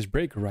came into this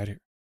breaker right here.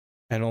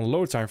 And on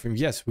low time frame,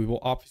 yes, we will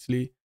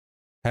obviously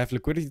have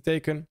liquidity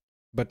taken,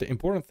 but the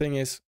important thing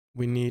is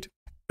we need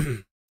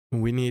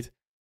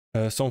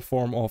some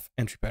form of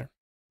entry pattern.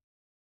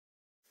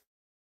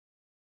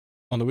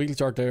 On the weekly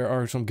chart, there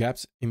are some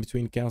gaps in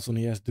between candles on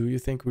ES. Do you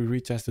think we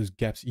retest those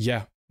gaps?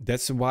 Yeah,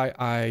 that's why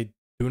I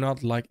do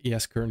not like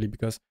ES currently,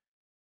 because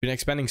been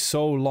expanding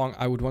so long,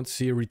 I would want to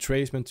see a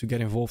retracement to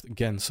get involved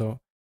again. So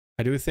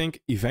I do think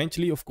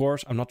eventually, of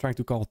course, I'm not trying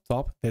to call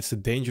top. That's the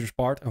dangerous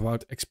part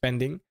about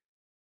expanding.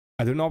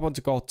 I do not want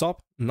to call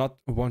top, not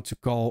want to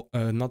call,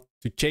 not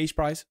to chase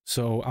price.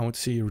 So I want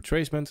to see a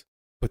retracement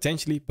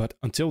potentially, but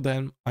until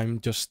then, I'm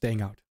just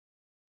staying out.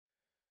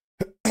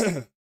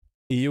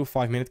 EU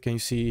 5 minute, can you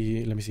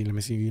see? Let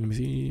me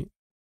see.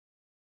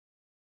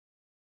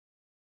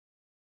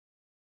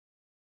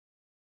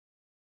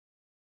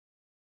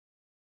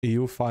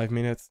 EU 5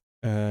 minute,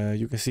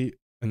 you can see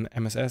an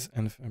MSS,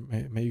 and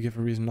may you give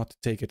a reason not to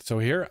take it. So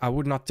here, I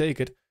would not take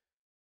it.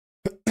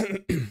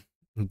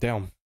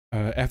 Damn.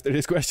 After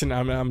this question,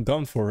 I'm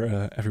done for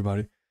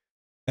everybody.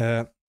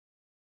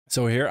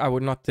 So here, I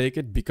would not take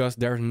it because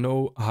there's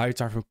no high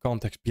time frame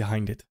context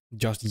behind it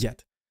just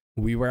yet.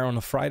 We were on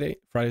a Friday.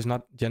 Friday is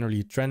not generally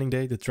a trending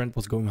day. The trend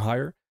was going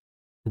higher.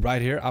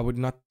 Right here, I would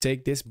not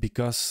take this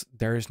because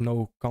there is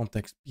no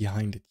context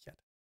behind it yet.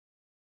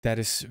 That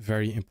is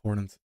very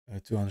important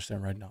to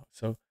understand right now.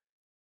 So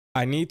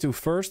I need to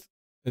first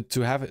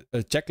to have a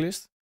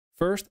checklist.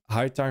 First,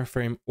 high time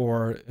frame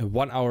or a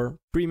 1 hour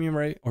premium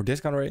rate or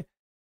discount rate,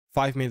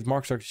 5 minute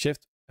market structure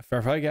shift, a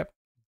fair value gap.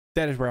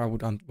 That is where I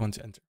would want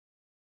to enter.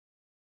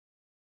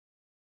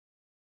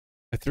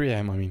 At 3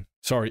 AM, I mean.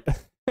 Sorry.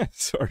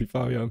 Sorry,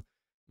 Fabian.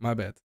 My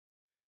bad.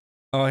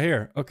 Oh,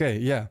 here. Okay,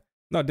 yeah.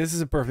 No, this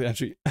is a perfect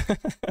entry.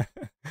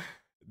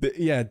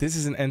 Yeah, this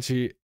is an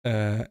entry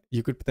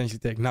you could potentially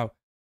take. Now,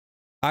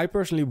 I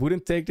personally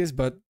wouldn't take this,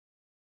 but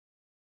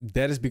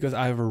that is because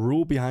I have a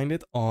rule behind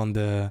it on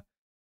the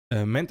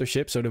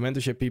mentorship. So the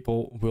mentorship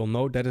people will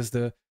know that is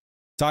the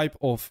type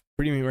of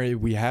premium rate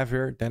we have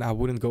here. Then I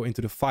wouldn't go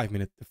into the 5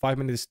 minute. The 5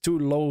 minute is too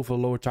low of a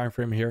lower time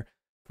frame here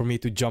for me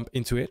to jump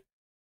into it.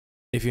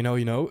 If you know,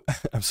 you know.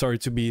 I'm sorry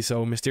to be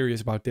so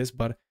mysterious about this,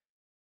 but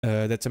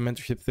that's a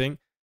mentorship thing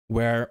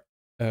where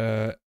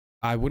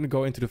I wouldn't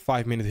go into the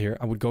 5 minute here.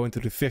 I would go into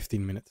the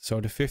 15 minute.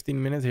 So the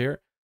 15 minute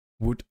here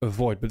would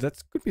avoid, but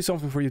that could be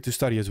something for you to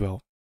study as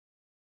well.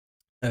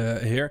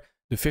 Here,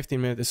 the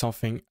 15 minute is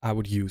something I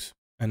would use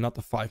and not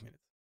the 5 minute.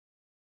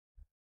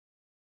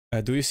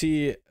 Do you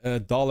see a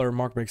dollar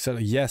market break seller?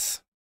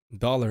 Yes,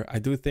 dollar. I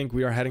do think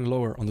we are heading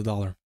lower on the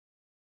dollar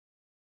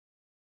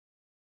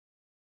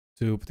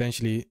to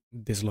potentially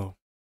this low.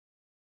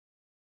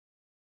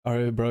 All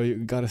right, bro, you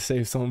gotta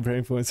save some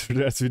brain points for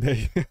the rest of the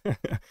day.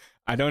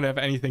 I don't have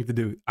anything to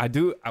do. I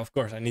do, of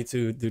course, I need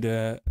to do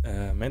the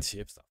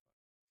mentorship stuff.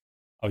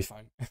 I'll be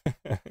fine.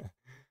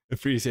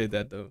 Appreciate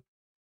that though.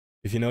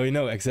 If you know, you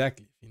know.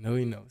 Exactly. If you know,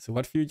 you know. So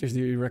what futures do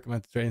you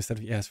recommend to trade instead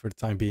of ES for the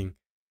time being?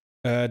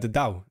 The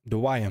Dow, the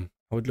YM.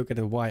 I would look at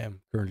the YM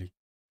currently.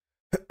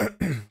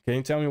 Can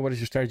you tell me what is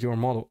your strategy or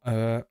model?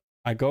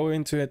 I go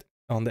into it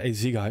on the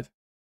AZ guide.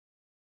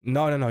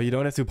 No. You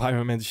don't have to buy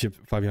my mentorship,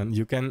 Fabian.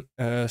 You can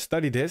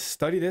study this.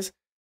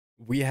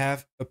 We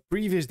have a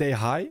previous day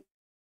high.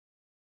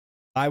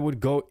 I would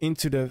go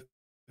into the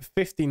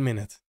 15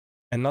 minute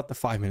and not the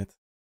 5 minute.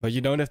 But you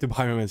don't have to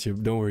buy my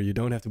mentorship. Don't worry, you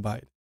don't have to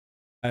buy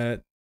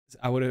it.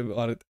 I would have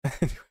bought it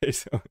anyway.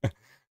 So,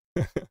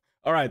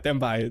 all right, then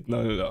buy it.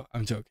 No.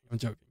 I'm joking.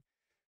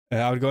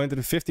 I would go into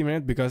the 15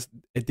 minute because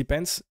it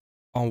depends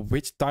on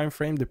which time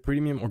frame the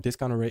premium or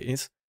discount rate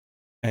is,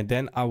 and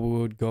then I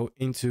would go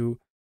into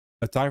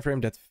a time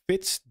frame that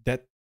fits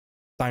that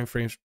time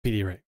frame's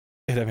PD rate.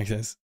 If that makes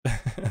sense.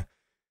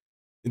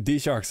 D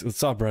Sharks,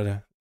 what's up,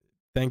 brother?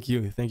 Thank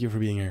you for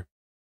being here.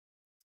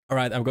 All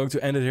right, I'm going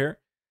to end it here.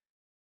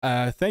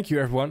 Thank you,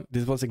 everyone.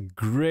 This was a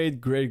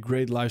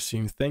great live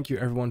stream. Thank you,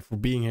 everyone, for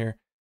being here.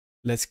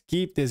 Let's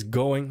keep this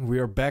going. We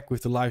are back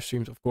with the live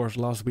streams. Of course,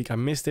 last week I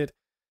missed it.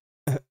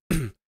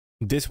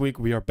 This week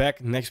we are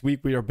back. Next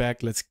week we are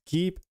back. Let's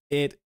keep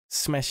it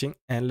smashing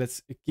and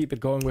let's keep it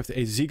going with the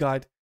AZ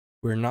guide.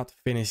 We're not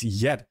finished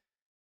yet.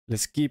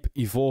 Let's keep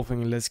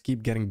evolving. Let's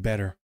keep getting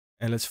better.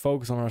 And let's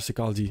focus on our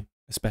psychology,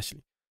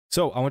 especially.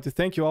 So I want to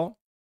thank you all.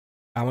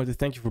 I want to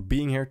thank you for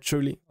being here.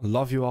 Truly, I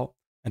love you all.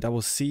 And I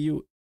will see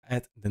you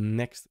at the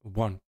next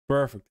one.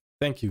 Perfect.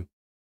 Thank you.